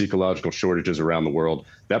 various ecological shortages around the world,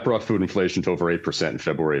 that brought food inflation to over 8% in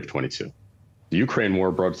February of 22. The Ukraine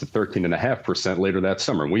war brought us to 13.5% later that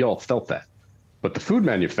summer, and we all felt that. But the food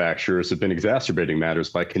manufacturers have been exacerbating matters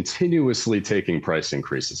by continuously taking price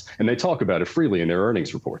increases, and they talk about it freely in their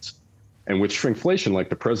earnings reports. And with shrinkflation, like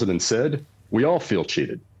the president said, we all feel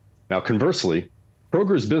cheated. Now, conversely,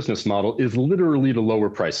 Kroger's business model is literally to lower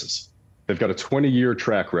prices. They've got a 20-year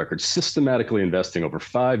track record, systematically investing over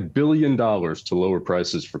 $5 billion to lower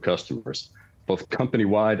prices for customers, both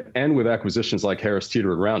company-wide and with acquisitions like Harris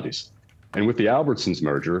Teeter and Roundy's. And with the Albertsons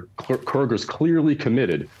merger, Kroger's clearly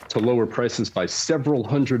committed to lower prices by several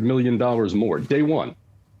 $100 million more, day one.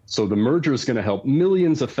 So the merger is going to help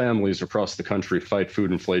millions of families across the country fight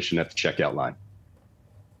food inflation at the checkout line.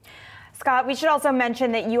 Scott, we should also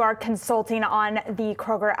mention that you are consulting on the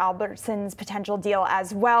Kroger-Albertsons potential deal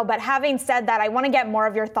as well. But having said that, I want to get more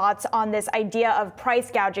of your thoughts on this idea of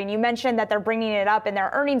price gouging. You mentioned that they're bringing it up in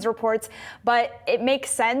their earnings reports, but it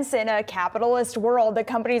makes sense in a capitalist world that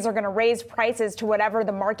companies are going to raise prices to whatever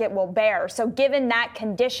the market will bear. So given that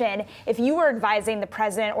condition, if you were advising the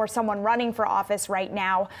president or someone running for office right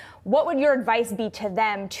now, what would your advice be to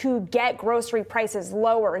them to get grocery prices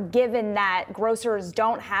lower, given that grocers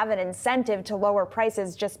don't have an incentive to lower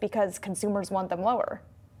prices just because consumers want them lower?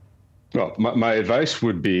 Well, my advice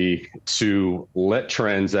would be to let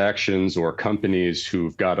transactions or companies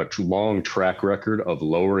who've got a long track record of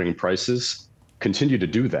lowering prices continue to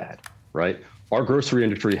do that, right? Our grocery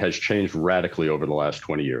industry has changed radically over the last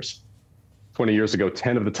 20 years. 20 years ago,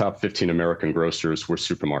 10 of the top 15 American grocers were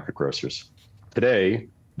supermarket grocers. Today,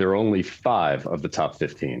 there are only 5 of the top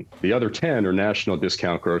 15. The other 10 are national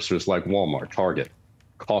discount grocers like Walmart, Target,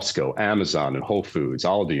 Costco, Amazon, and Whole Foods,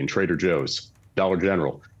 Aldi, and Trader Joe's, Dollar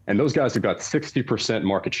General. And those guys have got 60%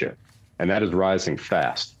 market share, and that is rising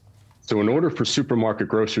fast. So in order for supermarket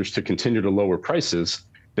grocers to continue to lower prices,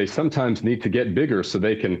 they sometimes need to get bigger so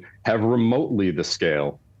they can have remotely the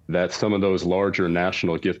scale that some of those larger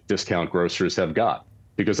national discount grocers have got.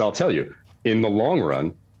 Because I'll tell you, in the long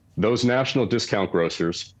run, those national discount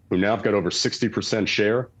grocers who now have got over 60%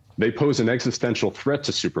 share, they pose an existential threat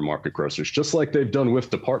to supermarket grocers, just like they've done with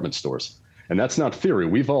department stores. And that's not theory.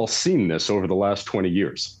 We've all seen this over the last 20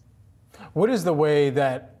 years. What is the way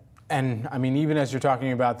that, and I mean, even as you're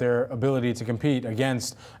talking about their ability to compete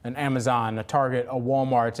against an Amazon, a Target, a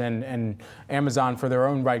Walmart, and Amazon for their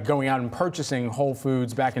own right, going out and purchasing Whole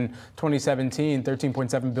Foods back in 2017,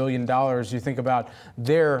 $13.7 billion, you think about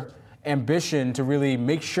their ambition to really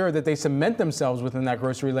make sure that they cement themselves within that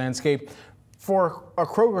grocery landscape. For a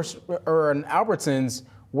Kroger or an Albertsons,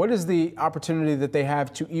 what is the opportunity that they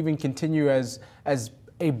have to even continue as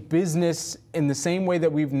a business in the same way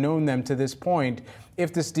that we've known them to this point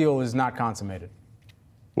if this deal is not consummated?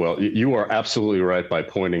 Well, you are absolutely right by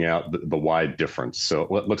pointing out the wide difference. So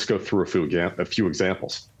let's go through a few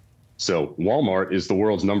examples. So Walmart is the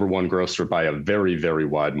world's #1 grocer by a very, very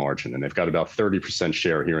wide margin, and they've got about 30%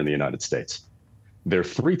 share here in the United States. They're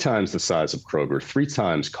 3 times the size of Kroger, 3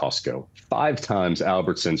 times Costco, 5 times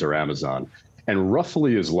Albertsons or Amazon, and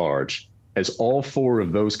roughly as large as all 4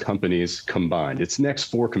 of those companies combined. Its next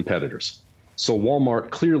 4 competitors. So Walmart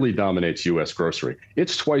clearly dominates U.S. grocery.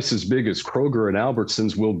 It's twice as big as Kroger and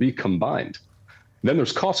Albertsons will be combined. Then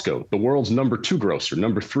there's Costco, the world's #2 grocer,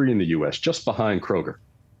 #3 in the U.S., just behind Kroger.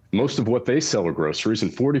 Most of what they sell are groceries,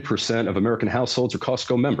 and 40% of American households are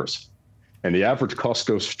Costco members. And the average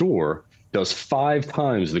Costco store does 5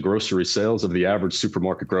 times the grocery sales of the average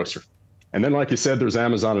supermarket grocer. And then, like you said, there's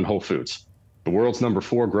Amazon and Whole Foods. The world's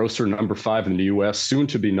 #4 grocer, #5 in the U.S., soon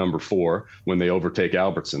to be #4 when they overtake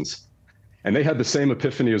Albertsons. And they had the same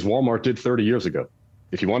epiphany as Walmart did 30 years ago.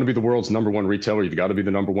 If you want to be the world's #1 retailer, you've got to be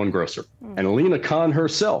the #1 grocer. And Alina Khan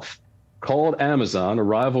herself called Amazon a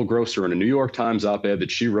rival grocer in a New York Times op-ed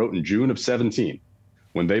that she wrote in June of 17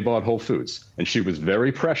 when they bought Whole Foods. And she was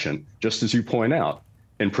very prescient, just as you point out,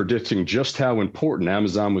 in predicting just how important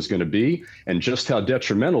Amazon was going to be and just how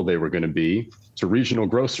detrimental they were going to be to regional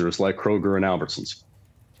grocers like Kroger and Albertsons.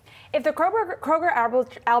 If the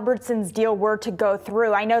Kroger-Albertsons deal were to go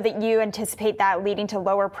through, I know that you anticipate that leading to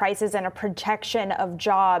lower prices and a protection of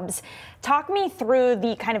jobs. Talk me through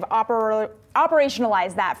the kind of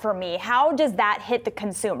operationalize that for me. How does that hit the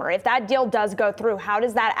consumer? If that deal does go through, how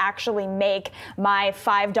does that actually make my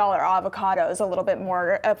 $5 avocados a little bit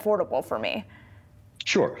more affordable for me?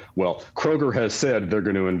 Sure. Well, Kroger has said they're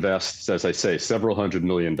going to invest, as I say, several $100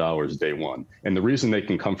 million day one. And the reason they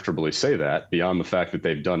can comfortably say that, beyond the fact that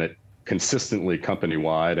they've done it consistently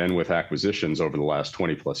company-wide and with acquisitions over the last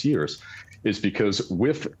 20 plus years, is because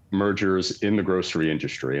with mergers in the grocery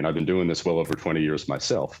industry, and I've been doing this well over 20 years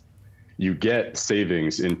myself, you get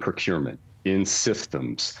savings in procurement, in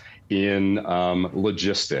systems, in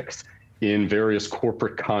logistics, in various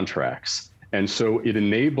corporate contracts. And so it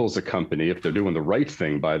enables a company, if they're doing the right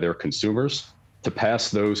thing by their consumers, to pass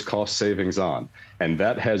those cost savings on. And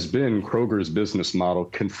that has been Kroger's business model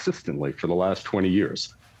consistently for the last 20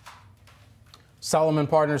 years. Solomon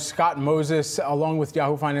Partners, Scott Moses, along with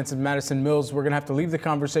Yahoo Finance and Madison Mills. We're going to have to leave the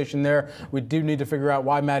conversation there. We do need to figure out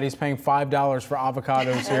why Maddie's paying $5 for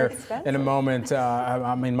avocados here in a moment.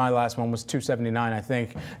 I mean, my last one was $2.79, I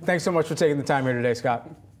think. Thanks so much for taking the time here today, Scott.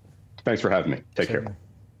 Thanks for having me. Take care.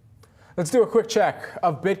 Let's do a quick check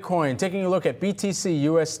of Bitcoin. Taking a look at BTC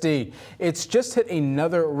USD. It's just hit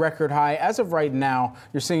another record high. As of right now,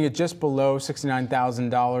 you're seeing it just below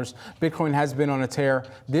 $69,000. Bitcoin has been on a tear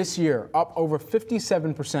this year, up over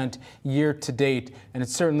 57% year to date. And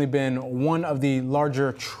it's certainly been one of the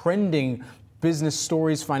larger trending business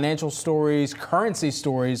stories, financial stories, currency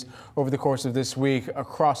stories over the course of this week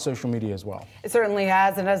across social media as well. It certainly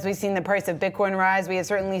has. And as we've seen the price of Bitcoin rise, we have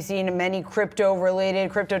certainly seen many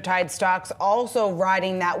crypto-related, crypto-tied stocks also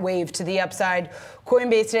riding that wave to the upside.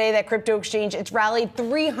 Coinbase today, that crypto exchange, it's rallied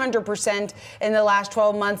 300% in the last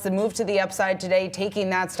 12 months. The move to the upside today,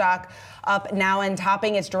 taking that stock up now and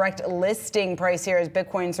topping its direct listing price here as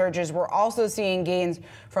Bitcoin surges. We're also seeing gains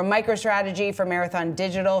from MicroStrategy, from Marathon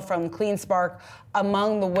Digital, from CleanSpark,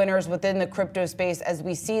 among the winners within the crypto space as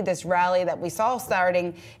we see this rally that we saw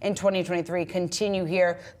starting in 2023 continue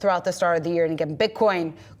here throughout the start of the year. And again,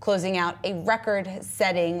 Bitcoin closing out a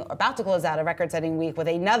record-setting, about to close out a record-setting week with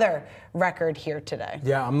another record here today.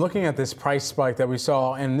 Yeah, I'm looking at this price spike that we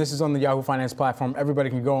saw, and this is on the Yahoo Finance platform. Everybody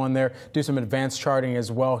can go on there, do some advanced charting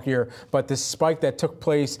as well here. But this spike that took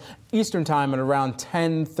place Eastern time at around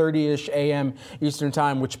 10:30-ish a.m. Eastern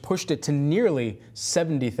time, which pushed it to nearly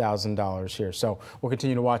 $70,000 here. So we'll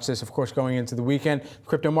continue to watch this, of course, going into the weekend.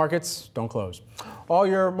 Crypto markets don't close. All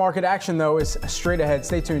your market action, though, is straight ahead.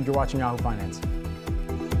 Stay tuned. You're watching Yahoo Finance.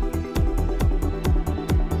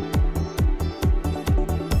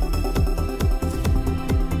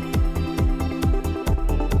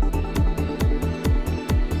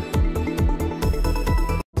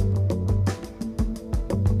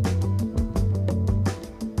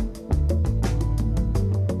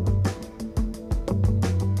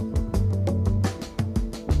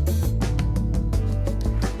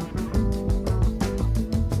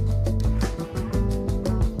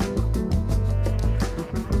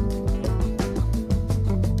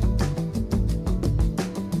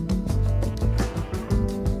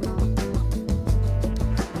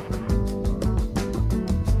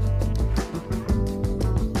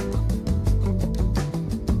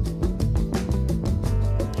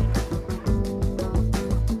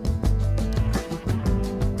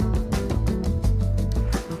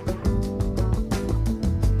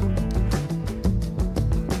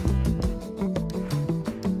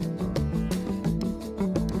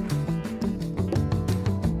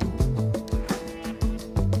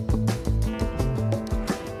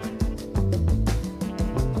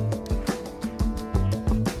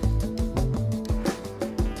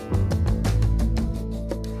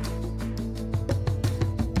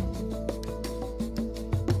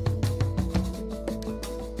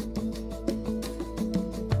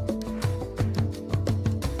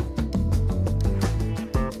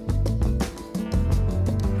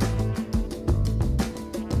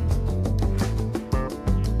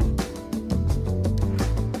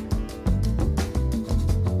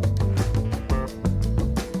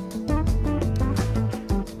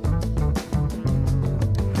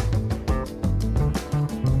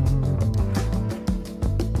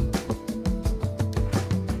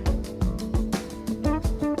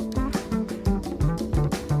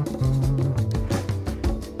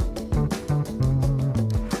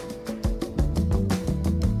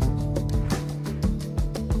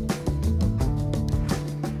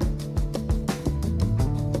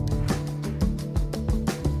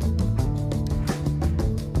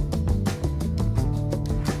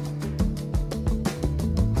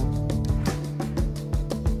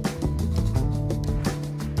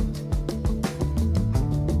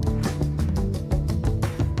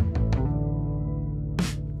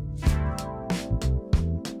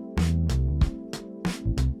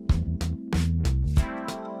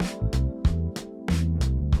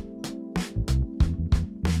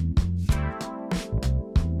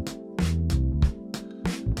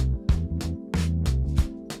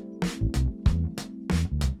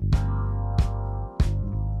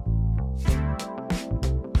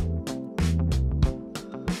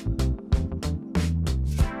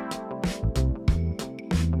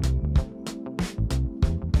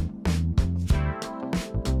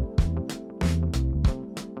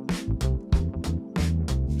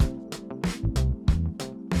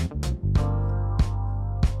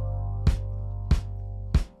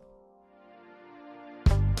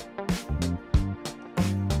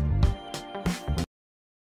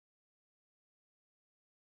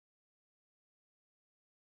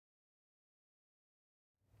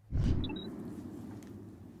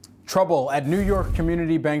 Trouble at New York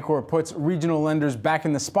Community Bancorp puts regional lenders back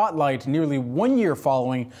in the spotlight nearly 1 year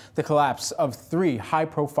following the collapse of 3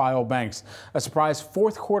 high-profile banks. A surprise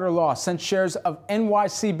fourth quarter loss sent shares of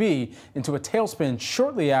NYCB into a tailspin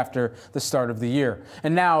shortly after the start of the year.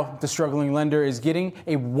 And now the struggling lender is getting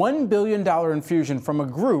a $1 billion infusion from a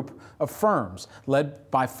group of firms led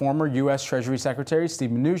by former U.S. Treasury Secretary Steve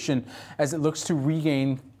Mnuchin as it looks to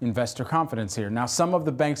regain investor confidence here. Now, some of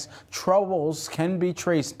the bank's troubles can be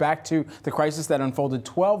traced back to the crisis that unfolded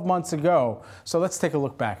 12 months ago. So let's take a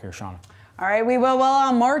look back here, Shauna. All right, we will. Well,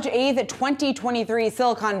 on March 8th, 2023,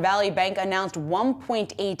 Silicon Valley Bank announced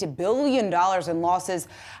 $1.8 billion in losses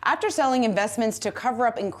after selling investments to cover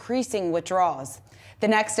up increasing withdrawals. The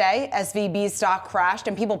next day, SVB's stock crashed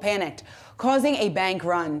and people panicked, causing a bank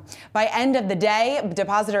run. By end of the day,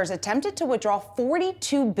 depositors attempted to withdraw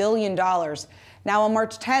 $42 billion. Now, on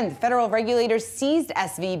March 10th, federal regulators seized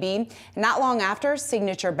SVB, not long after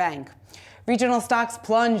Signature Bank. Regional stocks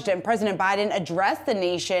plunged and President Biden addressed the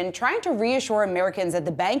nation, trying to reassure Americans that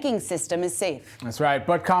the banking system is safe. That's right,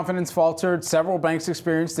 but confidence faltered. Several banks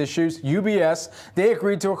experienced issues. UBS, they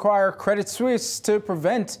agreed to acquire Credit Suisse to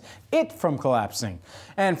prevent it from collapsing.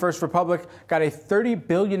 And First Republic got a $30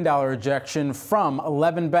 billion ejection from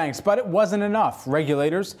 11 banks, but it wasn't enough.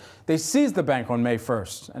 Regulators, they seized the bank on May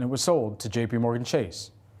 1st, and it was sold to JP Morgan Chase.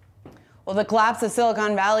 Well, the collapse of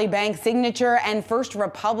Silicon Valley Bank, Signature, and First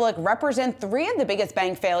Republic represent 3 of the biggest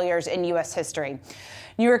bank failures in U.S. history.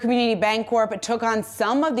 New York Community Bancorp took on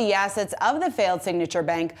some of the assets of the failed Signature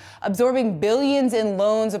Bank, absorbing billions in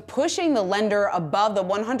loans, pushing the lender above the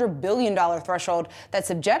 $100 billion threshold that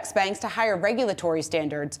subjects banks to higher regulatory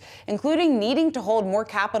standards, including needing to hold more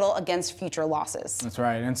capital against future losses. That's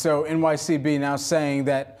right. And so NYCB now saying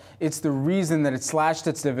that it's the reason that it slashed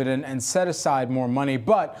its dividend and set aside more money.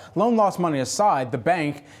 But loan loss money aside, the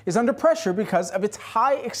bank is under pressure because of its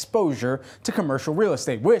high exposure to commercial real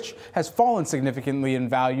estate, which has fallen significantly in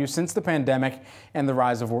value since the pandemic and the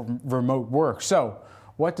rise of remote work. So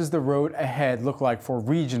what does the road ahead look like for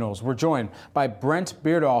regionals? We're joined by Brent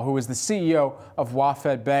Beardall, who is the CEO of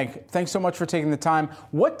WaFd Bank. Thanks so much for taking the time.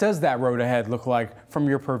 What does that road ahead look like from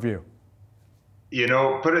your purview? You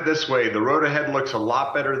know, put it this way, the road ahead looks a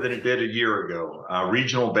lot better than it did a year ago.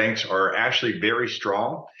 Regional banks are actually very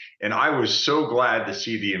strong, and I was so glad to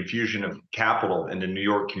see the infusion of capital into New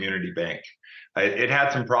York Community Bank. It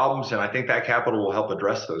had some problems, and I think that capital will help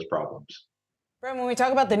address those problems. Brent, when we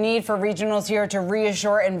talk about the need for regionals here to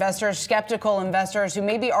reassure investors, skeptical investors who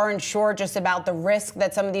maybe aren't sure just about the risk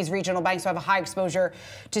that some of these regional banks have a high exposure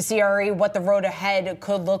to CRE, what the road ahead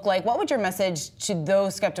could look like, what would your message to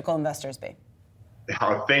those skeptical investors be?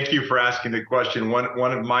 Thank you for asking the question.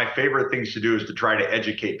 One of my favorite things to do is to try to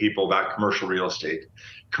educate people about commercial real estate.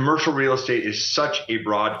 Commercial real estate is such a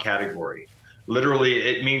broad category. Literally,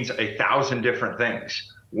 it means 1,000 different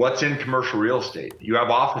things. What's in commercial real estate? You have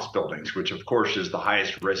office buildings, which of course is the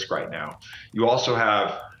highest risk right now. You also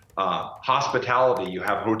have hospitality, you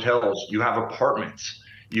have hotels, you have apartments,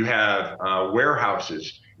 you have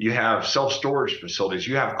warehouses, you have self-storage facilities,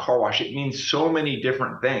 you have car wash. It means so many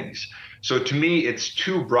different things. So to me, it's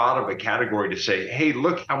too broad of a category to say, hey,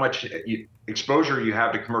 look how much exposure you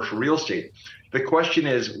have to commercial real estate. The question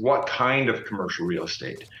is, what kind of commercial real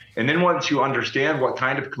estate? And then once you understand what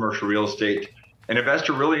kind of commercial real estate, an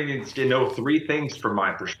investor really needs to know 3 things from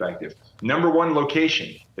my perspective. Number 1,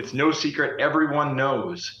 location. It's no secret. Everyone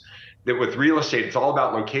knows that with real estate, it's all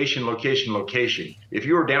about location, location, location. If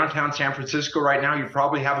you were downtown San Francisco right now, you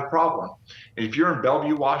probably have a problem. And if you're in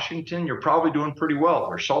Bellevue, Washington, you're probably doing pretty well,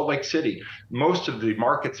 or Salt Lake City. Most of the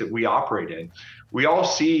markets that we operate in, we all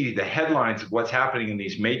see the headlines of what's happening in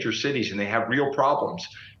these major cities, and they have real problems.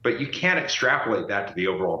 But you can't extrapolate that to the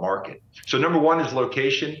overall market. So number 1 is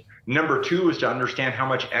location. Number 2 is to understand how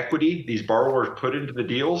much equity these borrowers put into the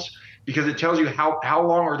deals, because it tells you how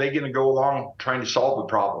long are they going to go along trying to solve the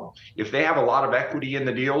problem. If they have a lot of equity in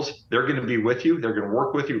the deals, they're going to be with you. They're going to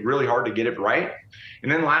work with you really hard to get it right.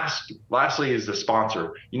 And then lastly is the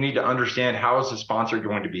sponsor. You need to understand, how is the sponsor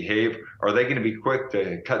going to behave? Are they going to be quick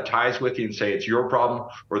to cut ties with you and say it's your problem,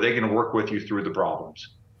 or are they going to work with you through the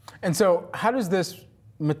problems? And so how does this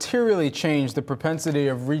materially change the propensity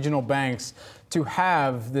of regional banks to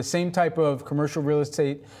have the same type of commercial real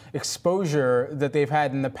estate exposure that they've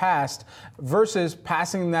had in the past versus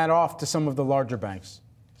passing that off to some of the larger banks?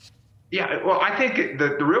 Yeah, well, I think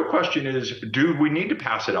the real question is, do we need to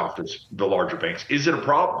pass it off to the larger banks? Is it a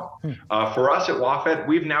problem? For us at WaFd,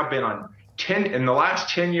 we've now been on in the last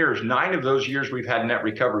 10 years, 9 of those years we've had net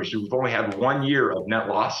recoveries. We've only had 1 year of net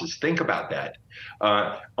losses. Think about that.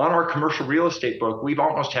 On our commercial real estate book, we've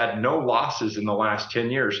almost had no losses in the last 10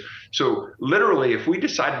 years. So literally, if we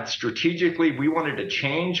decided strategically we wanted to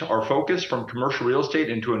change our focus from commercial real estate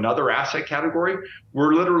into another asset category,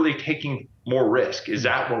 we're literally taking more risk. Is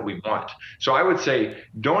that what we want? So I would say,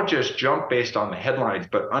 don't just jump based on the headlines,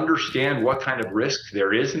 but understand what kind of risk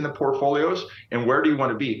there is in the portfolios and where do you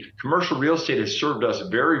want to be. Commercial real estate has served us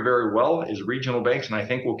very, very well as regional banks, and I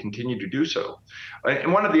think will continue to do so.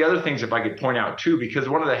 And one of the other things, if I could point out too, because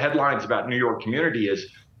one of the headlines about New York Community is,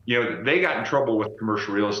 they got in trouble with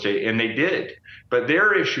commercial real estate, and they did. But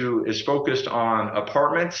their issue is focused on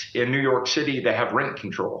apartments in New York City that have rent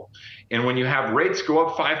control. And when you have rates go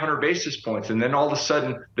up 500 basis points, and then all of a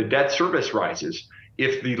sudden the debt service rises,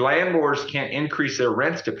 if the landlords can't increase their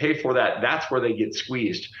rents to pay for that, that's where they get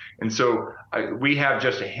squeezed. And so we have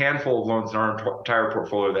just a handful of loans in our entire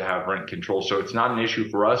portfolio that have rent control. So it's not an issue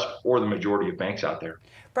for us or the majority of banks out there.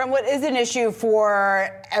 Brent, what is an issue for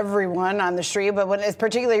everyone on the street, but what is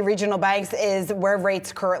particularly regional banks, is where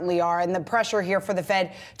rates currently are and the pressure here for the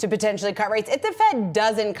Fed to potentially cut rates. If the Fed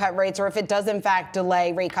doesn't cut rates, or if it does in fact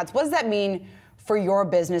delay rate cuts, what does that mean for your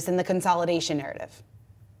business in the consolidation narrative?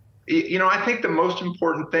 I think the most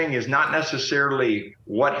important thing is not necessarily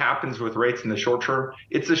what happens with rates in the short term.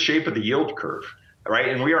 It's the shape of the yield curve, right?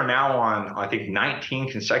 And we are now on, I think,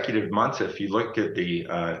 19 consecutive months. If you look at the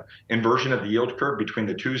inversion of the yield curve between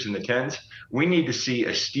the 2s and the 10s, we need to see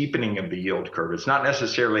a steepening of the yield curve. It's not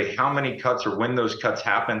necessarily how many cuts or when those cuts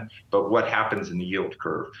happen, but what happens in the yield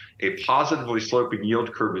curve. A positively sloping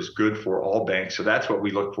yield curve is good for all banks. So that's what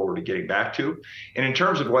we look forward to getting back to. And in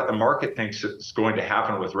terms of what the market thinks is going to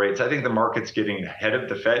happen with rates, I think the market's getting ahead of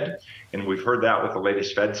the Fed. And we've heard that with the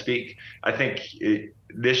latest Fed speak. I think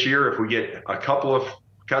this year, if we get a couple of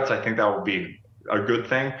cuts, I think that will be a good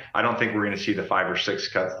thing. I don't think we're going to see the 5 or 6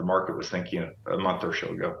 cuts the market was thinking a month or so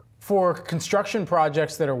ago. For construction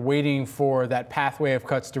projects that are waiting for that pathway of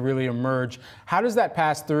cuts to really emerge, how does that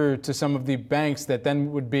pass through to some of the banks that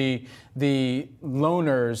then would be the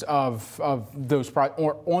loaners of those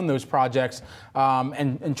on those projects,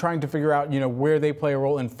 and trying to figure out where they play a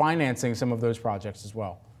role in financing some of those projects as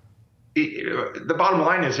well? The bottom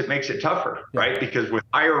line is it makes it tougher, right? Because with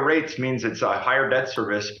higher rates means it's a higher debt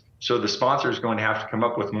service, so the sponsor is going to have to come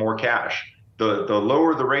up with more cash. The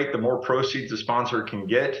lower the rate, the more proceeds the sponsor can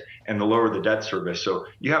get, and the lower the debt service. So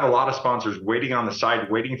you have a lot of sponsors waiting on the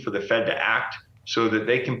side, waiting for the Fed to act so that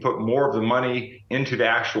they can put more of the money into the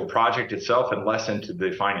actual project itself and less into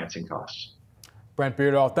the financing costs. Brent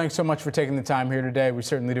Beardall, thanks so much for taking the time here today. We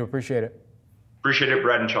certainly do appreciate it. Appreciate it,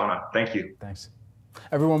 Brad and Shauna. Thank you. Thanks.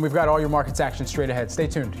 Everyone, we've got all your markets action straight ahead. Stay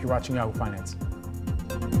tuned. You're watching Yahoo Finance.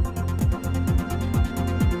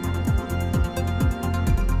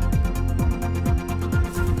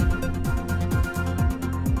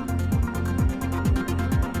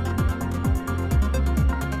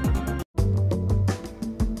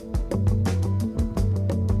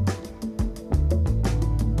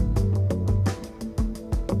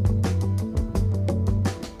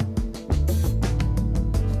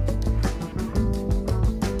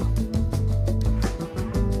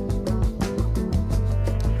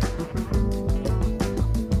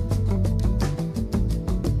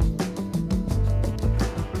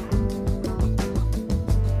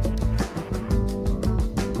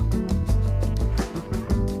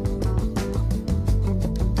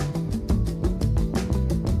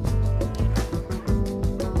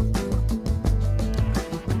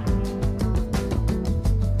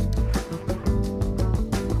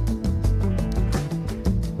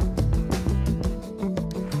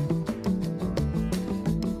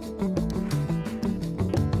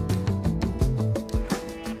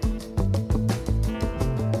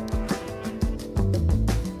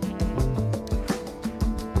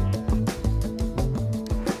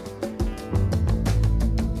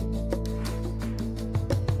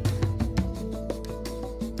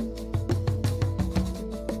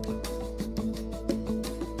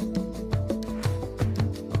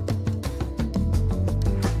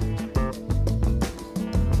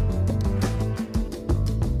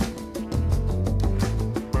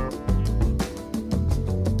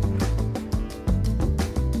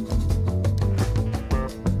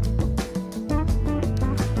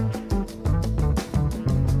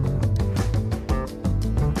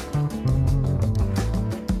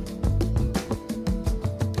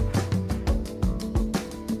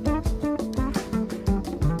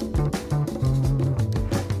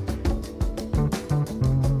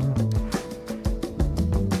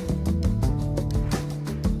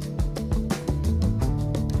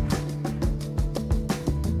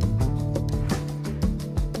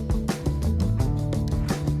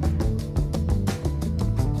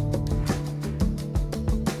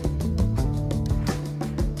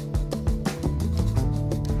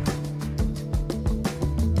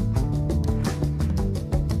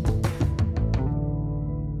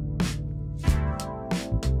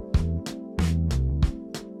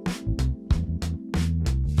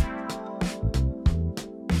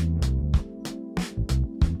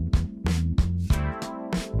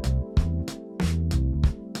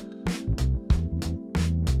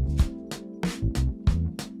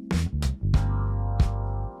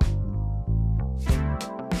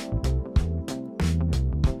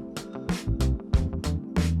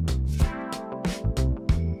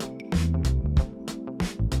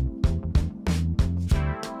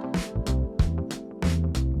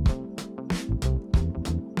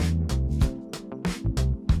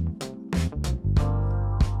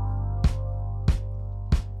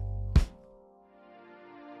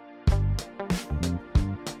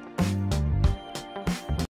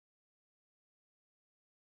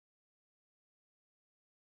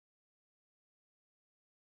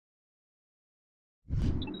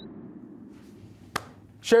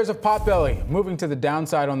 Shares of Potbelly moving to the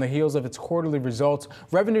downside on the heels of its quarterly results.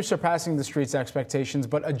 Revenue surpassing the street's expectations,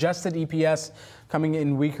 but adjusted EPS coming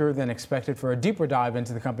in weaker than expected. For a deeper dive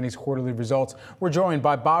into the company's quarterly results, we're joined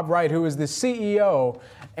by Bob Wright, who is the CEO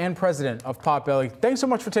and president of Potbelly. Thanks so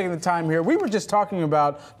much for taking the time here. We were just talking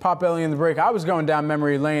about Potbelly in the break. I was going down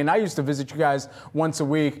memory lane. I used to visit you guys once a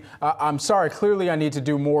week. I'm sorry, clearly I need to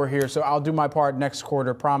do more here, so I'll do my part next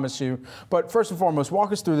quarter, promise you. But first and foremost,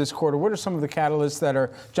 walk us through this quarter. What are some of the catalysts that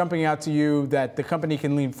are jumping out to you that the company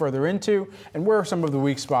can lean further into, and where are some of the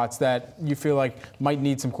weak spots that you feel like might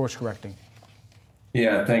need some course correcting?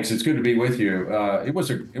 Yeah, thanks. It's good to be with you. It was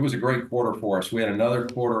a great quarter for us. We had another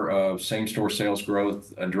quarter of same-store sales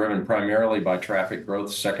growth driven primarily by traffic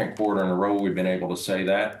growth. Second quarter in a row we've been able to say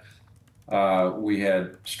that. We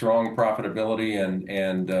had strong profitability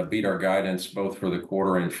and beat our guidance both for the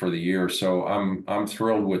quarter and for the year. So I'm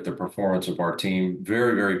thrilled with the performance of our team.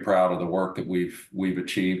 Very, very proud of the work that we've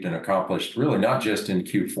achieved and accomplished, really not just in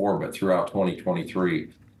Q4, but throughout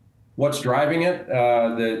 2023. What's driving it?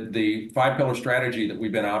 The five-pillar strategy that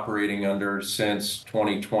we've been operating under since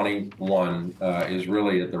 2021 is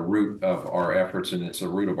really at the root of our efforts, and it's the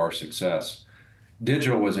root of our success.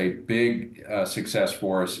 Digital was a big success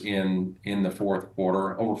for us in the fourth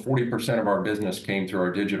quarter. Over 40% of our business came through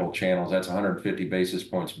our digital channels. That's 150 basis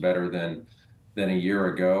points better than a year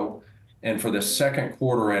ago. And for the second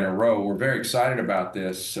quarter in a row, we're very excited about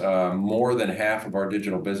this. More than half of our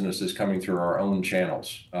digital business is coming through our own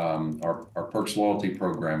channels, our Perks loyalty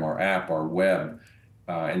program, our app, our web,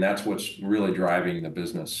 and that's what's really driving the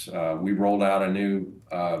business. We rolled out a new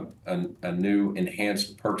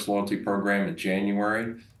enhanced Perks loyalty program in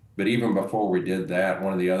January. But even before we did that,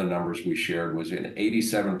 one of the other numbers we shared was an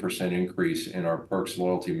 87% increase in our Perks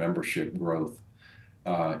loyalty membership growth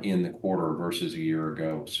in the quarter versus a year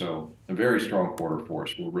ago. So a very strong quarter for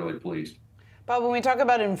us. We're really pleased. Bob, when we talk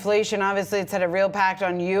about inflation, obviously it's had a real impact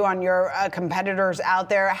on you, on your competitors out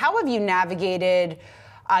there. How have you navigated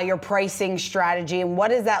your pricing strategy, and what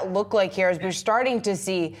does that look like here as we're starting to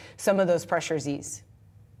see some of those pressures ease?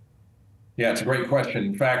 Yeah, it's a great question.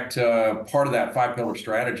 In fact, part of that five-pillar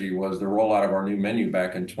strategy was the rollout of our new menu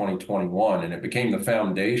back in 2021, and it became the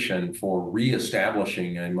foundation for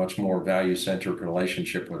reestablishing a much more value-centric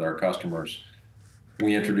relationship with our customers.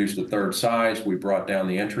 We introduced the third size. We brought down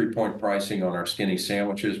the entry point pricing on our skinny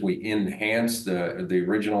sandwiches. We enhanced the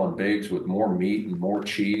original and bigs with more meat and more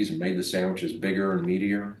cheese and made the sandwiches bigger and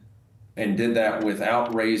meatier, and did that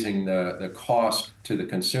without raising the cost to the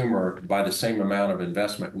consumer by the same amount of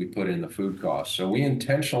investment we put in the food cost. So we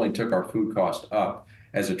intentionally took our food cost up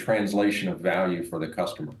as a translation of value for the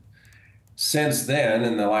customer. Since then,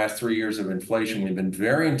 in the last 3 years of inflation, we've been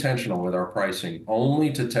very intentional with our pricing,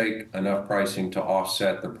 only to take enough pricing to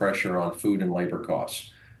offset the pressure on food and labor costs.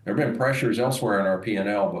 There have been pressures elsewhere in our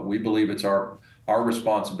P&L, but we believe it's our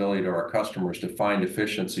responsibility to our customers to find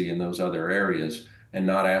efficiency in those other areas and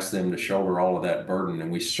not ask them to shoulder all of that burden.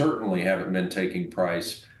 And we certainly haven't been taking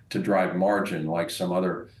price to drive margin like some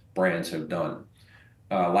other brands have done.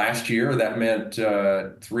 Last year, that meant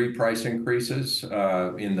 3 price increases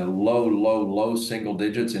in the low single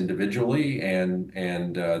digits individually, and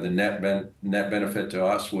the net benefit to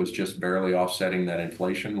us was just barely offsetting that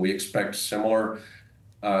inflation. We expect similar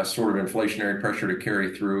sort of inflationary pressure to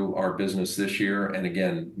carry through our business this year, and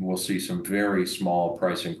again, we'll see some very small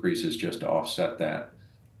price increases just to offset that.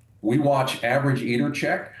 We watch average eater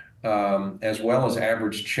check as well as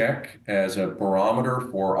average check as a barometer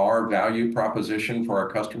for our value proposition for our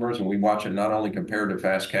customers. And we watch it not only compared to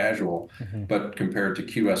fast casual, but compared to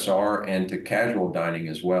QSR and to casual dining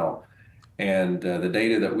as well. And the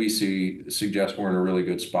data that we see suggests we're in a really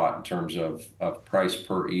good spot in terms of price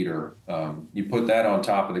per eater. You put that on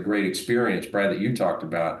top of the great experience, Brad, that you talked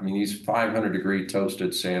about. I mean, these 500-degree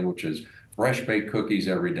toasted sandwiches, fresh baked cookies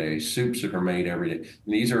every day, soups that are made every day.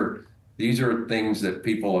 And these are things that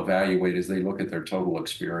people evaluate as they look at their total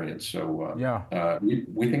experience. So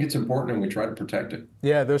we think it's important, and we try to protect it.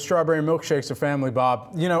 Yeah, those strawberry milkshakes are family,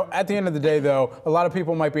 Bob. You know, at the end of the day, though, a lot of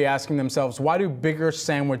people might be asking themselves, why do bigger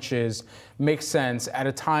sandwiches make sense at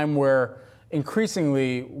a time where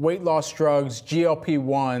increasingly weight loss drugs,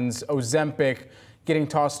 GLP-1s, Ozempic getting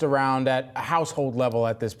tossed around at a household level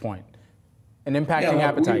at this point and impacting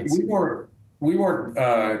appetites? We weren't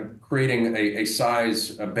creating a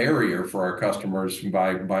size barrier for our customers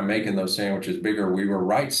by making those sandwiches bigger. We were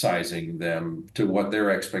right-sizing them to what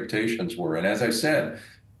their expectations were. And as I said,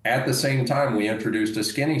 at the same time, we introduced a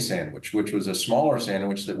skinny sandwich, which was a smaller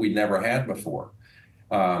sandwich that we'd never had before.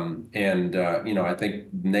 You know, I think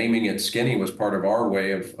naming it skinny was part of our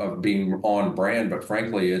way of being on brand, but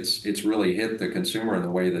frankly, it's really hit the consumer in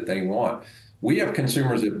the way that they want. We have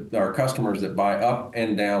consumers that are customers that buy up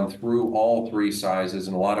and down through all three sizes,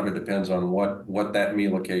 and a lot of it depends on what that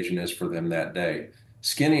meal occasion is for them that day.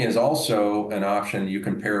 Skinny is also an option you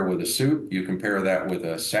can pair with a soup. You can pair that with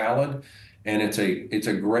a salad, and it's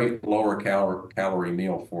a great lower calorie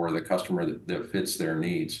meal for the customer that fits their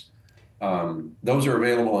needs. Those are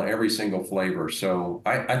available in every single flavor. So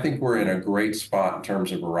I think we're in a great spot in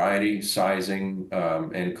terms of variety, sizing,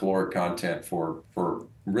 and caloric content for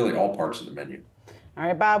really all parts of the menu. All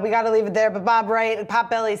right, Bob, we got to leave it there. But Bob Wright,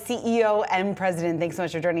 Potbelly's CEO and president, thanks so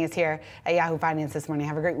much for joining us here at Yahoo Finance this morning.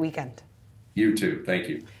 Have a great weekend. You too. Thank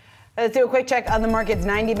you. Let's do a quick check on the markets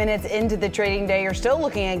 90 minutes into the trading day. You're still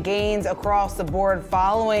looking at gains across the board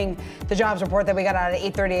following the jobs report that we got out at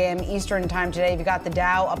 8:30 a.m. Eastern time today. You've got the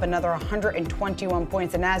Dow up another 121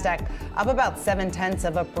 points. The Nasdaq up about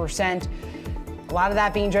 0.7%. A lot of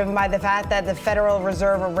that being driven by the fact that the Federal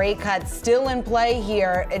Reserve rate cut still in play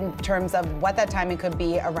here in terms of what that timing could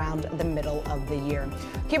be around the middle of the year.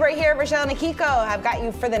 Keep right here. Rochelle and Akiko have got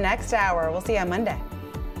you for the next hour. We'll see you on Monday.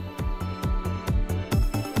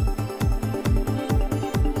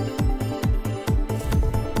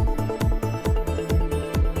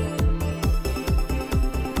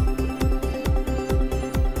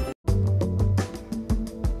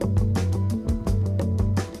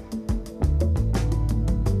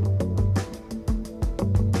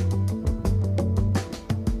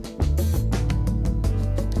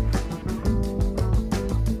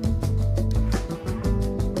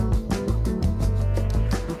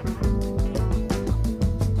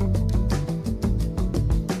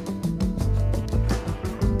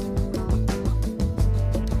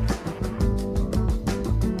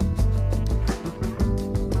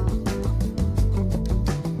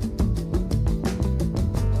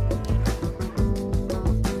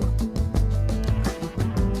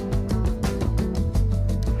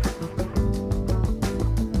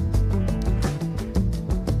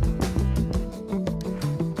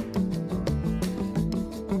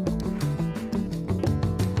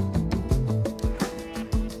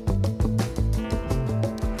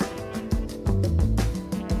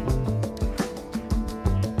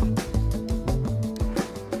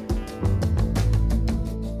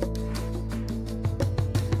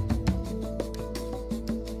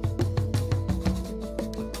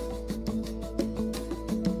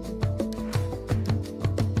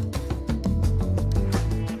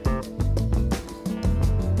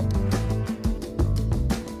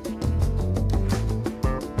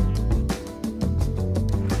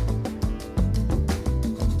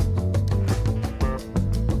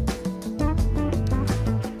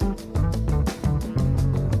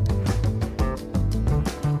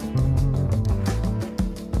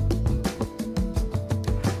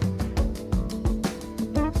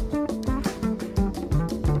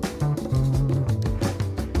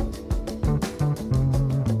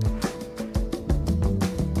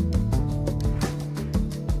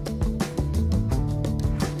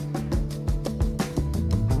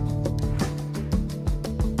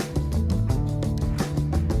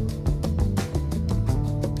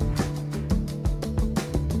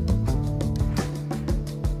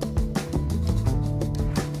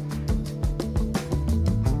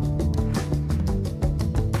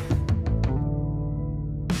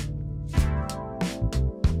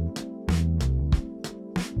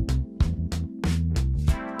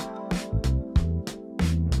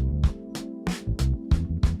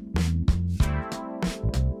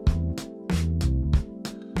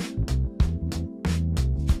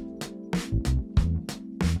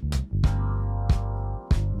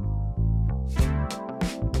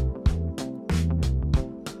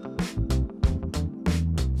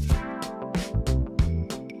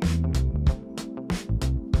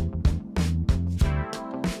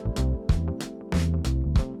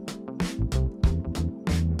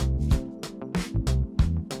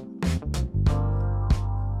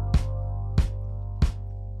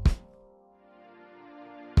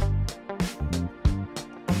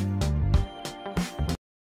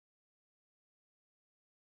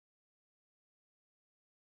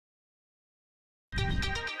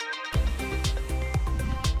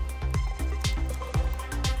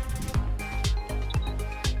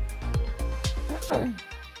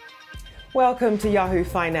 Welcome to Yahoo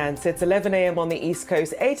Finance. It's 11 a.m. on the East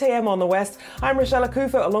Coast, 8 a.m. on the West. I'm Rochelle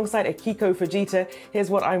Akufo alongside Akiko Fujita. Here's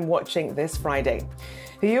what I'm watching this Friday.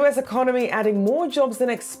 The U.S. economy adding more jobs than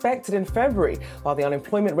expected in February, while the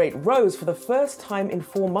unemployment rate rose for the first time in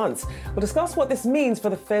 4 months. We'll discuss what this means for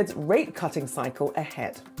the Fed's rate-cutting cycle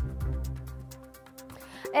ahead.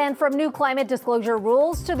 And from new climate disclosure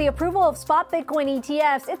rules to the approval of spot Bitcoin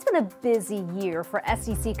ETFs, it's been a busy year for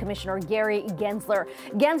SEC Commissioner Gary Gensler.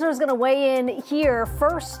 Gensler is going to weigh in here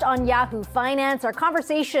first on Yahoo Finance. Our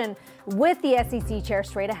conversation with the SEC chair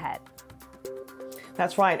straight ahead.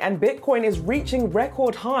 That's right. And Bitcoin is reaching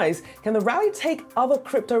record highs. Can the rally take other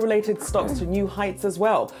crypto-related stocks to new heights as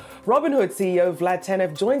well? Robinhood CEO Vlad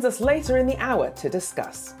Tenev joins us later in the hour to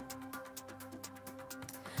discuss.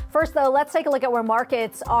 First, though, let's take a look at where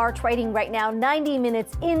markets are trading right now, 90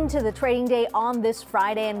 minutes into the trading day on this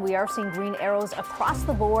Friday, and we are seeing green arrows across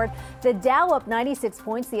the board. The Dow up 96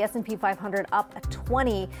 points, the S&P 500 up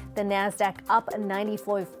 20, the Nasdaq up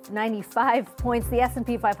 95 points, the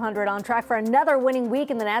S&P 500 on track for another winning week,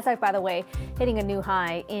 and the Nasdaq, by the way, hitting a new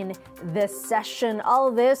high in this session. All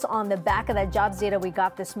of this on the back of that jobs data we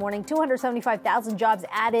got this morning. 275,000 jobs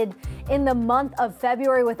added in the month of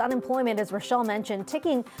February, with unemployment, as Rochelle mentioned,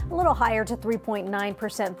 ticking a little higher to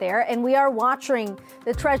 3.9% there. And we are watching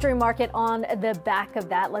the Treasury market on the back of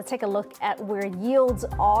that. Let's take a look at where yields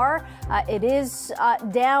are. It is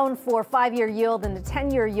down for 5-year yield and the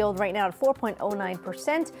 10-year yield right now at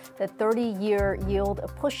 4.09%. The 30-year yield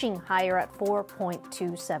pushing higher at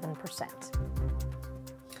 4.27%.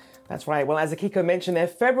 That's right. Well, as Akiko mentioned there,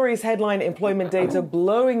 February's headline employment data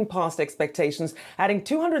blowing past expectations, adding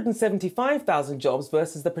 275,000 jobs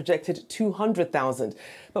versus the projected 200,000.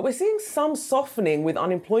 But we're seeing some softening, with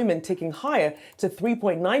unemployment ticking higher to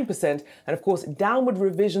 3.9% and, of course, downward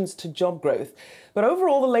revisions to job growth. But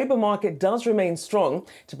overall, the labor market does remain strong.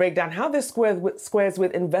 To break down how this squares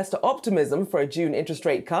with investor optimism for a June interest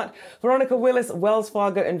rate cut, Veronica Willis, Wells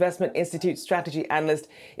Fargo Investment Institute strategy analyst,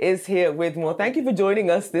 is here with more. Thank you for joining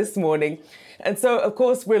us this morning. And so, of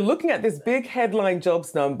course, we're looking at this big headline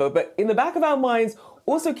jobs number, but in the back of our minds,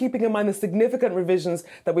 also keeping in mind the significant revisions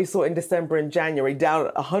that we saw in December and January,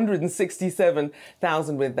 down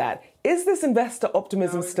 167,000 with that. Is this investor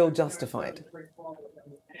optimism still justified?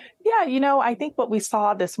 Yeah, I think what we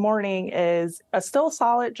saw this morning is a still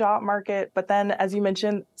solid job market, but then, as you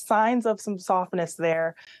mentioned, signs of some softness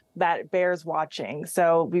there that bears watching.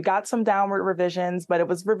 So we got some downward revisions, but it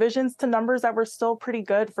was revisions to numbers that were still pretty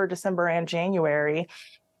good for December and January.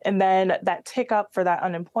 And then that tick up for that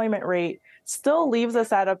unemployment rate still leaves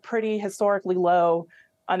us at a pretty historically low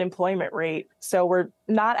unemployment rate. So we're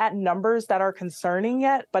not at numbers that are concerning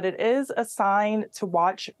yet, but it is a sign to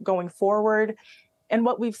watch going forward. And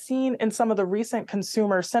what we've seen in some of the recent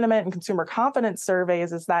consumer sentiment and consumer confidence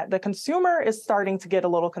surveys is that the consumer is starting to get a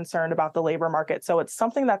little concerned about the labor market. So it's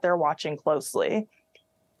something that they're watching closely.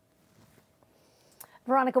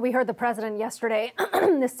 Veronica, we heard the president yesterday,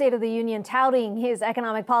 the State of the Union, touting his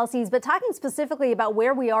economic policies, but talking specifically about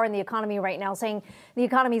where we are in the economy right now, saying the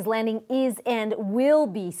economy's landing is and will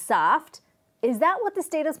be soft. Is that what the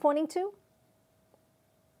state is pointing to?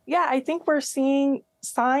 Yeah, I think we're seeing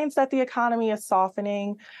signs that the economy is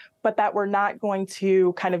softening, but that we're not going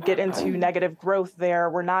to kind of get into negative growth there.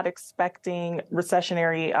 We're not expecting a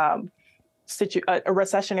recessionary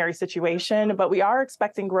situation, but we are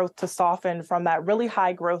expecting growth to soften from that really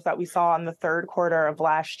high growth that we saw in the third quarter of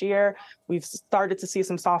last year. We've started to see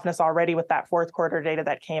some softness already with that fourth quarter data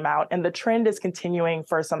that came out, and the trend is continuing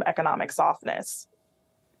for some economic softness.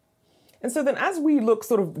 And so then, as we look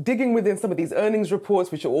sort of digging within some of these earnings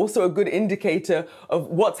reports, which are also a good indicator of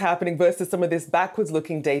what's happening versus some of this backwards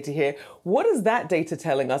looking data here, what is that data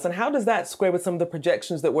telling us, and how does that square with some of the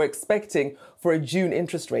projections that we're expecting for a June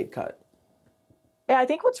interest rate cut? Yeah, I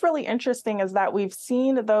think what's really interesting is that we've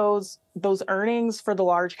seen those earnings for the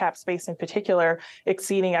large cap space in particular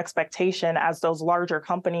exceeding expectation, as those larger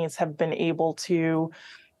companies have been able to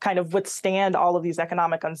kind of withstand all of these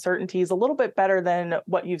economic uncertainties a little bit better than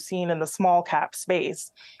what you've seen in the small cap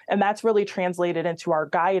space. And that's really translated into our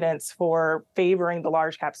guidance for favoring the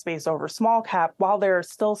large cap space over small cap, while there are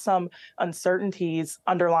still some uncertainties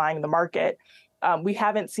underlying the market. We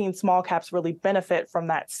haven't seen small caps really benefit from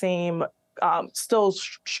that same still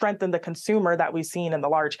strengthen the consumer that we've seen in the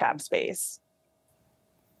large cap space.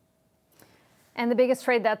 And the biggest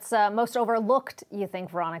trade that's most overlooked, you think,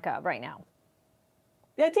 Veronica, right now?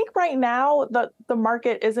 Yeah, I think right now the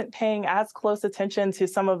market isn't paying as close attention to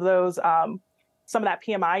some of those, some of that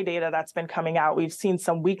PMI data that's been coming out. We've seen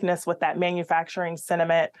some weakness with that manufacturing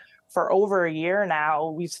sentiment for over a year now.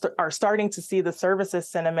 We are starting to see the services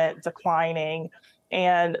sentiment declining,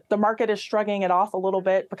 and the market is shrugging it off a little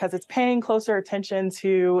bit because it's paying closer attention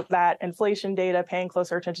to that inflation data, paying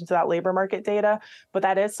closer attention to that labor market data. But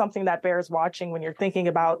that is something that bears watching when you're thinking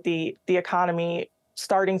about the economy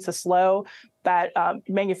starting to slow. That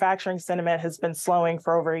manufacturing sentiment has been slowing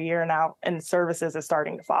for over a year now, and services is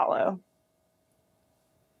starting to follow.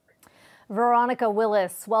 Veronica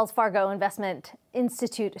Willis, Wells Fargo Investment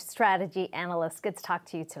Institute strategy analyst. Good to talk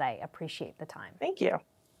to you today. Appreciate the time. Thank you.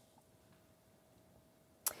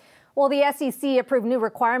 Well, the SEC approved new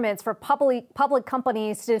requirements for public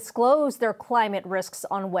companies to disclose their climate risks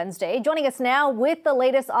on Wednesday. Joining us now with the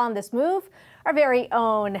latest on this move, our very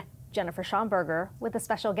own Jennifer Schomburger with a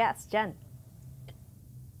special guest. Jen.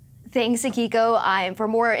 Thanks, Akiko. For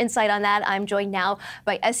more insight on that, I'm joined now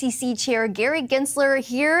by SEC Chair Gary Gensler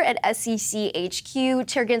here at SEC HQ.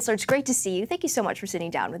 Chair Gensler, it's great to see you. Thank you so much for sitting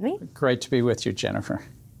down with me. Great to be with you, Jennifer.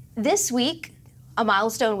 This week, a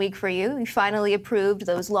milestone week for you. You finally approved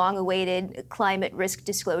those long-awaited climate risk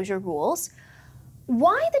disclosure rules.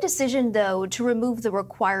 Why the decision, though, to remove the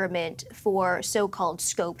requirement for so-called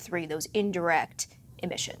Scope 3, those indirect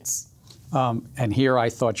emissions? And here I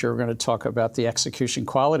thought you were going to talk about the execution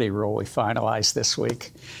quality rule we finalized this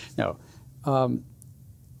week. No.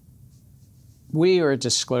 We are a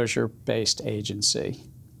disclosure-based agency.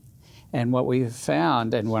 And what we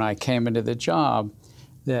found, and when I came into the job,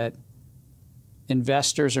 that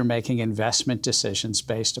investors are making investment decisions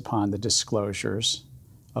based upon the disclosures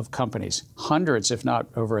of companies. Hundreds, if not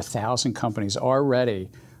over 1,000 companies already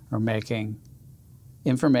are making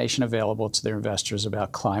information available to their investors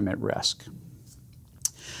about climate risk.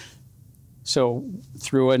 So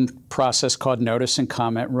through a process called notice and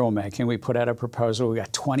comment rulemaking, we put out a proposal. We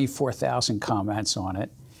got 24,000 comments on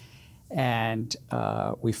it, and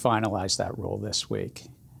we finalized that rule this week.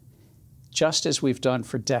 Just as we've done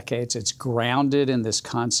for decades, it's grounded in this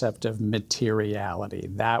concept of materiality,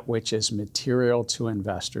 that which is material to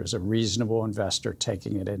investors, a reasonable investor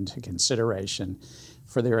taking it into consideration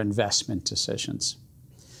for their investment decisions.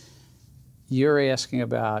 You're asking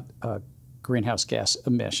about greenhouse gas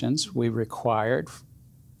emissions. We required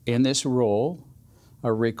in this rule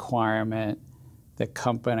a requirement that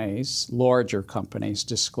companies, larger companies,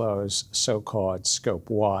 disclose so-called Scope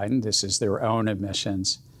 1. This is their own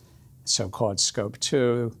emissions. So-called Scope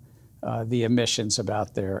 2, the emissions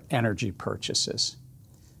about their energy purchases.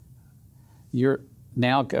 You're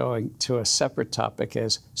now going to a separate topic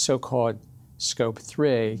as so-called Scope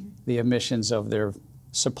 3, the emissions of their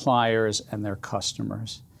suppliers and their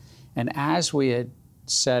customers. And as we had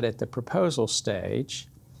said at the proposal stage,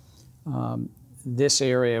 this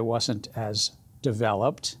area wasn't as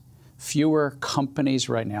developed. Fewer companies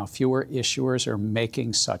right now, fewer issuers are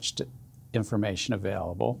making such information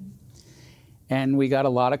available. And we got a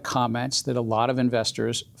lot of comments that a lot of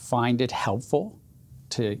investors find it helpful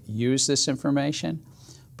to use this information,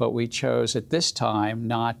 but we chose at this time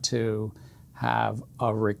not to have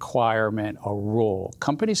a requirement, a rule.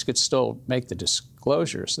 Companies could still make the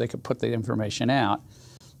disclosures, they could put the information out,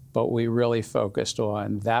 but we really focused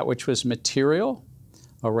on that which was material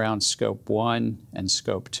around Scope 1 and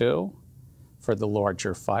Scope 2 for the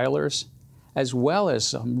larger filers, as well as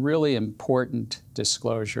some really important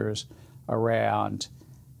disclosures around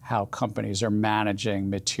how companies are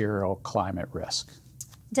managing material climate risk.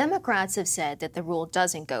 Democrats have said that the rule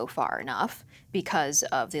doesn't go far enough because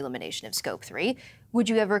of the elimination of Scope 3. Would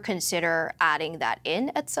you ever consider adding that in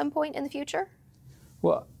at some point in the future?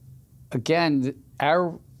 Well, again,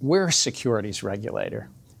 we're a securities regulator.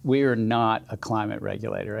 We are not a climate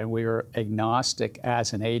regulator, and we are agnostic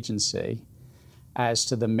as an agency as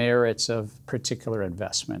to the merits of particular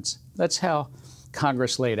investments. That's how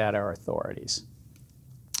Congress laid out our authorities.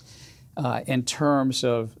 In terms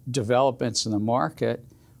of developments in the market,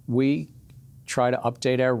 we try to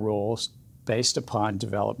update our rules based upon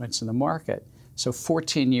developments in the market. So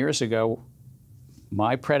 14 years ago,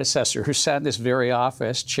 my predecessor, who sat in this very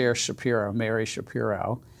office, Chair Shapiro, Mary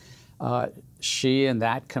Shapiro, she and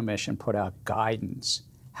that commission put out guidance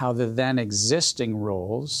how the then existing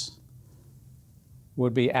rules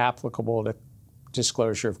would be applicable to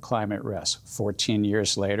disclosure of climate risk. 14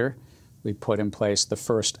 years later, we put in place the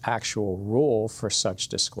first actual rule for such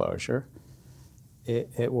disclosure.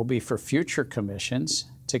 It will be for future commissions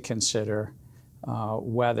to consider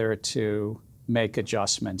whether to make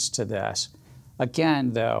adjustments to this.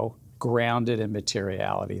 Again, though, grounded in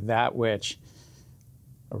materiality, that which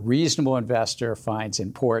a reasonable investor finds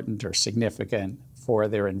important or significant for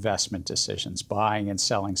their investment decisions, buying and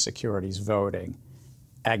selling securities, voting,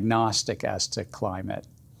 agnostic as to climate.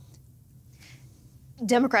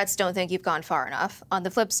 Democrats don't think you've gone far enough. On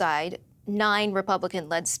the flip side, 9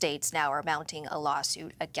 Republican-led states now are mounting a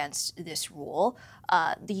lawsuit against this rule.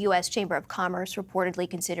 The U.S. Chamber of Commerce reportedly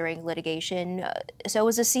considering litigation. So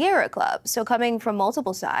is the Sierra Club. So coming from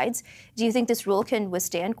multiple sides, do you think this rule can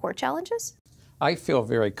withstand court challenges? I feel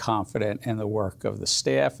very confident in the work of the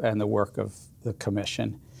staff and the work of the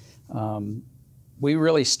commission. we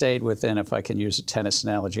really stayed within, if I can use a tennis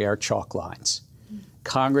analogy, our chalk lines.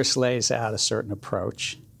 Congress lays out a certain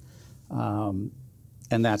approach, and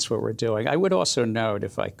that's what we're doing. I would also note,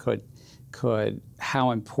 if I could,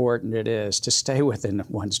 how important it is to stay within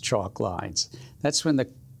one's chalk lines. That's when the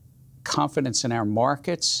confidence in our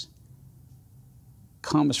markets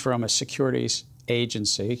comes from a securities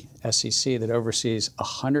agency, SEC, that oversees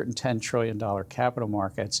 $110 trillion capital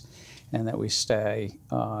markets, and that we stay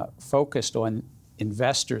focused on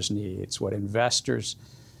investors' needs, what investors,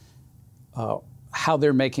 how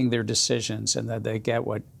they're making their decisions, and that they get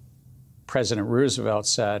what President Roosevelt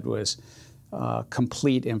said was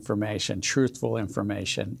complete information, truthful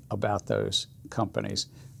information about those companies.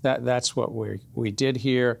 That's what we did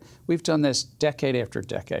here. We've done this decade after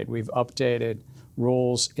decade. We've updated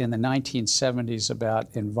rules in the 1970s about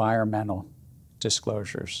environmental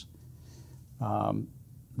disclosures,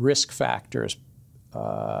 risk factors,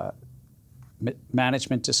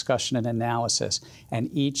 management discussion and analysis. And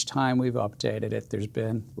each time we've updated it, there's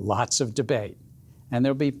been lots of debate. And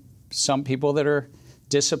there'll be some people that are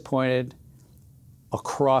disappointed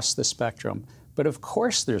across the spectrum. But of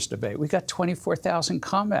course there's debate. We got 24,000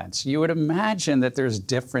 comments. You would imagine that there's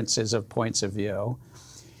differences of points of view.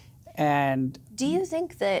 And do you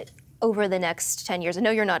think that over the next 10 years, I know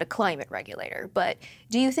you're not a climate regulator, but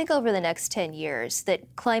do you think over the next 10 years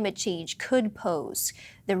that climate change could pose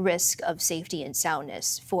the risk of safety and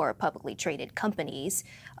soundness for publicly traded companies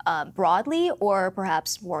broadly, or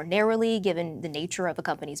perhaps more narrowly, given the nature of a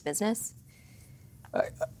company's business?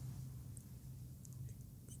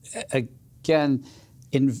 Again,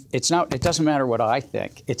 it doesn't matter what I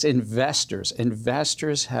think. It's investors.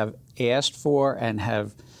 Investors have asked for and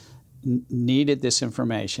have needed this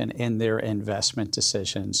information in their investment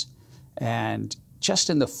decisions. And just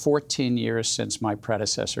in the 14 years since my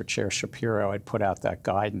predecessor, Chair Shapiro, had put out that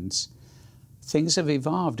guidance, things have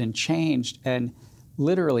evolved and changed. And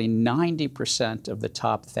literally 90% of the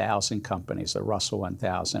top 1,000 companies, the Russell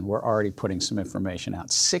 1000, were already putting some information out.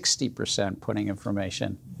 60% putting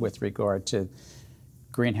information with regard to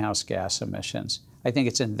greenhouse gas emissions. I think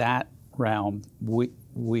it's in that realm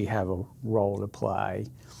we have a role to play.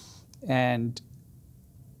 And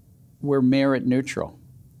we're merit neutral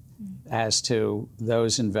as to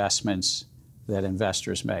those investments that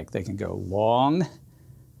investors make. They can go long,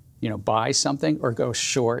 buy something, or go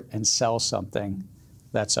short and sell something.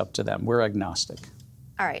 That's up to them. We're agnostic.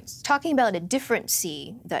 All right. Talking about a different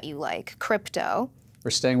C that you like, crypto. We're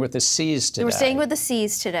staying with the C's today. We're staying with the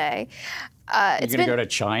C's today. You're going to go to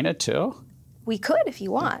China, too? We could if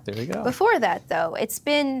you want. There we go. Before that, though, it's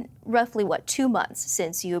been roughly, 2 months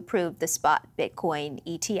since you approved the spot Bitcoin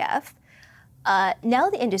ETF. Now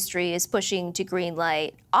the industry is pushing to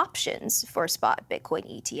greenlight options for spot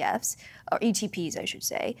Bitcoin ETFs, or ETPs, I should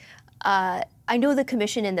say. I know the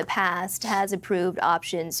commission in the past has approved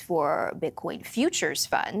options for Bitcoin futures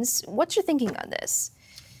funds. What's your thinking on this?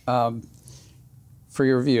 For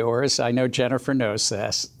your viewers, I know Jennifer knows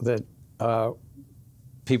this, that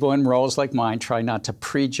people in roles like mine try not to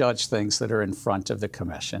prejudge things that are in front of the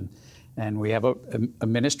commission. And we have an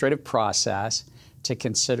administrative process to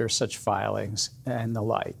consider such filings and the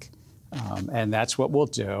like. And that's what we'll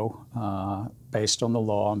do based on the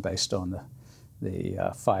law and based on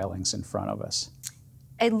the filings in front of us.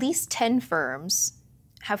 At least 10 firms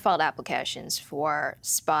have filed applications for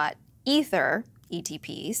spot Ether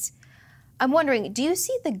ETPs. I'm wondering, do you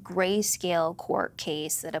see the grayscale court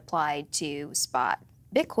case that applied to spot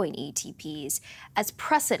Bitcoin ETPs as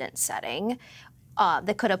precedent setting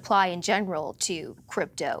that could apply in general to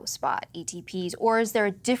crypto spot ETPs, or is there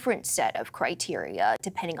a different set of criteria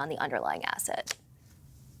depending on the underlying asset?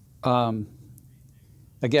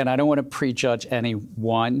 Again, I don't want to prejudge any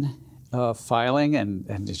one filing,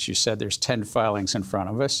 and as you said, there's 10 filings in front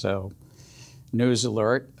of us, so news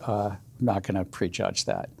alert, I'm not going to prejudge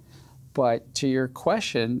that. But to your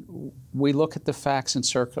question, we look at the facts and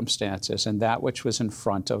circumstances, and that which was in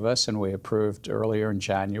front of us and we approved earlier in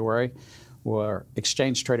January were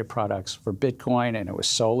exchange-traded products for Bitcoin, and it was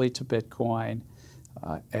solely to Bitcoin.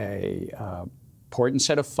 Important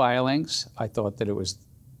set of filings. I thought that it was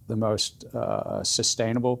the most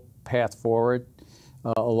sustainable path forward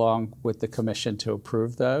along with the commission to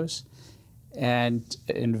approve those. And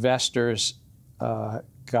investors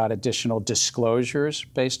got additional disclosures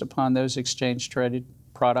based upon those exchange-traded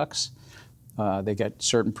products. They get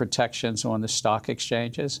certain protections on the stock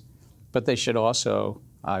exchanges, but they should also,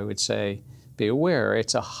 I would say, be aware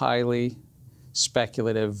it's a highly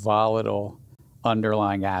speculative, volatile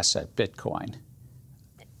underlying asset, Bitcoin.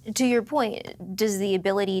 To your point, does the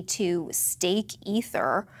ability to stake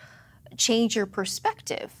Ether change your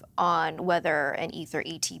perspective on whether an Ether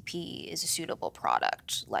ETP is a suitable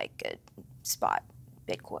product, like a spot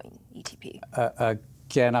Bitcoin ETP?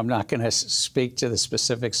 Again, I'm not going to speak to the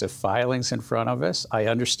specifics of filings in front of us. I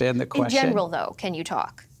understand the question. In general, though, can you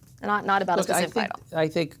talk? Not about a specific title. I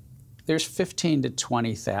think there's 15 to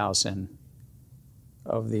 20,000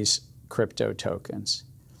 of these crypto tokens.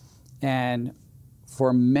 And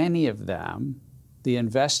for many of them, the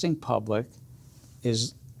investing public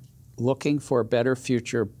is looking for a better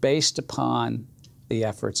future based upon the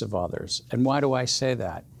efforts of others. And why do I say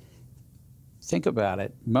that? Think about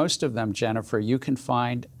it. Most of them, Jennifer, you can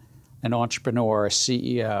find an entrepreneur, a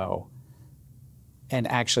CEO, and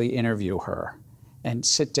actually interview her and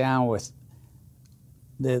sit down with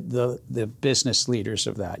the business leaders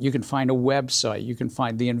of that. You can find a website. You can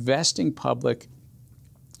find the investing public,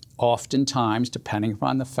 oftentimes, depending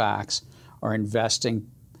upon the facts, are investing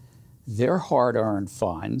their hard-earned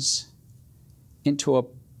funds into a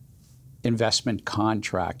investment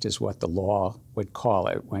contract, is what the law would call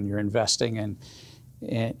it, when you're investing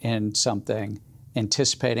in something,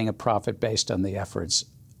 anticipating a profit based on the efforts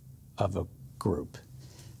of a group.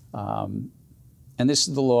 And this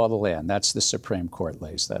is the law of the land. That's the Supreme Court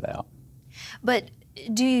lays that out. But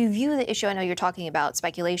do you view the issue, I know you're talking about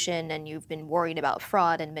speculation and you've been worried about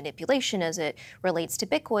fraud and manipulation as it relates to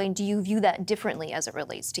Bitcoin. Do you view that differently as it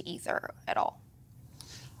relates to Ether at all?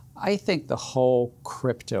 I think the whole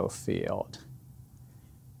crypto field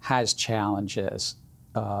has challenges.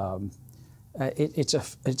 The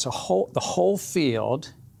whole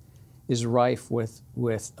field is rife with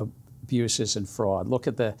abuses and fraud. Look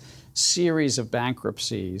at the series of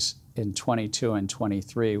bankruptcies in 22 and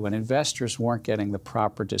 23 when investors weren't getting the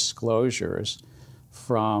proper disclosures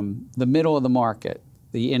from the middle of the market,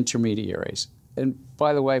 the intermediaries. And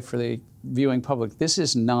by the way, for the viewing public, this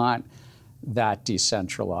is not that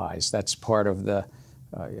decentralized. That's part of the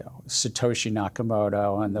Satoshi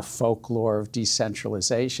Nakamoto and the folklore of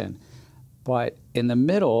decentralization. But in the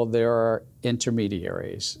middle, there are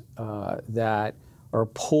intermediaries that are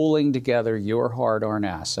pooling together your hard-earned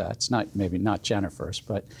assets, maybe not Jennifer's,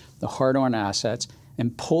 but the hard-earned assets,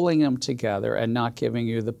 and pulling them together and not giving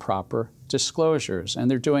you the proper disclosures. And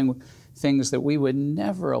they're doing things that we would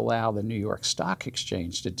never allow the New York Stock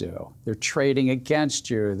Exchange to do. They're trading against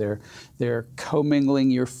you. They're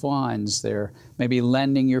commingling your funds. They're maybe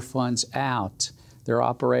lending your funds out. They're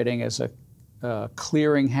operating as a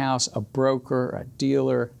clearinghouse, a broker, a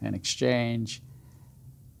dealer, an exchange.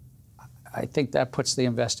 I think that puts the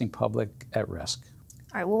investing public at risk.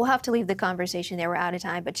 All right, well, we'll have to leave the conversation there. We're out of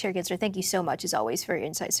time. But Chair Gensler, thank you so much, as always, for your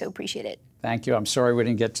insights. So appreciate it. Thank you. I'm sorry we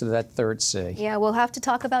didn't get to that third C. Yeah, we'll have to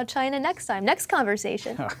talk about China next time. Next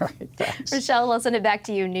conversation. All right, thanks. Rochelle, I'll send it back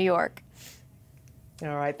to you in New York.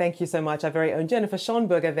 All right, thank you so much. Our very own Jennifer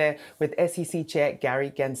Schonberger there with SEC Chair Gary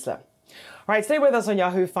Gensler. All right, stay with us on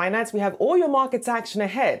Yahoo Finance. We have all your markets action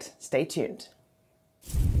ahead. Stay tuned.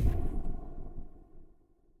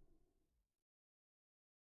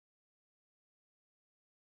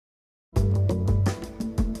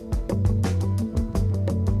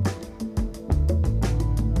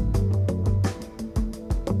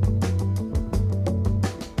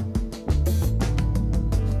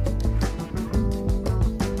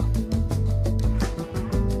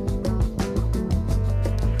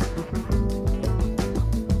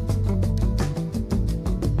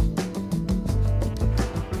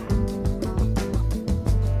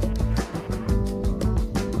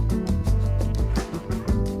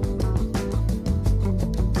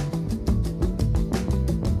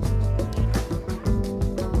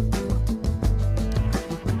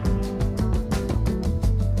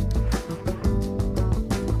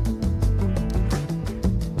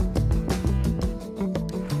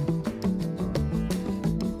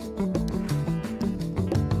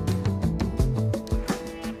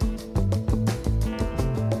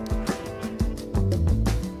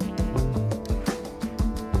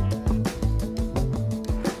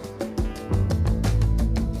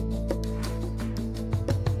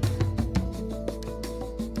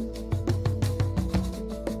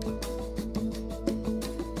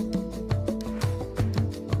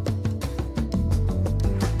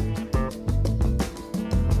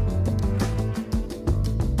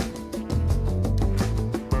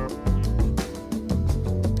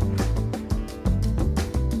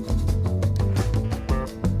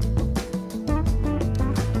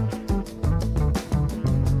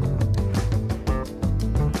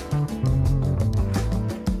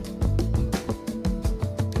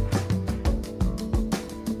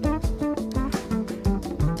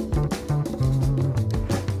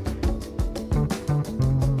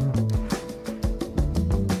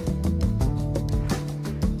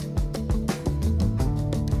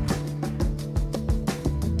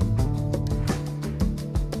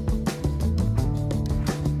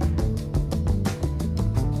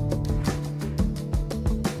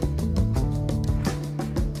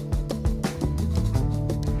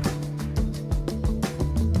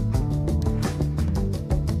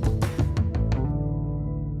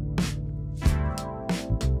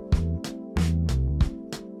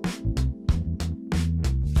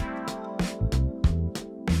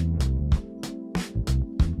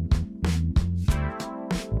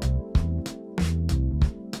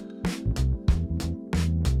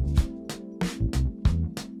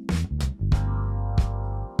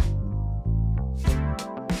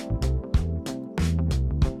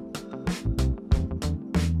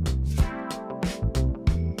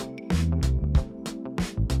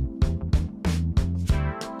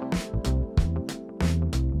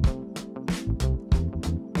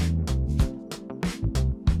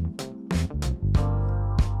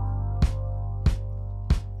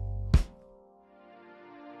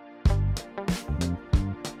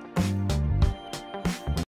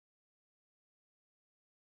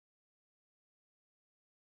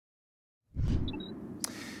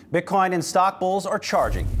 Bitcoin and stock bulls are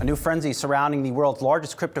charging. A new frenzy surrounding the world's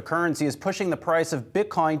largest cryptocurrency is pushing the price of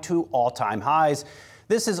Bitcoin to all-time highs.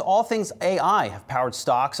 This is all things AI have powered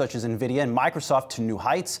stocks such as Nvidia and Microsoft to new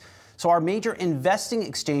heights. So are major investing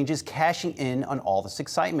exchanges cashing in on all this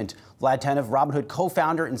excitement? Vlad Tenev, Robinhood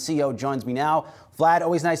co-founder and CEO, joins me now. Vlad,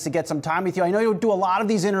 always nice to get some time with you. I know you do a lot of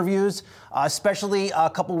these interviews, especially a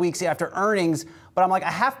couple weeks after earnings, but I'm like,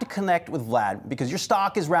 I have to connect with Vlad because your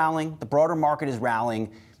stock is rallying, the broader market is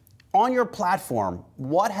rallying. On your platform,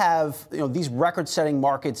 what have these record-setting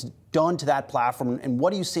markets done to that platform, and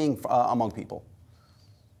what are you seeing among people?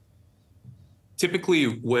 Typically,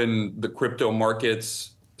 when the crypto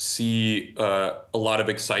markets see a lot of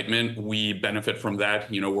excitement, we benefit from that.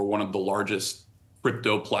 We're one of the largest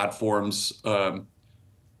crypto platforms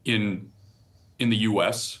in the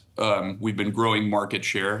U.S. We've been growing market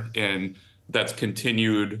share, and that's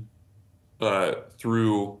continued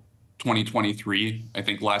through 2023. I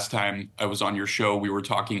think last time I was on your show, we were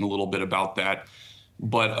talking a little bit about that.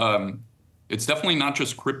 But it's definitely not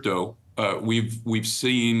just crypto. We've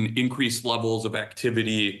seen increased levels of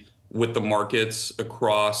activity with the markets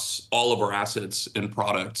across all of our assets and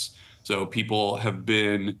products. So people have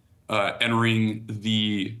been entering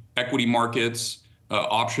the equity markets.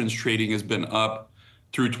 Options trading has been up.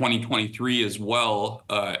 Through 2023 as well,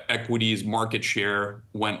 equities market share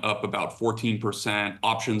went up about 14%.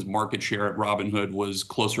 Options market share at Robinhood was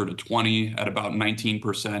closer to 20 at about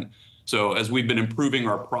 19%. So as we've been improving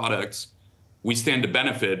our products, we stand to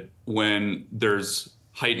benefit when there's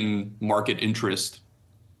heightened market interest.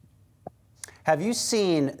 Have you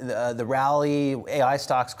seen the rally, AI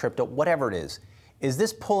stocks, crypto, whatever it is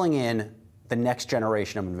this pulling in the next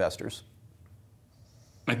generation of investors?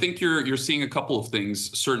 I think you're seeing a couple of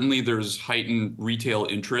things. Certainly there's heightened retail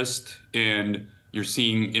interest, and you're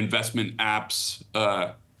seeing investment apps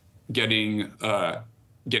getting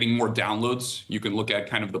more downloads. You can look at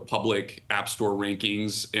kind of the public app store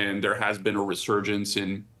rankings, and there has been a resurgence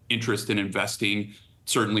in interest in investing.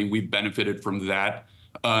 Certainly we've benefited from that.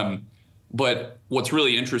 But what's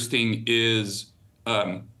really interesting is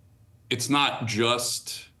it's not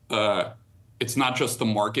just the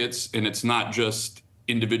markets, and it's not just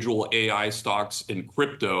individual AI stocks in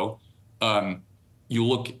crypto. You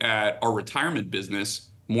look at our retirement business,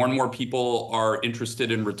 more and more people are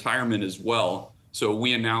interested in retirement as well. So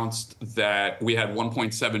we announced that we had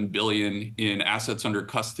 1.7 billion in assets under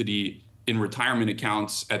custody in retirement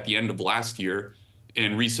accounts at the end of last year.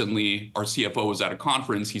 And recently our CFO was at a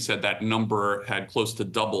conference. He said that number had close to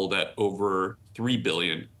doubled at over 3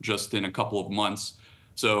 billion just in a couple of months.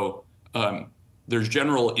 So there's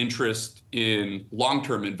general interest in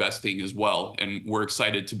long-term investing as well, and we're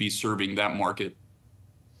excited to be serving that market.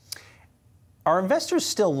 Are investors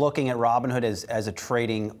still looking at Robinhood as a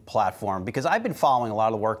trading platform? Because I've been following a lot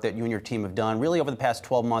of the work that you and your team have done, really over the past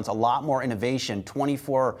 12 months, a lot more innovation,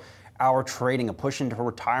 24-hour trading, a push into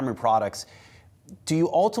retirement products. Do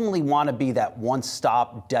you ultimately want to be that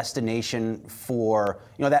one-stop destination for,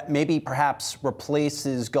 that maybe perhaps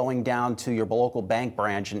replaces going down to your local bank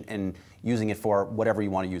branch and using it for whatever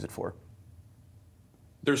you want to use it for?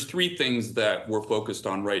 There's three things that we're focused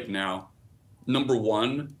on right now. Number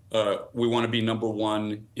one, we want to be number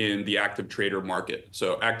one in the active trader market.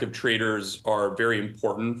 So active traders are very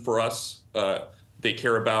important for us. They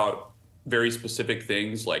care about very specific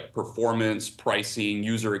things like performance, pricing,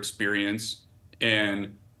 user experience,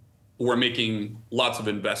 and we're making lots of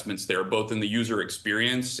investments there, both in the user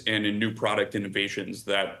experience and in new product innovations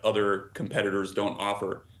that other competitors don't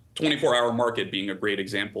offer. 24-hour market being a great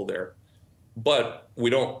example there. But we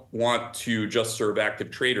don't want to just serve active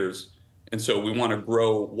traders. And so we want to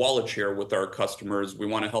grow wallet share with our customers. We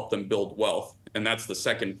want to help them build wealth. And that's the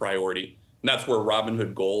second priority. And that's where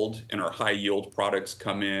Robinhood Gold and our high yield products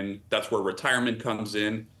come in. That's where retirement comes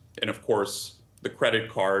in. And of course, the credit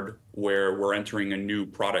card, where we're entering a new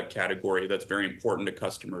product category that's very important to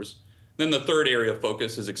customers. Then the third area of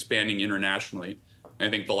focus is expanding internationally. I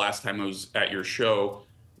think the last time I was at your show,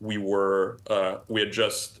 we had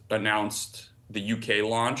just announced the UK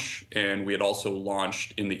launch, and we had also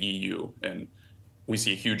launched in the EU. And we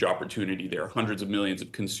see a huge opportunity there, hundreds of millions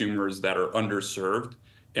of consumers that are underserved.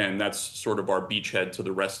 And that's sort of our beachhead to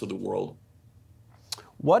the rest of the world.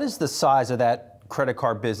 What is the size of that credit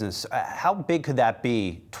card business? How big could that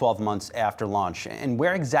be 12 months after launch? And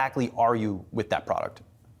where exactly are you with that product?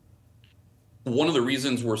 One of the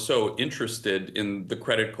reasons we're so interested in the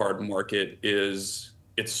credit card market is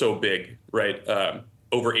it's so big, right?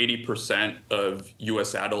 Over 80% of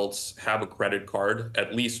US adults have a credit card,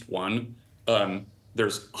 at least one.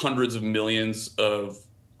 There's hundreds of millions of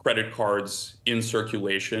credit cards in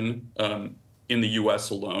circulation. in the US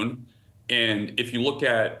alone. And if you look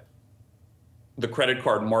at the credit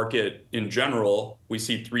card market in general, we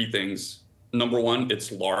see three things. Number one,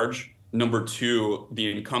 it's large. Number two, the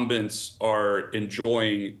incumbents are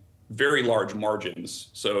enjoying very large margins.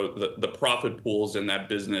 So the profit pools in that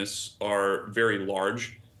business are very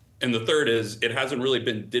large. And the third is it hasn't really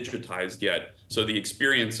been digitized yet. So the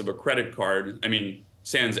experience of a credit card, I mean,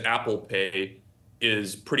 sans Apple Pay,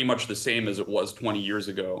 is pretty much the same as it was 20 years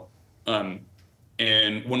ago.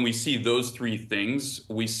 And when we see those three things,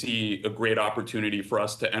 we see a great opportunity for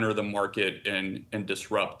us to enter the market and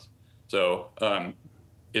disrupt. So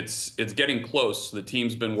it's getting close. The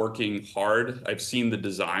team's been working hard. I've seen the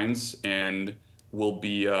designs, and we'll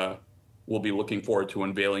be looking forward to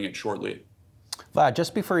unveiling it shortly. Vlad,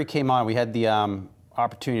 just before you came on, we had the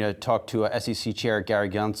opportunity to talk to SEC Chair Gary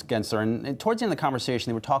Gensler, and towards the end of the conversation,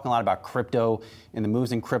 they were talking a lot about crypto and the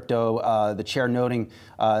moves in crypto. The chair noting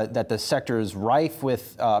that the sector is rife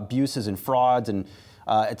with abuses and frauds, and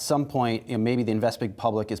at some point, maybe the investment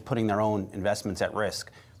public is putting their own investments at risk.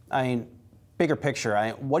 I mean, bigger picture,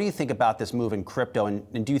 what do you think about this move in crypto,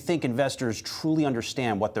 and do you think investors truly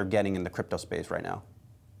understand what they're getting in the crypto space right now?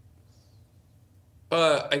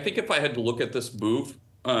 I think if I had to look at this move,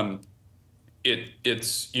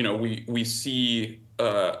 it's we see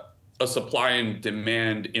a supply and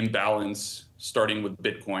demand imbalance starting with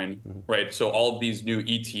Bitcoin, right? So all of these new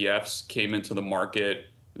ETFs came into the market.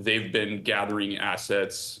 They've been gathering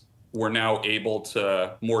assets. We're now able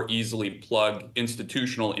to more easily plug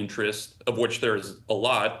institutional interest, of which there's a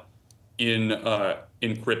lot in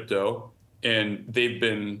crypto, and they've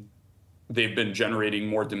been generating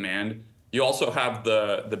more demand. You also have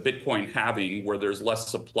the Bitcoin halving, where there's less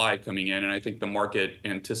supply coming in, and I think the market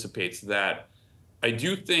anticipates that. I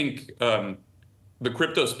do think the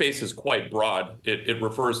crypto space is quite broad. It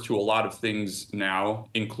refers to a lot of things now,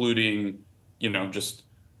 including just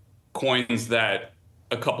coins that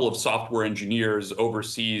a couple of software engineers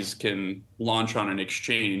overseas can launch on an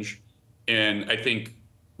exchange. And I think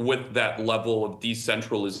with that level of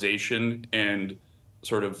decentralization and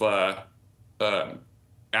sort of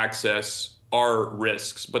access are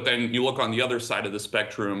risks. But then you look on the other side of the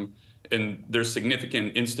spectrum, and there's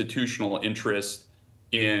significant institutional interest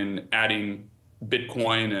in adding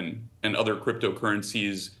Bitcoin and other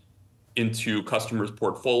cryptocurrencies into customers'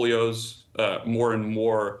 portfolios. More and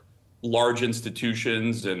more large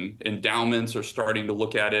institutions and endowments are starting to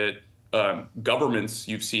look at it. Governments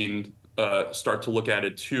you've seen start to look at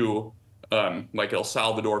it too, like El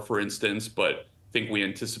Salvador, for instance, but I think we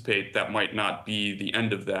anticipate that might not be the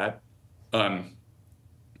end of that.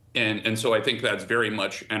 And so I think that's very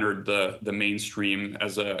much entered the mainstream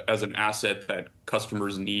as an asset that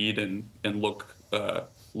customers need and look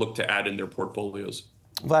to add in their portfolios.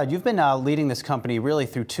 Vlad, you've been leading this company really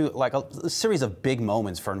through a series of big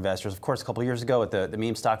moments for investors. Of course, a couple of years ago with the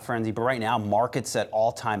meme stock frenzy, but right now markets at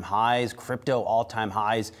all-time highs, crypto all-time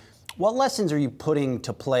highs. What lessons are you putting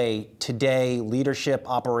to play today, leadership,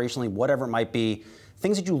 operationally, whatever it might be,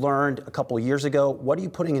 things that you learned a couple of years ago, what are you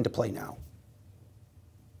putting into play now?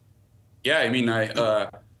 Yeah, I mean, a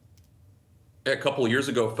couple of years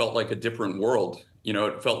ago felt like a different world.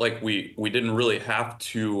 It felt like we didn't really have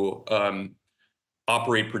to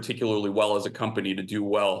operate particularly well as a company to do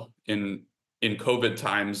well. In COVID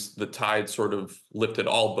times, the tide sort of lifted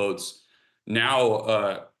all boats.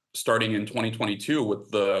 Now, starting in 2022 with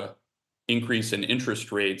the increase in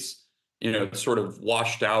interest rates, it sort of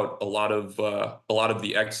washed out a lot of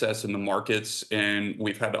the excess in the markets, and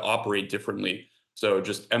we've had to operate differently. So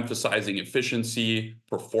just emphasizing efficiency,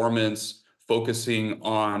 performance, focusing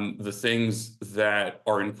on the things that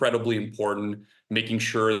are incredibly important, making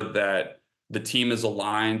sure that the team is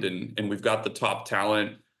aligned and we've got the top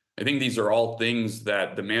talent. I think these are all things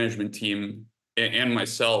that the management team and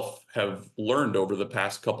myself have learned over the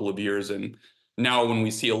past couple of years. And now when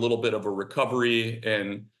we see a little bit of a recovery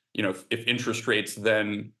and, if interest rates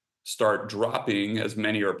then start dropping, as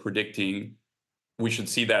many are predicting, we should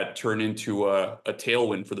see that turn into a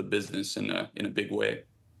tailwind for the business in a big way.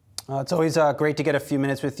 It's always great to get a few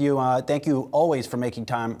minutes with you. Thank you always for making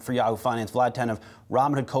time for Yahoo Finance. Vlad Tenev,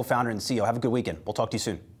 Robinhood co-founder and CEO. Have a good weekend. We'll talk to you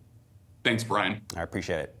soon. Thanks, Brian. I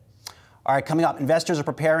appreciate it. All right, coming up, investors are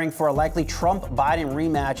preparing for a likely Trump-Biden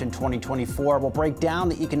rematch in 2024. We'll break down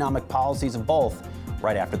the economic policies of both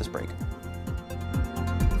right after this break.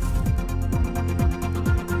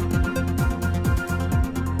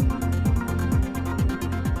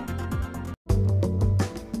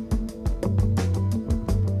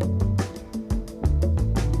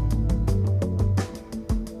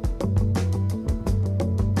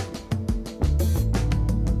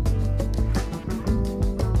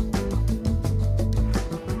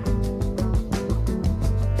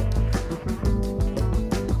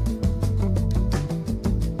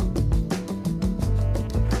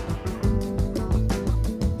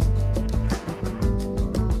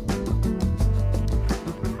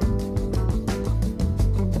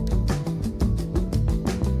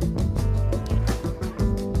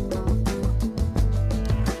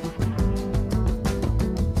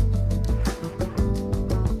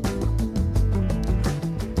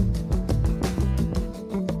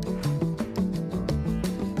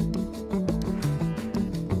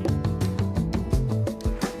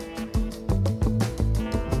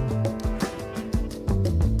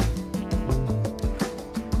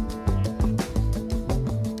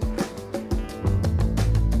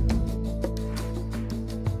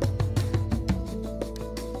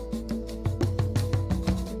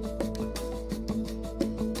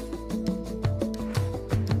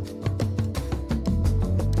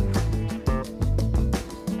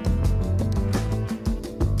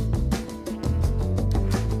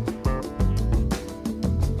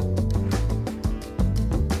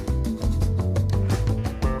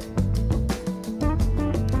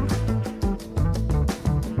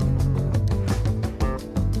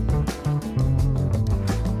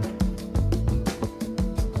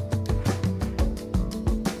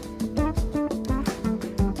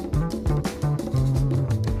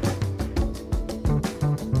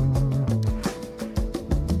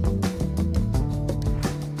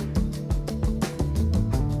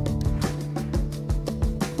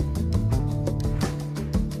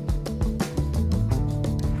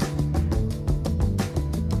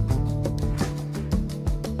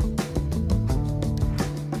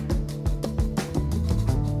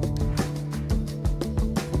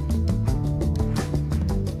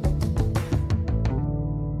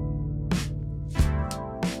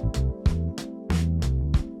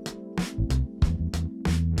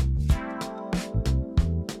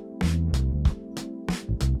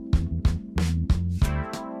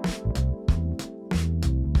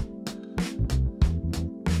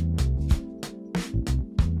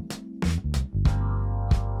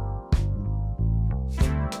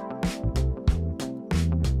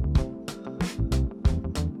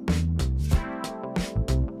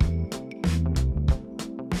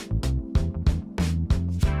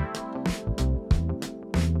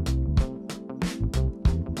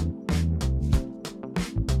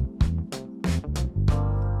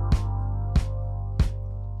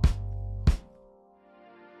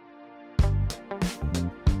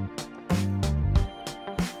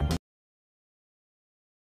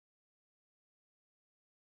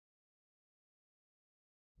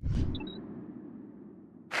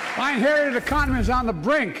 My inherited economy is on the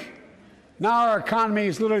brink. Now our economy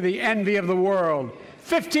is literally the envy of the world.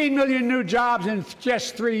 15 million new jobs in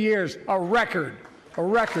just 3 years, a record, a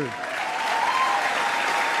record.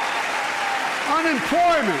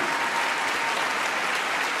 Unemployment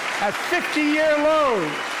at 50-year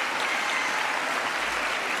lows.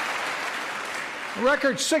 A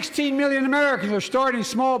record 16 million Americans are starting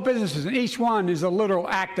small businesses, and each one is a literal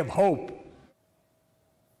act of hope.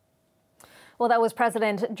 Well, that was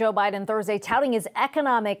President Joe Biden Thursday touting his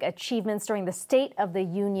economic achievements during the State of the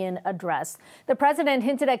Union address. The president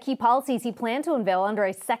hinted at key policies he planned to unveil under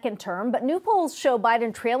a second term, but new polls show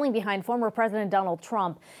Biden trailing behind former President Donald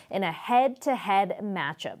Trump in a head-to-head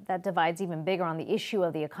matchup that divides even bigger on the issue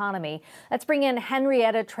of the economy. Let's bring in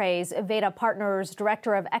Henrietta Trey's, Veda Partners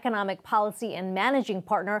Director of Economic Policy and Managing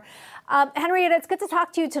Partner. Henrietta, it's good to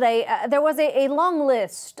talk to you today. There was a long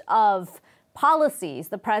list of policies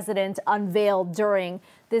the president unveiled during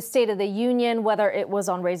the State of the Union, whether it was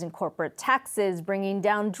on raising corporate taxes, bringing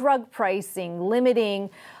down drug pricing, limiting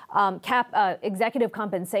executive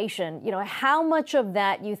compensation. You know, how much of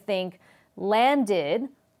that you think landed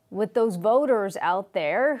with those voters out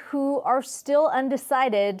there who are still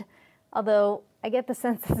undecided, although I get the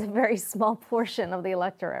sense it's a very small portion of the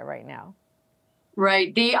electorate right now?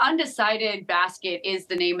 Right. The undecided basket is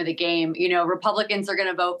the name of the game. You know, Republicans are going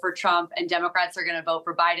to vote for Trump and Democrats are going to vote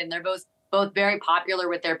for Biden. They're both very popular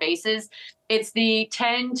with their bases. It's the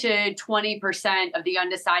 10 to 20% of the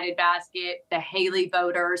undecided basket, the Haley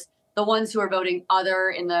voters, the ones who are voting other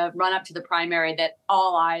in the run up to the primary that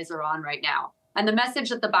all eyes are on right now. And the message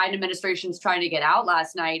that the Biden administration is trying to get out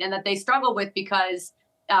last night, and that they struggle with because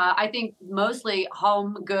I think mostly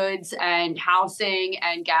home goods and housing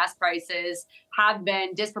and gas prices have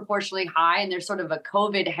been disproportionately high, and there's sort of a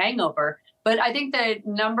COVID hangover. But I think the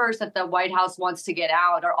numbers that the White House wants to get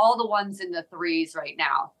out are all the ones in the threes right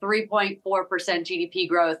now. 3.4% GDP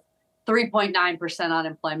growth, 3.9%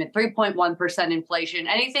 unemployment, 3.1% inflation.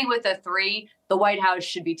 Anything with a 3, the White House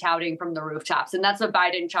should be touting from the rooftops. And that's what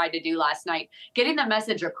Biden tried to do last night. Getting the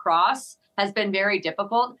message across has been very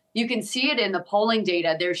difficult. You can see it in the polling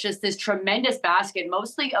data. There's just this tremendous basket,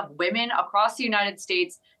 mostly of women across the United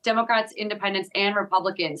States, Democrats, independents, and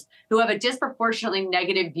Republicans, who have a disproportionately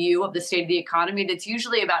negative view of the state of the economy that's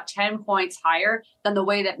usually about 10 points higher than the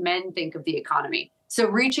way that men think of the economy. So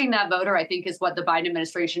reaching that voter, I think, is what the Biden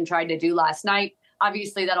administration tried to do last night.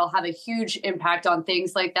 Obviously, that'll have a huge impact on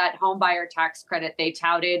things like that home buyer tax credit they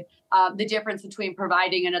touted, the difference between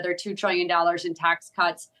providing another $2 trillion in tax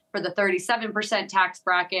cuts for the 37% tax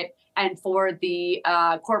bracket and for the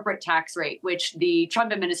corporate tax rate, which the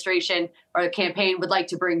Trump administration or the campaign would like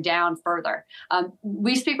to bring down further.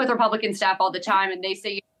 We speak with Republican staff all the time, and they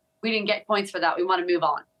say, we didn't get points for that. We want to move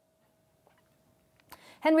on.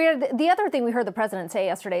 Henrietta, the other thing we heard the president say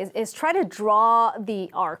yesterday is try to draw the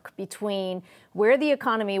arc between where the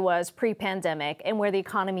economy was pre-pandemic and where the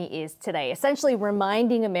economy is today, essentially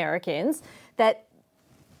reminding Americans that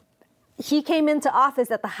he came into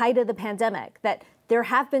office at the height of the pandemic, that there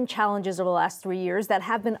have been challenges over the last 3 years that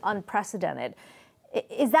have been unprecedented.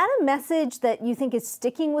 Is that a message that you think is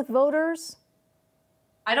sticking with voters?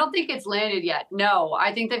 I don't think it's landed yet. No,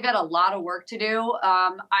 I think they've got a lot of work to do.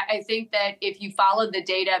 I think that if you follow the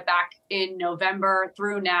data back in November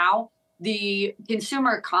through now, the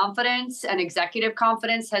consumer confidence and executive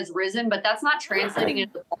confidence has risen, but that's not translating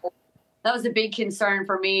into the polls. That was a big concern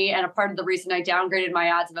for me, and a part of the reason I downgraded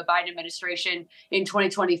my odds of a Biden administration in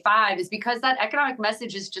 2025 is because that economic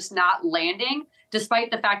message is just not landing,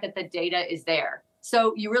 despite the fact that the data is there.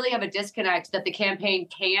 So you really have a disconnect that the campaign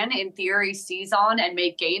can, in theory, seize on and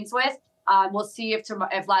make gains with. We'll see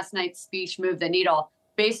if last night's speech moved the needle.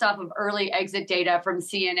 Based off of early exit data from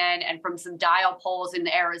CNN and from some dial polls in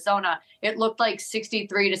Arizona, it looked like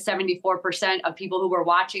 63 to 74% of people who were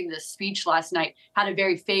watching this speech last night had a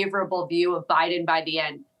very favorable view of Biden by the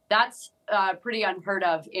end. That's pretty unheard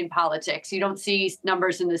of in politics. You don't see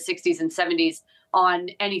numbers in the 60s and 70s on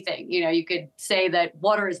anything. You know, you could say that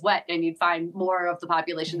water is wet and you'd find more of the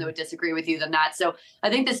population that would disagree with you than that. So I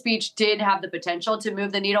think the speech did have the potential to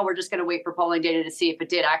move the needle. We're just going to wait for polling data to see if it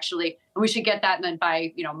did actually. And we should get that then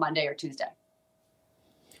by, Monday or Tuesday.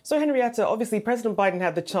 So, Henrietta, obviously, President Biden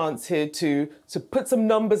had the chance here to put some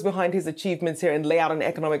numbers behind his achievements here and lay out an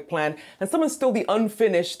economic plan. And some are still the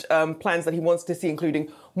unfinished plans that he wants to see,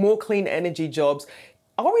 including more clean energy jobs.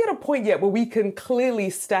 Are we at a point yet where we can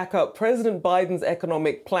clearly stack up President Biden's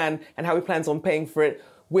economic plan and how he plans on paying for it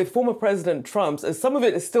with former President Trump's, as some of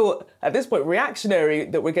it is still, at this point, reactionary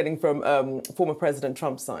that we're getting from former President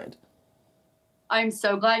Trump's side? I'm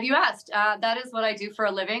so glad you asked. That is what I do for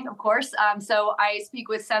a living, of course. So I speak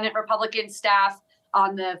with Senate Republican staff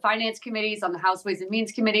on the finance committees, on the House Ways and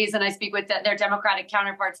Means committees, and I speak with their Democratic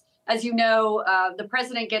counterparts. As you know, the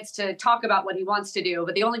president gets to talk about what he wants to do,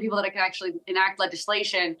 but the only people that can actually enact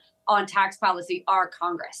legislation on tax policy are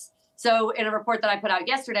Congress. So in a report that I put out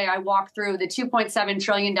yesterday, I walked through the $2.7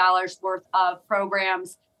 trillion worth of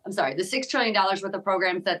programs. I'm sorry, the $6 trillion worth of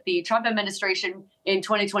programs that the Trump administration in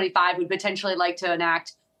 2025 would potentially like to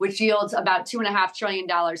enact, which yields about $2.5 trillion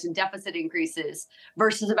in deficit increases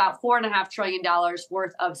versus about $4.5 trillion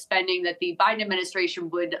worth of spending that the Biden administration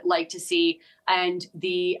would like to see. And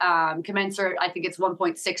the commensurate, I think it's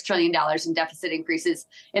 $1.6 trillion in deficit increases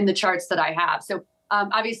in the charts that I have. So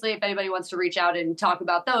obviously, if anybody wants to reach out and talk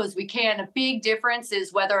about those, we can. A big difference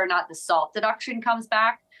is whether or not the SALT deduction comes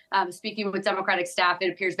back. Speaking with Democratic staff, it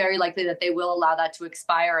appears very likely that they will allow that to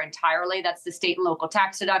expire entirely. That's the state and local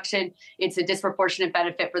tax deduction. It's a disproportionate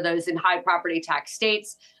benefit for those in high property tax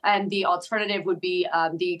states. And the alternative would be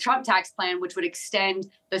the Trump tax plan, which would extend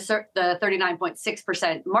the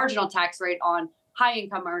 39.6% marginal tax rate on high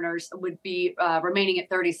income earners would be remaining at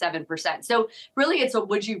 37%. So really, it's a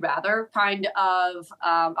would you rather kind of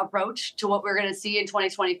approach to what we're going to see in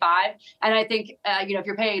 2025. And I think, if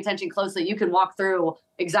you're paying attention closely, you can walk through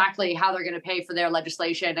exactly how they're going to pay for their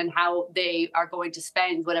legislation and how they are going to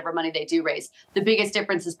spend whatever money they do raise. The biggest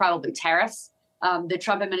difference is probably tariffs. The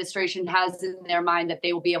Trump administration has in their mind that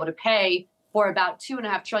they will be able to pay for about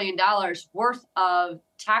 $2.5 trillion worth of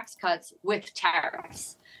tax cuts with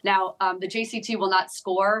tariffs. Now, the JCT will not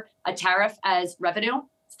score a tariff as revenue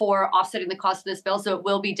for offsetting the cost of this bill, so it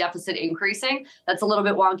will be deficit increasing. That's a little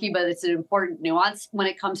bit wonky, but it's an important nuance when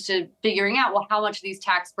it comes to figuring out, well, how much of these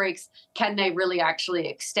tax breaks can they really actually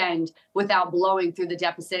extend without blowing through the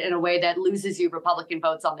deficit in a way that loses you Republican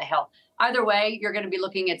votes on the Hill. Either way, you're going to be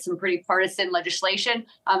looking at some pretty partisan legislation.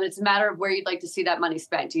 It's a matter of where you'd like to see that money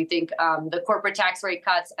spent. Do you think the corporate tax rate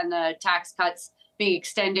cuts and the tax cuts being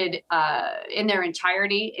extended in their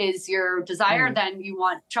entirety is your desire? Then you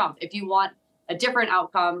want Trump. If you want a different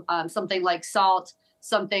outcome, something like SALT,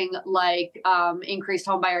 something like increased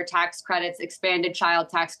homebuyer tax credits, expanded child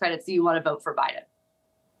tax credits, you want to vote for Biden.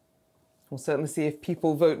 We'll certainly see if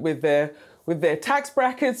people vote with their tax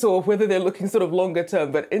brackets or whether they're looking sort of longer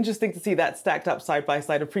term. But interesting to see that stacked up side by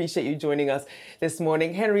side. Appreciate you joining us this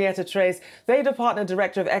morning. Henrietta Trace, Vader Partner,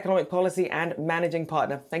 Director of Economic Policy and Managing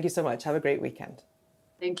Partner. Thank you so much. Have a great weekend.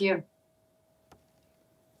 Thank you.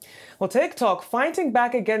 Well, TikTok fighting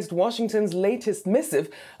back against Washington's latest missive,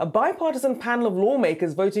 a bipartisan panel of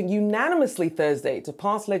lawmakers voting unanimously Thursday to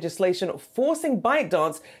pass legislation forcing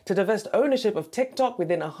ByteDance to divest ownership of TikTok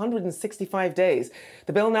within 165 days.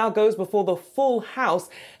 The bill now goes before the full House.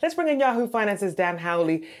 Let's bring in Yahoo Finance's Dan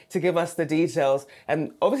Howley to give us the details.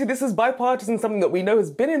 And obviously this is bipartisan, something that we know has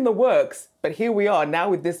been in the works, but here we are now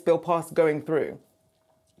with this bill passed going through.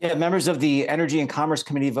 Yeah, members of the Energy and Commerce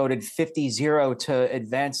Committee voted 50-0 to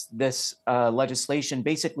advance this legislation,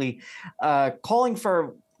 basically calling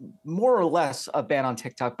for more or less a ban on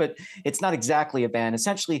TikTok, but it's not exactly a ban.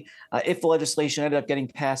 Essentially, if the legislation ended up getting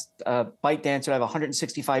passed, ByteDance would have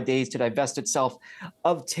 165 days to divest itself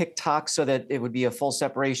of TikTok so that it would be a full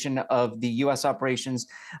separation of the U.S. operations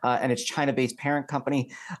and its China-based parent company.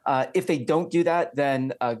 If they don't do that,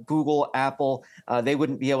 then Google, Apple, they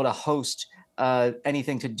wouldn't be able to host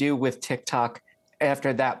anything to do with TikTok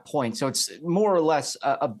after that point. So it's more or less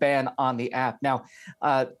a ban on the app. Now,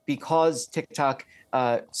 because TikTok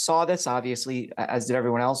saw this, obviously, as did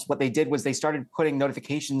everyone else, what they did was they started putting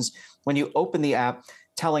notifications when you open the app,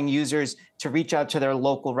 telling users to reach out to their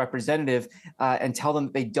local representative and tell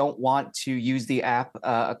them they don't want to use the app.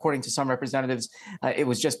 According to some representatives, it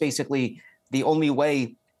was just basically the only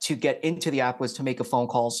way to get into the app was to make a phone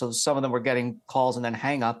call. So some of them were getting calls and then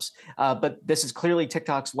hangups. But this is clearly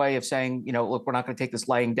TikTok's way of saying, look, we're not going to take this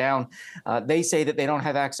lying down. They say that they don't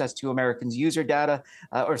have access to Americans' user data,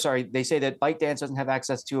 they say that ByteDance doesn't have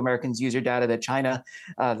access to Americans' user data, that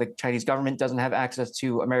the Chinese government doesn't have access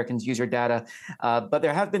to Americans' user data. But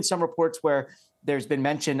there have been some reports where there's been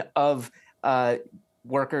mention of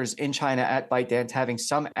workers in China at ByteDance having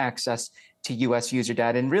some access to U.S. user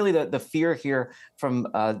data. And really the fear here from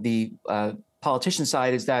the politician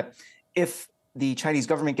side is that if the Chinese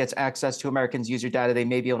government gets access to Americans' user data, they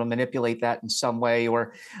may be able to manipulate that in some way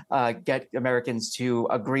or get Americans to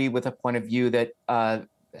agree with a point of view that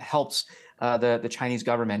helps the Chinese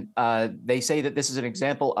government. They say that this is an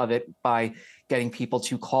example of it by getting people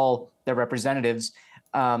to call their representatives.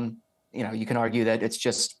 You can argue that it's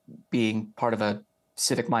just being part of a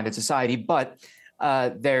civic-minded society, but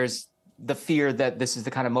there's the fear that this is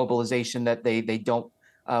the kind of mobilization that they don't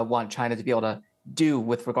want China to be able to do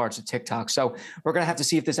with regards to TikTok. So we're going to have to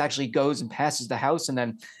see if this actually goes and passes the House, and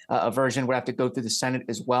then a version would have to go through the Senate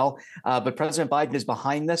as well. But President Biden is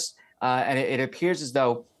behind this, and it appears as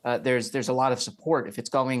though there's a lot of support if it's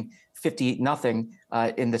going 50-0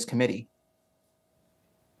 in this committee.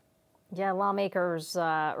 Yeah, lawmakers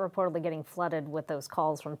reportedly getting flooded with those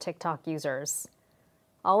calls from TikTok users.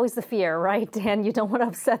 Always the fear, right, Dan? You don't want to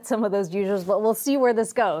upset some of those users, but we'll see where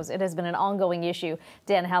this goes. It has been an ongoing issue.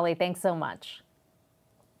 Dan Halley, thanks so much.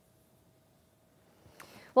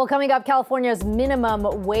 Well, coming up, California's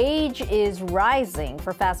minimum wage is rising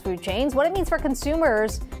for fast food chains. What it means for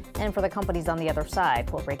consumers and for the companies on the other side.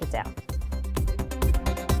 We'll break it down.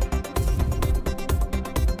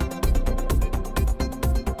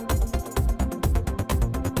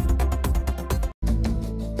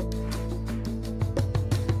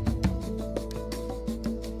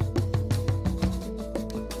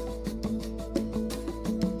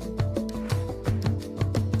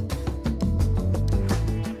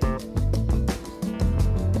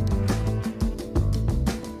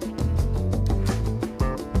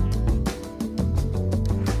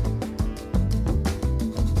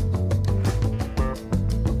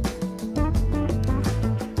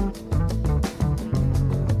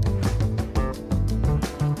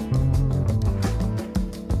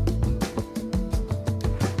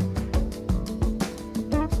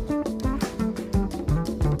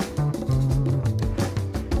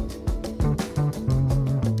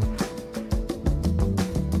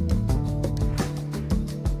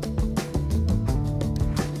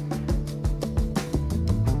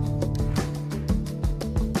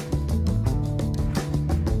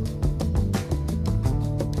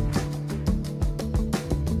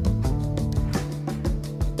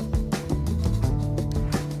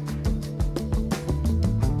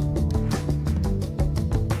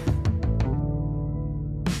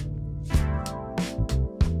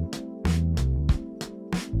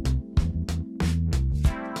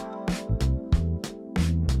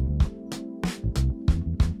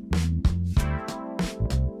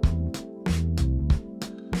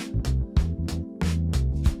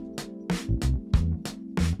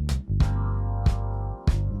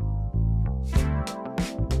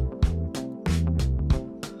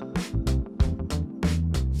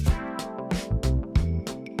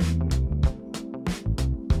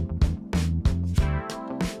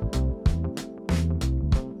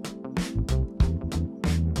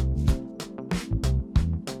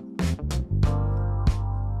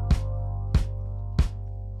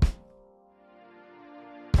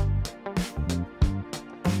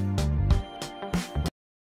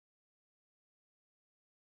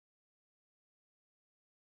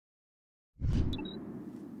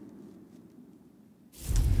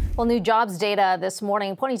 Well, new jobs data this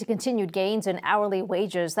morning pointing to continued gains in hourly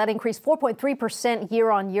wages. That increased 4.3%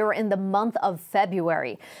 year on year in the month of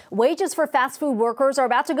February. Wages for fast food workers are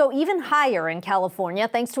about to go even higher in California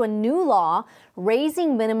thanks to a new law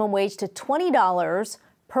raising minimum wage to $20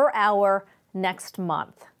 per hour next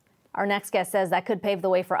month. Our next guest says that could pave the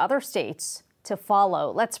way for other states to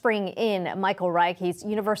follow. Let's bring in Michael Reich. He's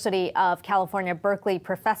University of California, Berkeley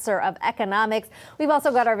professor of economics. We've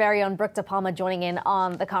also got our very own Brooke DePalma joining in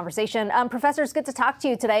on the conversation. Professor, it's good to talk to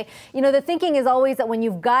you today. You know, the thinking is always that when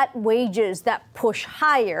you've got wages that push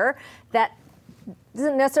higher, that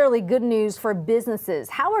isn't necessarily good news for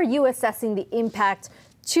businesses. How are you assessing the impact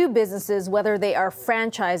to businesses, whether they are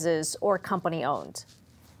franchises or company owned?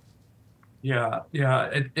 Yeah,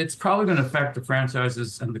 it's probably going to affect the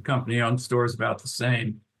franchises and the company-owned stores about the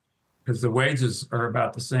same, because the wages are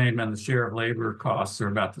about the same and the share of labor costs are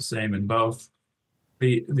about the same in both.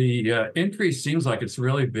 The increase seems like it's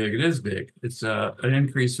really big. It is big. It's an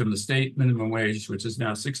increase from the state minimum wage, which is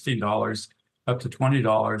now $16, up to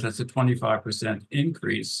 $20. That's a 25%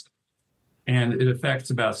 increase, and it affects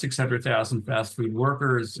about 600,000 fast food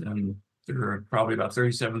workers, and there are probably about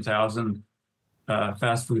 37,000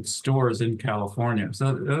 fast food stores in California.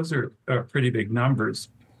 So those are pretty big numbers.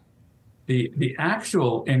 The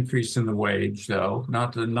actual increase in the wage, though,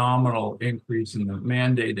 not the nominal increase in the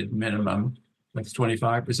mandated minimum, that's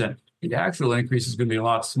 25%. The actual increase is going to be a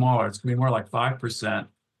lot smaller. It's going to be more like 5%.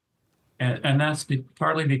 And that's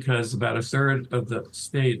partly because about a third of the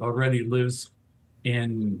state already lives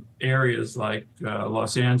in areas like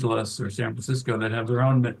Los Angeles or San Francisco that have their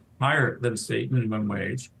own higher than state minimum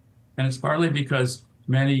wage. And it's partly because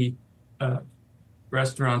many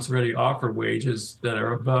restaurants already offer wages that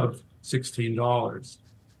are above $16.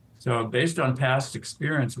 So based on past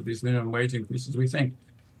experience with these minimum wage increases, we think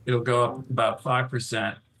it'll go up about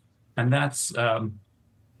 5%. And that's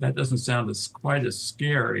that doesn't sound quite as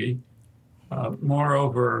scary.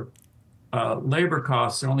 Moreover, labor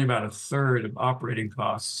costs are only about a third of operating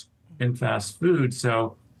costs in fast food.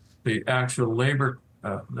 So the actual labor,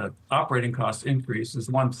 the operating cost increase is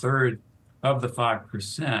 1/3 of the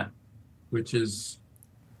 5%, which is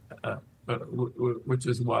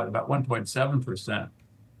what, about 1.7%.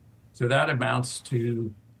 So that amounts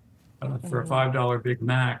to, for a $5 Big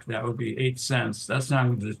Mac, that would be 8 cents. That's not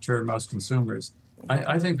going to deter most consumers.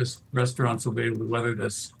 I think restaurants will be able to weather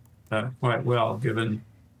this quite well, given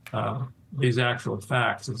these actual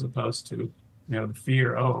facts, as opposed to, the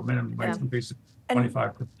fear, minimum wage increase of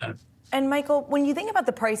 25%. And Michael, when you think about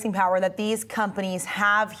the pricing power that these companies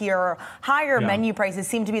have here, higher menu prices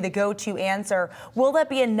seem to be the go-to answer. Will that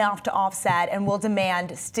be enough to offset, and will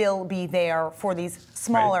demand still be there for these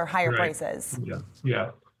smaller, higher prices?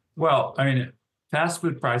 Yeah. Well, I mean, fast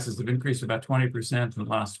food prices have increased about 20% in the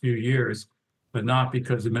last few years, but not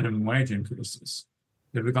because of minimum wage increases.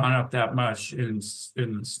 They've gone up that much in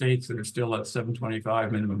the states that are still at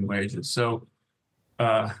 $7.25 minimum wages.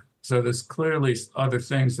 So there's clearly other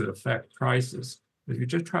things that affect prices. If you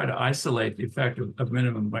just try to isolate the effect of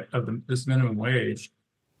this minimum wage,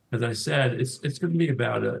 as I said, it's going to be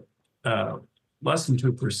about less than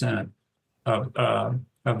 2% of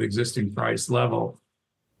the existing price level.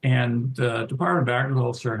 And the Department of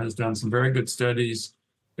Agriculture has done some very good studies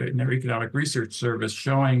in their economic research service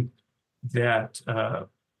showing that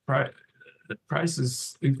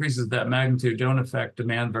prices increases of that magnitude don't affect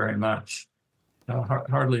demand very much.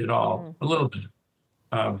 Hardly at all, a little bit.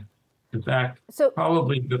 In fact,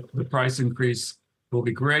 probably the price increase will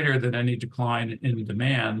be greater than any decline in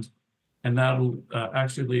demand, and that'll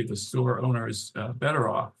actually leave the store owners better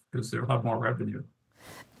off because they'll have more revenue.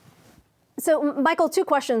 So, Michael, two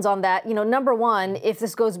questions on that. Number one, if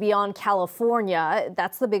this goes beyond California,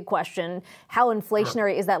 that's the big question. How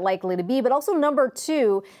inflationary is that likely to be? But also, number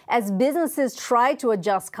two, as businesses try to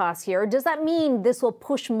adjust costs here, does that mean this will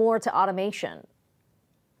push more to automation?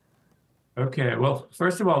 Okay, well,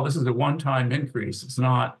 first of all, this is a one-time increase. It's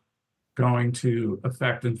not going to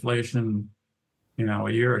affect inflation, a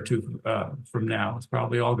year or two from now. It's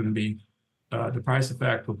probably all going to be, the price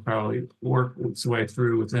effect will probably work its way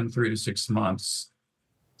through within 3 to 6 months.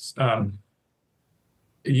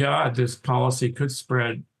 This policy could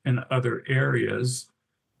spread in other areas.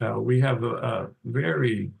 We have a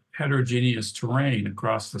very heterogeneous terrain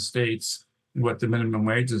across the states, what the minimum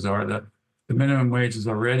wages are. The minimum wage is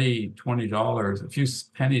already $20, a few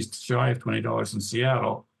pennies shy of $20 in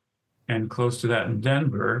Seattle, and close to that in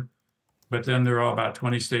Denver. But then there are about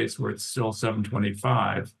 20 states where it's still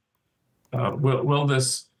 $7.25. Will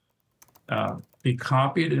this be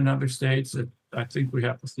copied in other states? I think we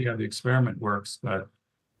have to see how the experiment works, but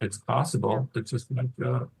it's possible. It's just like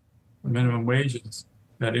minimum wages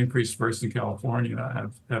that increased first in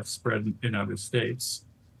California have spread in other states.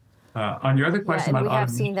 On your other question about we have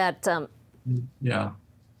seen that.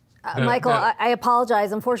 Michael, I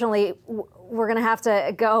apologize. Unfortunately, we're going to have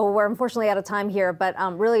to go. We're unfortunately out of time here, but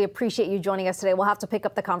really appreciate you joining us today. We'll have to pick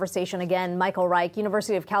up the conversation again. Michael Reich,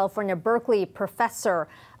 University of California, Berkeley, Professor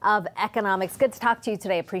of Economics. Good to talk to you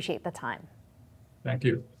today. Appreciate the time. Thank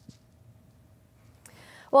you.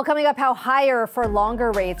 Well, coming up, how higher for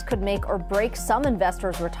longer rates could make or break some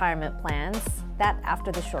investors' retirement plans. That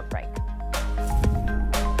after the short break.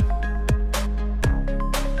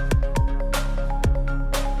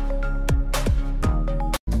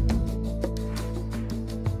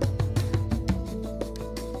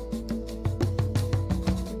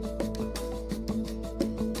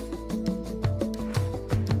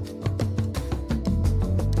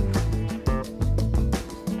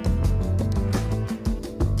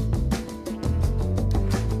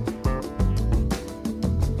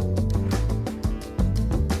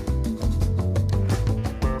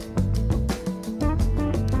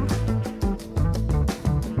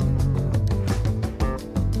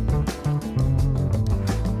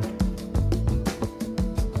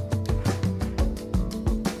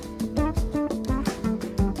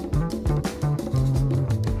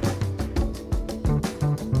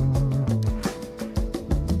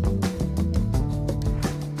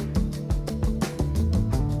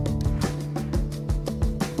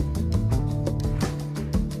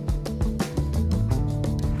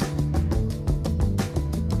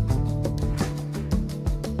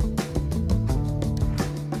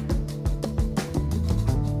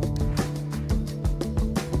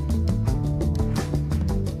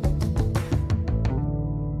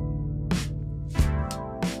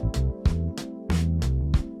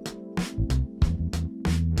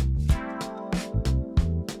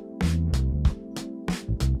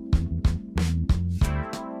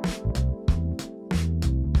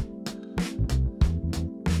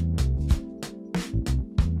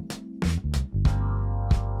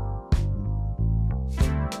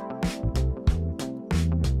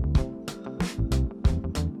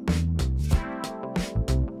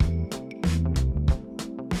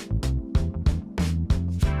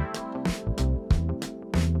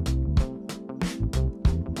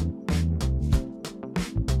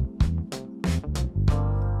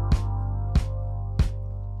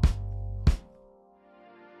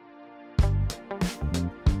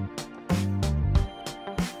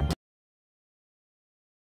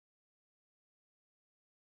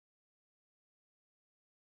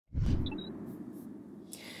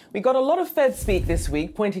 We got a lot of Fed speak this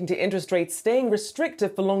week, pointing to interest rates staying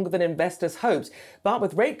restrictive for longer than investors hoped. But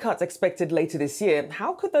with rate cuts expected later this year,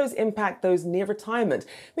 how could those impact those near retirement?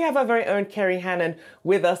 We have our very own Kerry Hannon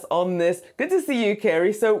with us on this. Good to see you,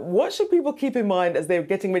 Kerry. So what should people keep in mind as they're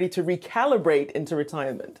getting ready to recalibrate into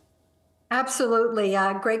retirement? Absolutely.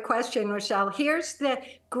 Great question, Rochelle. Here's the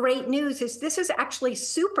great news is this is actually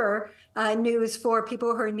super news for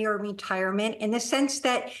people who are near retirement in the sense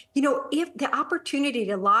that, you know, if the opportunity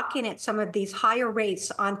to lock in at some of these higher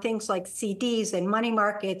rates on things like CDs and money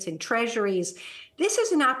markets and treasuries, this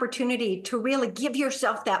is an opportunity to really give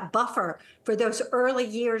yourself that buffer for those early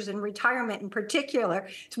years in retirement in particular,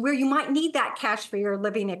 where you might need that cash for your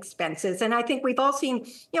living expenses. And I think we've all seen,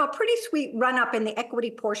 you know, a pretty sweet run up in the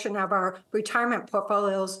equity portion of our retirement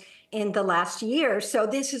portfolios in the last year. So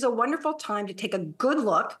this is a wonderful time to take a good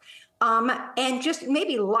look and just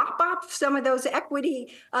maybe lop off some of those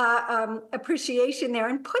equity appreciation there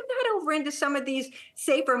and put that over into some of these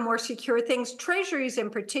safer, more secure things. Treasuries in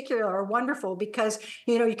particular are wonderful because,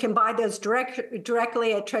 you know, you can buy those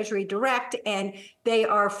directly at Treasury Direct, and they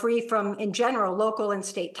are free from, in general, local and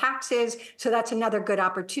state taxes. So that's another good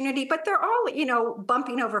opportunity. But they're all, you know,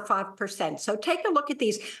 bumping over 5%. So take a look at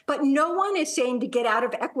these. But no one is saying to get out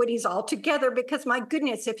of equities altogether because, my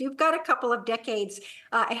goodness, if you've got a couple of decades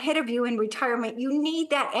ahead of you in retirement, you need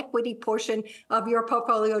that equity portion of your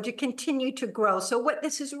portfolio to continue to grow. So what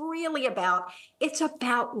this is really about, it's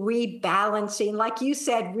about rebalancing, like you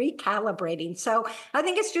said, recalibrating. So I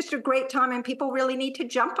think it's just a great time and people really need to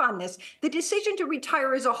jump on this. The decision to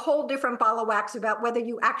retire is a whole different ball of wax about whether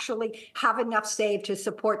you actually have enough saved to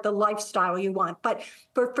support the lifestyle you want. But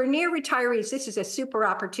for near retirees, this is a super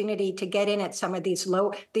opportunity to get in at some of these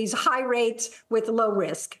high rates with low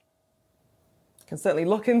risk. Can certainly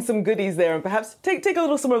lock in some goodies there and perhaps take a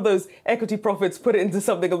little some of those equity profits, put it into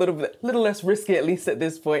something a little less risky, at least at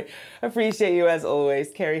this point. Appreciate you as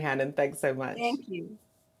always, Kerry Hannon. Thanks so much. Thank you.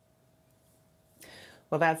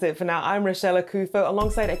 Well, that's it for now. I'm Rochelle Akufo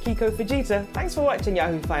alongside Akiko Fujita. Thanks for watching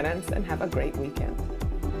Yahoo Finance and have a great weekend.